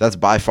mean, that's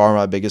by far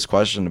my biggest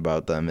question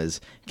about them is,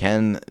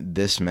 can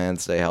this man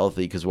stay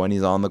healthy? Because when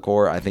he's on the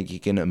court, I think he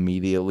can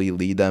immediately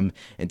lead them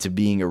into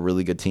being a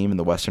really good team in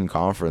the Western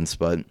Conference.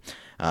 But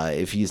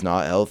if he's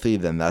not healthy,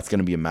 then that's going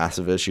to be a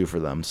massive issue for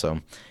them. So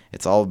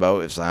it's all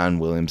about if Zion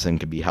Williamson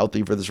can be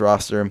healthy for this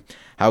roster.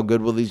 How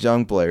good will these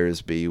young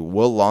players be?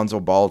 Will Lonzo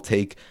Ball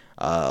take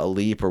a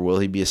leap, or will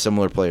he be a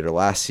similar player to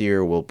last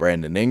year? Will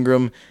Brandon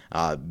Ingram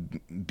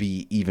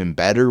be even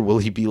better? Will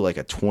he be like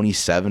a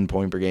 27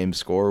 point per game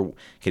scorer?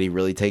 Can he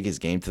really take his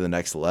game to the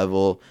next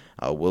level?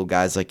 Will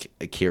guys like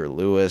Kira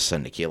Lewis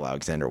and Nickeil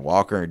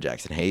Alexander-Walker and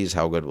Jackson Hayes,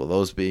 how good will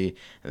those be?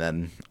 And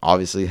then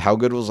obviously, how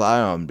good will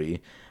Zion be?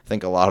 I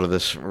think a lot of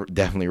this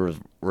definitely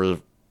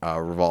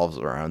revolves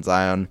around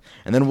Zion.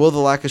 And then will the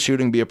lack of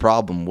shooting be a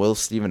problem? Will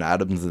Steven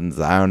Adams and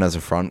Zion as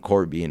a front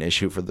court be an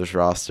issue for this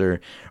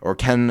roster? Or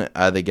can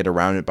they get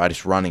around it by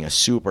just running a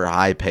super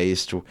high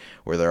pace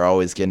where they're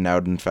always getting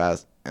out in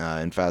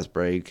fast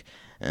break?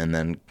 And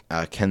then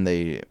can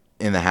they,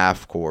 in the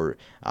half court,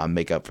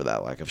 make up for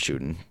that lack of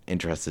shooting?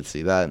 Interested to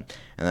see that.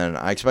 And then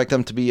I expect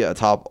them to be a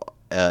top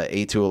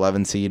 8 to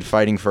 11 seed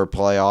fighting for a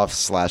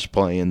playoff /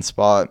 play-in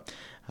spot.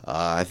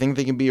 I think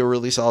they can be a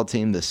really solid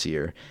team this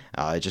year.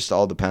 It just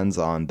all depends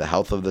on the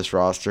health of this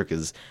roster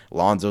because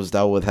Lonzo's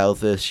dealt with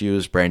health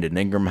issues. Brandon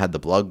Ingram had the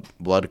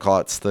blood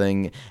clots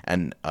thing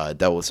and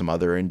dealt with some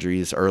other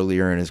injuries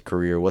earlier in his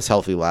career. Was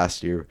healthy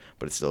last year,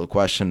 but it's still a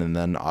question. And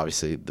then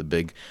obviously the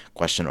big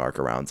question mark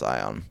around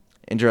Zion.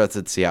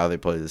 Interested to see how they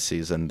play this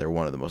season. They're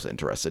one of the most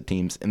interested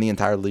teams in the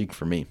entire league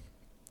for me.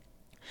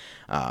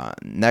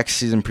 Next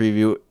season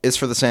preview is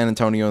for the San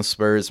Antonio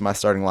Spurs. My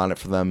starting lineup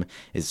for them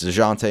is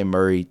DeJounte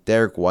Murray,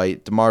 Derek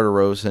White, DeMar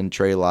DeRozan,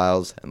 Trey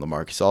Lyles, and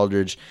LaMarcus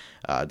Aldridge.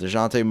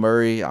 DeJounte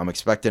Murray, I'm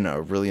expecting a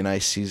really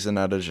nice season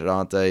out of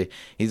DeJounte.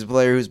 He's a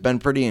player who's been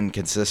pretty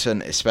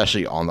inconsistent,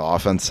 especially on the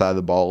offense side of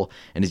the ball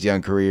in his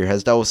young career.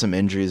 Has dealt with some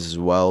injuries as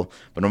well,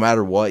 but no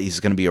matter what, he's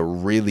going to be a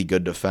really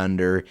good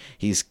defender.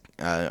 He's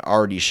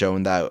already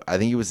shown that. I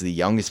think he was the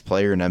youngest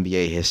player in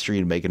NBA history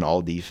to make an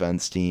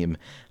all-defense team,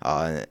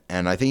 and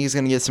I think he's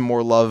going to get some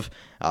more love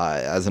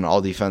as an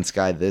all-defense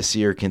guy this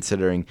year,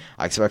 considering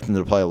I expect him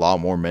to play a lot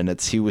more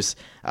minutes. He was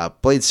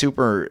played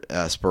super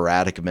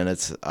sporadic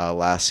minutes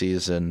last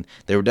season.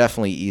 They were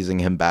definitely easing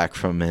him back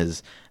from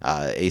his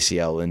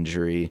ACL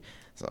injury.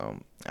 So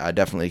I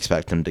definitely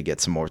expect him to get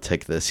some more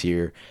tick this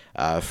year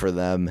for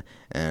them.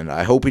 And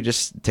I hope he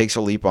just takes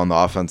a leap on the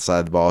offense side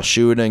of the ball.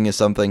 Shooting is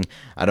something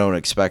I don't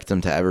expect him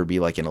to ever be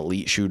like an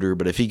elite shooter,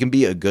 but if he can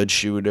be a good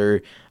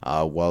shooter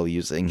while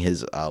using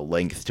his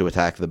length to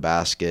attack the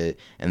basket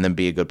and then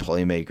be a good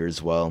playmaker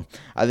as well,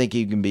 I think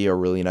he can be a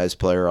really nice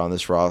player on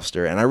this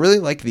roster. And I really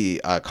like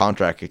the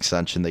contract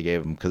extension they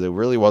gave him because it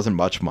really wasn't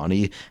much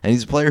money, and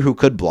he's a player who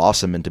could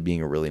blossom into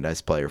being a really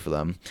nice player for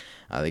them.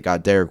 They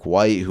got Derek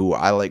White, who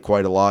I like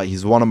quite a lot.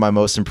 He's one of my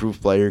most improved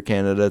player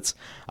candidates.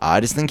 I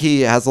just think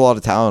he has a lot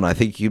of talent. I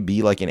think he could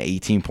be like an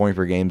 18-point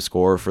per game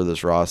scorer for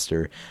this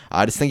roster.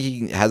 I just think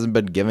he hasn't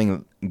been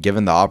given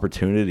the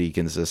opportunity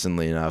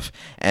consistently enough.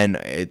 And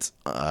it's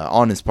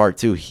on his part,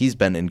 too. He's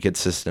been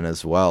inconsistent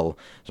as well.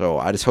 So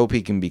I just hope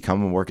he can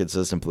become a more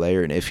consistent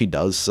player. And if he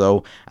does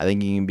so, I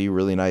think he can be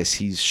really nice.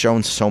 He's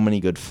shown so many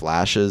good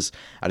flashes.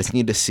 I just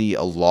need to see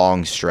a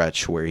long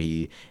stretch where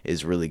he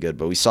is really good.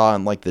 But we saw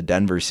in like the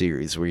Denver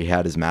series where he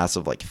had his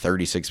massive like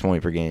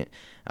 36-point per game.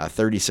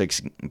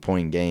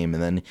 36-point game,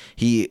 and then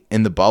he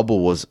in the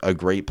bubble was a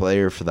great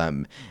player for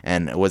them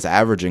and was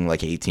averaging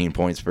like 18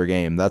 points per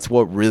game. That's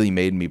what really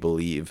made me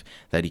believe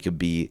that he could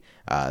be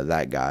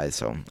that guy.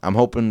 So I'm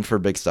hoping for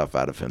big stuff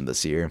out of him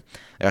this year.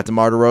 I got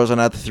DeMar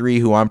DeRozan at the 3,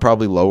 who I'm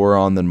probably lower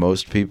on than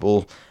most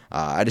people.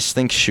 I just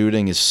think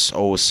shooting is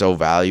so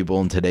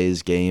valuable in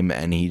today's game,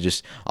 and he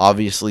just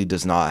obviously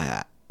does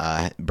not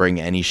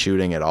bring any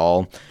shooting at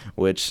all,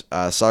 which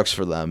sucks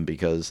for them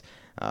because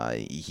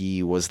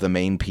he was the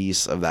main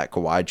piece of that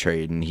Kawhi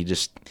trade, and he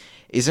just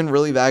isn't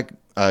really that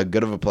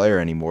good of a player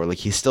anymore. Like,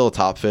 he's still a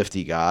top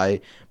 50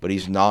 guy, but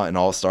he's not an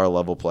all-star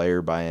level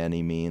player by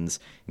any means.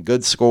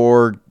 Good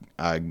scorer,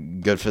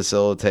 good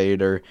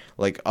facilitator.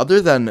 Like,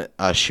 other than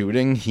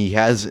shooting, he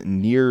has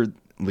nearly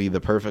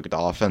the perfect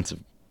offensive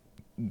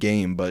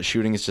game, but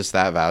shooting is just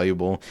that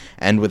valuable.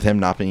 And with him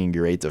not being a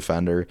great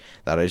defender,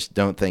 that I just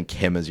don't think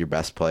him as your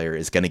best player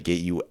is going to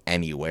get you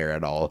anywhere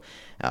at all,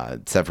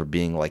 except for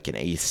being like an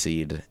 8th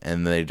seed,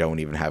 and they don't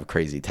even have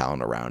crazy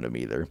talent around him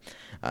either.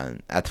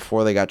 At the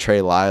 4, they got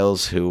Trey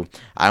Lyles, who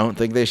I don't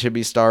think they should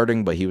be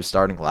starting, but he was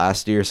starting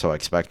last year, so I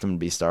expect him to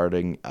be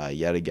starting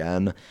yet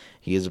again.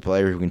 He is a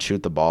player who can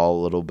shoot the ball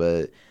a little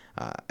bit.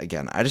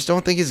 Again, I just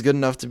don't think he's good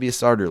enough to be a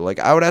starter. Like,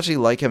 I would actually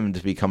like him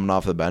to be coming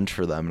off the bench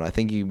for them, and I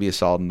think he could be a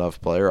solid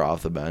enough player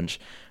off the bench,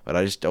 but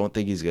I just don't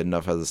think he's good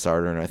enough as a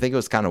starter, and I think it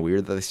was kind of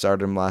weird that they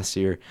started him last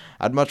year.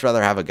 I'd much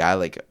rather have a guy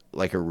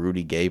like a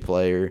Rudy Gay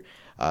player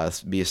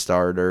be a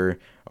starter,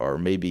 or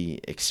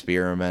maybe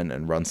experiment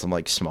and run some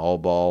like small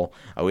ball.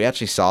 We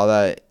actually saw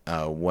that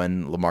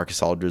when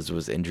LaMarcus Aldridge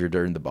was injured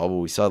during the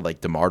bubble. We saw like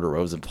DeMar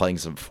DeRozan playing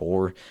some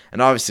 4,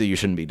 and obviously you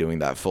shouldn't be doing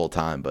that full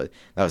time, but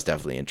that was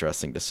definitely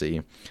interesting to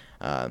see.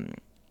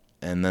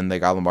 And then they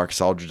got LaMarcus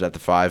Aldridge at the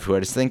 5, who I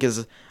just think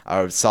is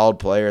a solid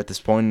player at this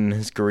point in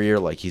his career.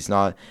 Like, he's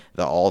not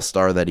the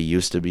all-star that he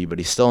used to be, but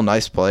he's still a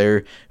nice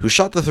player who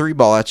shot the 3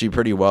 ball actually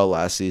pretty well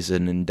last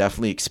season and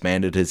definitely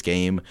expanded his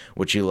game,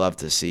 which you love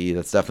to see.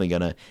 That's definitely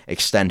going to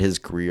extend his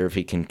career if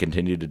he can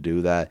continue to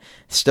do that.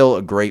 Still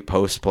a great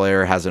post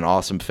player, has an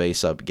awesome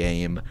face-up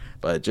game,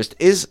 but just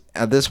is,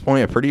 at this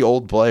point, a pretty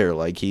old player.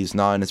 Like, he's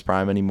not in his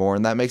prime anymore,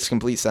 and that makes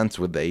complete sense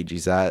with the age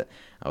he's at.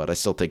 But I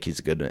still think he's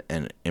a good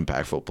and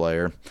impactful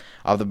player.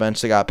 Off the bench,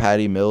 they got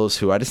Patty Mills,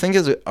 who I just think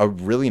is a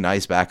really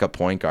nice backup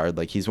point guard.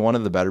 Like, he's one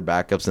of the better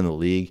backups in the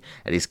league,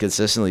 and he's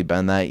consistently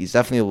been that. He's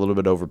definitely a little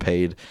bit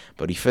overpaid,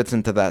 but he fits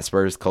into that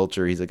Spurs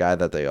culture. He's a guy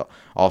that they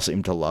all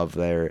seem to love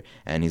there,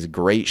 and he's a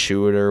great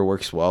shooter,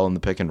 works well in the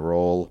pick and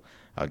roll,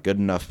 a good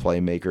enough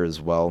playmaker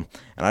as well.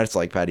 And I just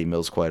like Patty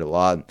Mills quite a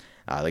lot.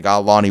 They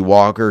got Lonnie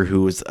Walker,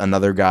 who is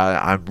another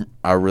guy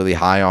I'm really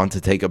high on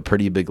to take a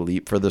pretty big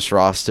leap for this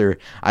roster.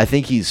 I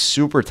think he's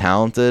super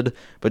talented,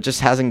 but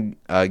just hasn't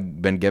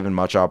been given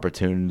much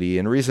opportunity,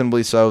 and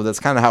reasonably so.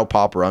 That's kind of how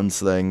Pop runs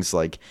things.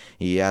 Like,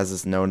 he has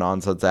this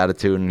no-nonsense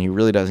attitude, and he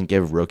really doesn't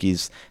give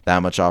rookies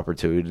that much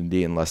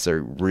opportunity unless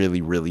they're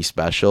really, really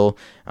special.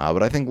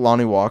 But I think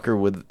Lonnie Walker,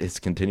 with his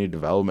continued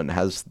development,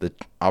 has the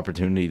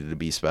opportunity to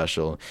be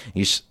special.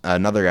 He's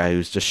another guy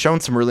who's just shown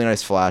some really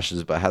nice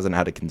flashes, but hasn't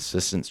had a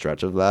consistent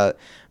stretch of that.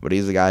 But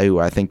he's a guy who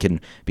I think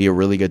can be a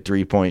really good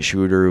 3-point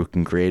shooter, who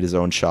can create his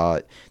own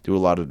shot, do a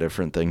lot of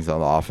different things on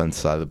the offense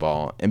side of the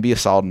ball, and be a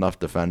solid enough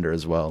defender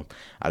as well.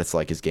 I just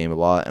like his game a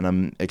lot, and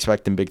I'm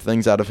expecting big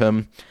things out of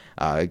him.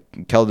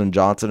 Keldon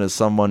Johnson is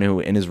someone who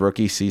in his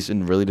rookie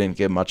season really didn't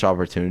get much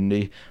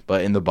opportunity,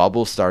 but in the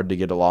bubble started to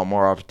get a lot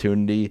more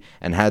opportunity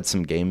and had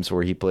some games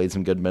where he played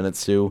some good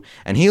minutes too.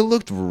 And he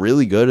looked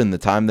really good in the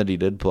time that he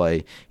did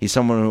play. He's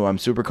someone who I'm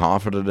super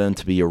confident in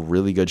to be a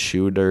really good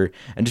shooter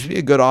and just be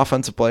a good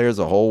offensive player as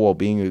a whole while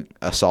being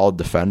a solid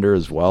defender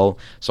as well.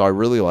 So I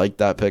really like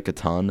that pick a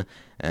ton.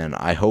 And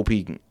I hope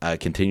he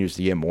continues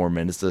to get more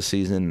minutes this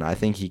season. And I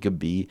think he could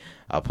be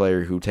a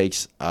player who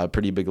takes a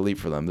pretty big leap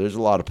for them. There's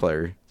a lot of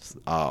players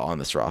guys on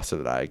this roster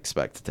that I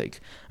expect to take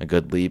a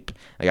good leap.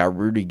 I got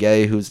Rudy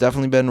Gay, who's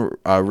definitely been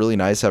really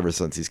nice ever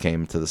since he's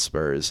came to the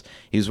Spurs.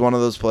 He's one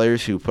of those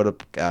players who put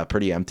up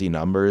pretty empty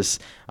numbers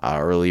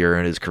earlier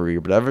in his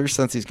career, but ever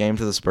since he's came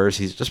to the Spurs,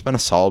 he's just been a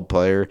solid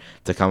player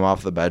to come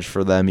off the bench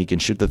for them. He can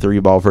shoot the three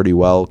ball pretty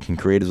well, can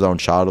create his own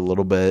shot a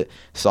little bit,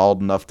 solid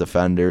enough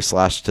defender,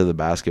 slash to the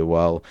basket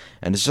well,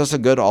 and it's just a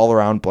good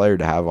all-around player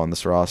to have on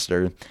this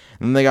roster.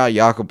 And then they got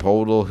Jakob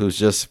Poeltl, who's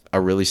just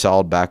a really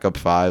solid backup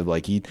five.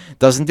 Like, he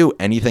doesn't do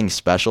anything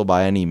special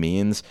by any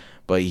means,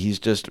 but he's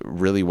just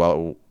really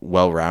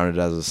well-rounded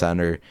as a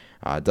center.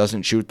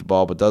 Doesn't shoot the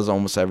ball, but does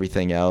almost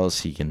everything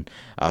else. He can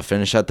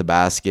finish at the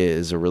basket,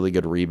 is a really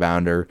good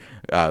rebounder,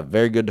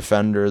 very good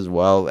defender as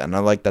well, and I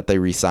like that they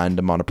re-signed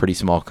him on a pretty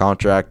small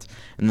contract.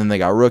 And then they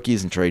got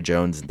rookies in Tre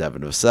Jones and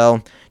Devin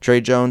Vassell.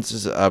 Tre Jones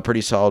is a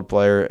pretty solid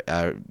player.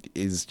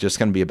 He's just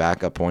going to be a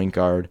backup point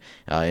guard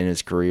in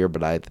his career,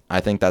 but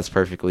I think that's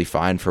perfectly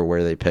fine for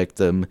where they picked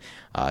him.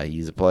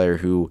 He's a player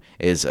who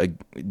is a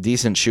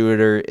decent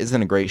shooter,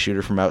 isn't a great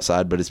shooter from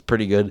outside, but is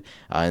pretty good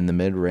in the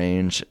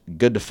mid-range.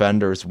 Good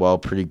defender as well,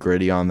 pretty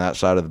gritty on that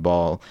side of the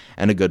ball,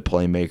 and a good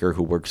playmaker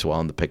who works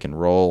well in the pick and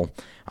roll.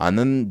 And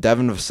then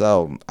Devin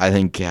Vassell, I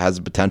think, has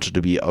the potential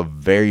to be a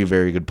very,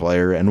 very good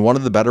player and one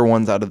of the better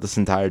ones out of this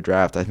entire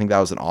draft. I think that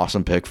was an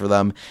awesome pick for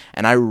them,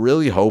 and I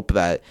really hope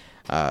that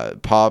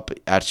Pop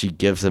actually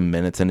gives him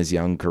minutes in his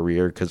young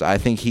career, because I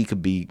think he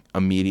could be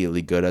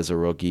immediately good as a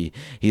rookie.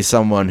 He's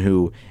someone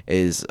who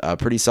is a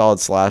pretty solid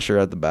slasher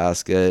at the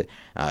basket,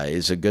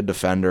 is a good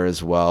defender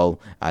as well.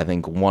 I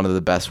think one of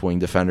the best wing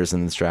defenders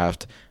in this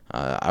draft.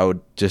 I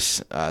would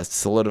just put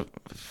Isaac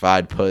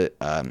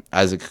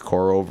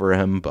Okoro over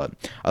him, but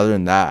other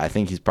than that, I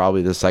think he's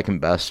probably the second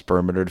best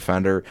perimeter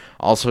defender.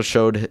 Also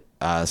showed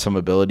some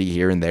ability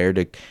here and there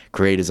to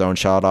create his own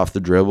shot off the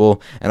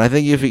dribble, and I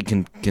think if he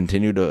can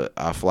continue to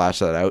flash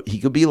that out, he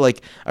could be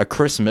like a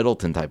Chris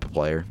Middleton type of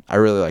player. I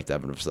really like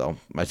Devin Vassell.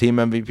 My team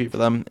MVP for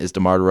them is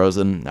DeMar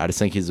DeRozan. I just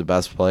think he's the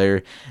best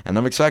player, and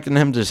I'm expecting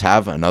him to just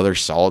have another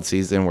solid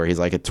season where he's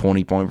like a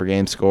 20-point per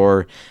game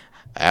scorer,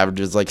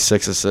 averages like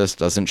 6 assists,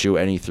 doesn't shoot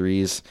any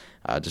threes,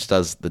 just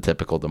does the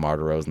typical DeMar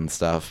DeRozan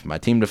stuff. My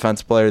team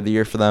defense player of the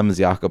year for them is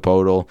Jakob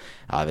Poeltl.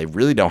 They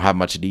really don't have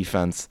much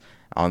defense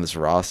on this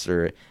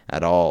roster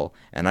at all,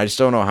 and I just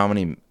don't know how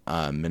many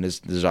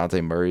minutes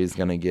DeJounte Murray is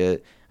going to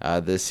get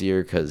this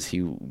year, because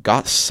he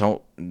got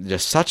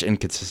such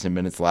inconsistent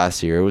minutes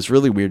last year. It was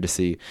really weird to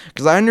see,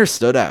 because I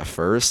understood at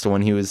first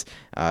when he was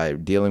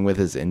dealing with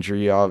his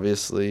injury,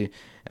 obviously,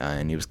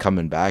 and he was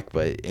coming back,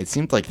 but it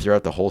seemed like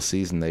throughout the whole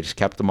season they just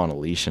kept him on a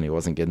leash and he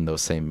wasn't getting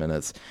those same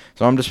minutes.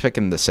 So I'm just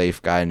picking the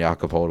safe guy in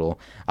Jakob Poeltl,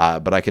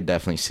 but I could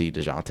definitely see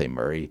DeJounte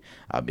Murray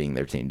being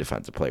their team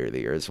defensive player of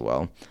the year as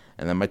well.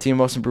 And then my team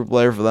most improved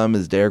player for them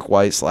is Derek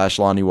White /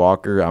 Lonnie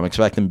Walker. I'm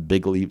expecting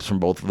big leaps from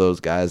both of those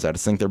guys. I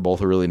just think they're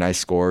both really nice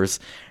scorers.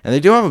 And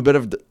they do have a bit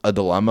of a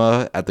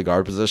dilemma at the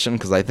guard position,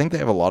 because I think they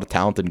have a lot of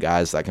talented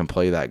guys that can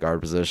play that guard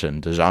position.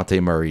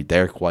 DeJounte Murray,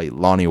 Derek White,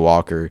 Lonnie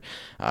Walker,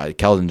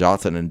 Keldon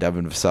Johnson, and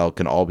Devin Vassell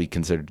can all be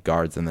considered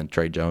guards, and then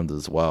Tre Jones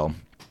as well.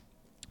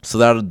 So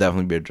that'll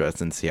definitely be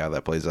interesting to see how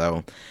that plays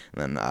out.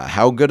 And then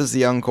how good is the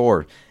young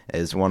core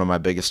is one of my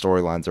biggest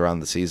storylines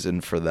around the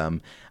season for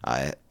them.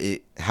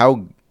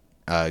 How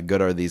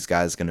good are these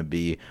guys going to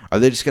be? Are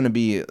they just going to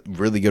be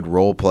really good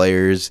role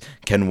players?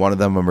 Can one of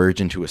them emerge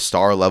into a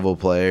star level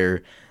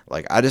player?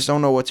 Like, I just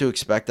don't know what to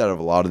expect out of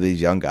a lot of these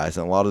young guys,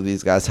 and a lot of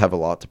these guys have a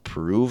lot to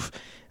prove.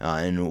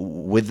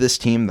 And with this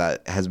team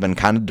that has been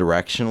kind of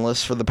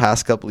directionless for the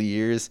past couple of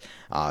years,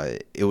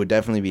 it would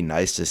definitely be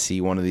nice to see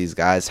one of these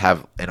guys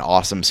have an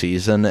awesome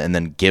season and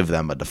then give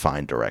them a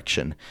defined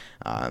direction.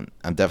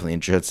 I'm definitely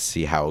interested to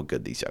see how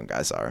good these young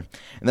guys are.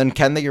 And then,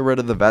 can they get rid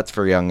of the vets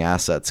for young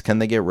assets? Can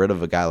they get rid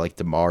of a guy like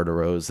DeMar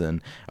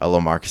DeRozan, a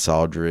LaMarcus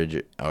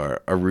Aldridge,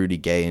 or a Rudy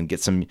Gay, and get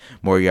some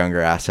more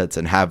younger assets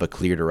and have a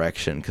clear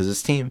direction? Because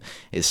this team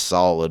is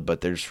solid,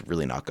 but they're just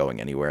really not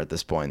going anywhere at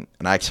this point.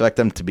 And I expect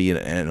them to be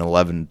an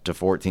 11 to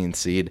 14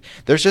 seed.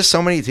 There's just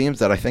so many teams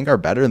that I think are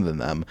better than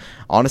them.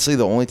 Honestly,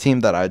 the only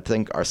team that I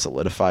think are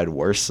solidified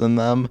worse than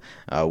them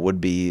would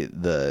be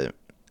the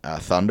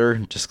Thunder,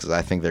 just because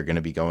I think they're going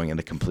to be going in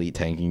a complete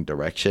tanking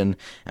direction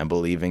and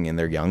believing in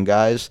their young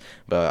guys.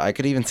 But I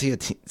could even see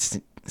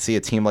a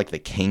team like the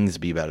Kings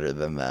be better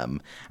than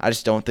them. I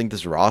just don't think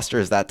this roster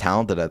is that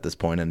talented at this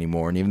point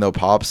anymore. And even though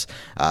Pop's,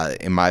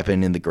 in my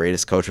opinion, the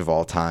greatest coach of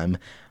all time,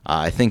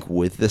 I think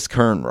with this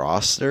current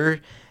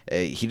roster,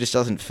 he just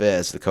doesn't fit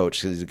as the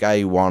coach. He's a guy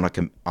you want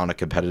on a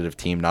competitive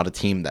team, not a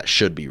team that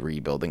should be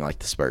rebuilding like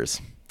the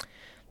Spurs.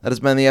 That has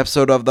been the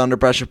episode of the Under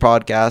Pressure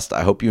podcast.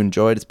 I hope you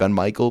enjoyed. It's been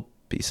Michael.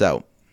 Peace out.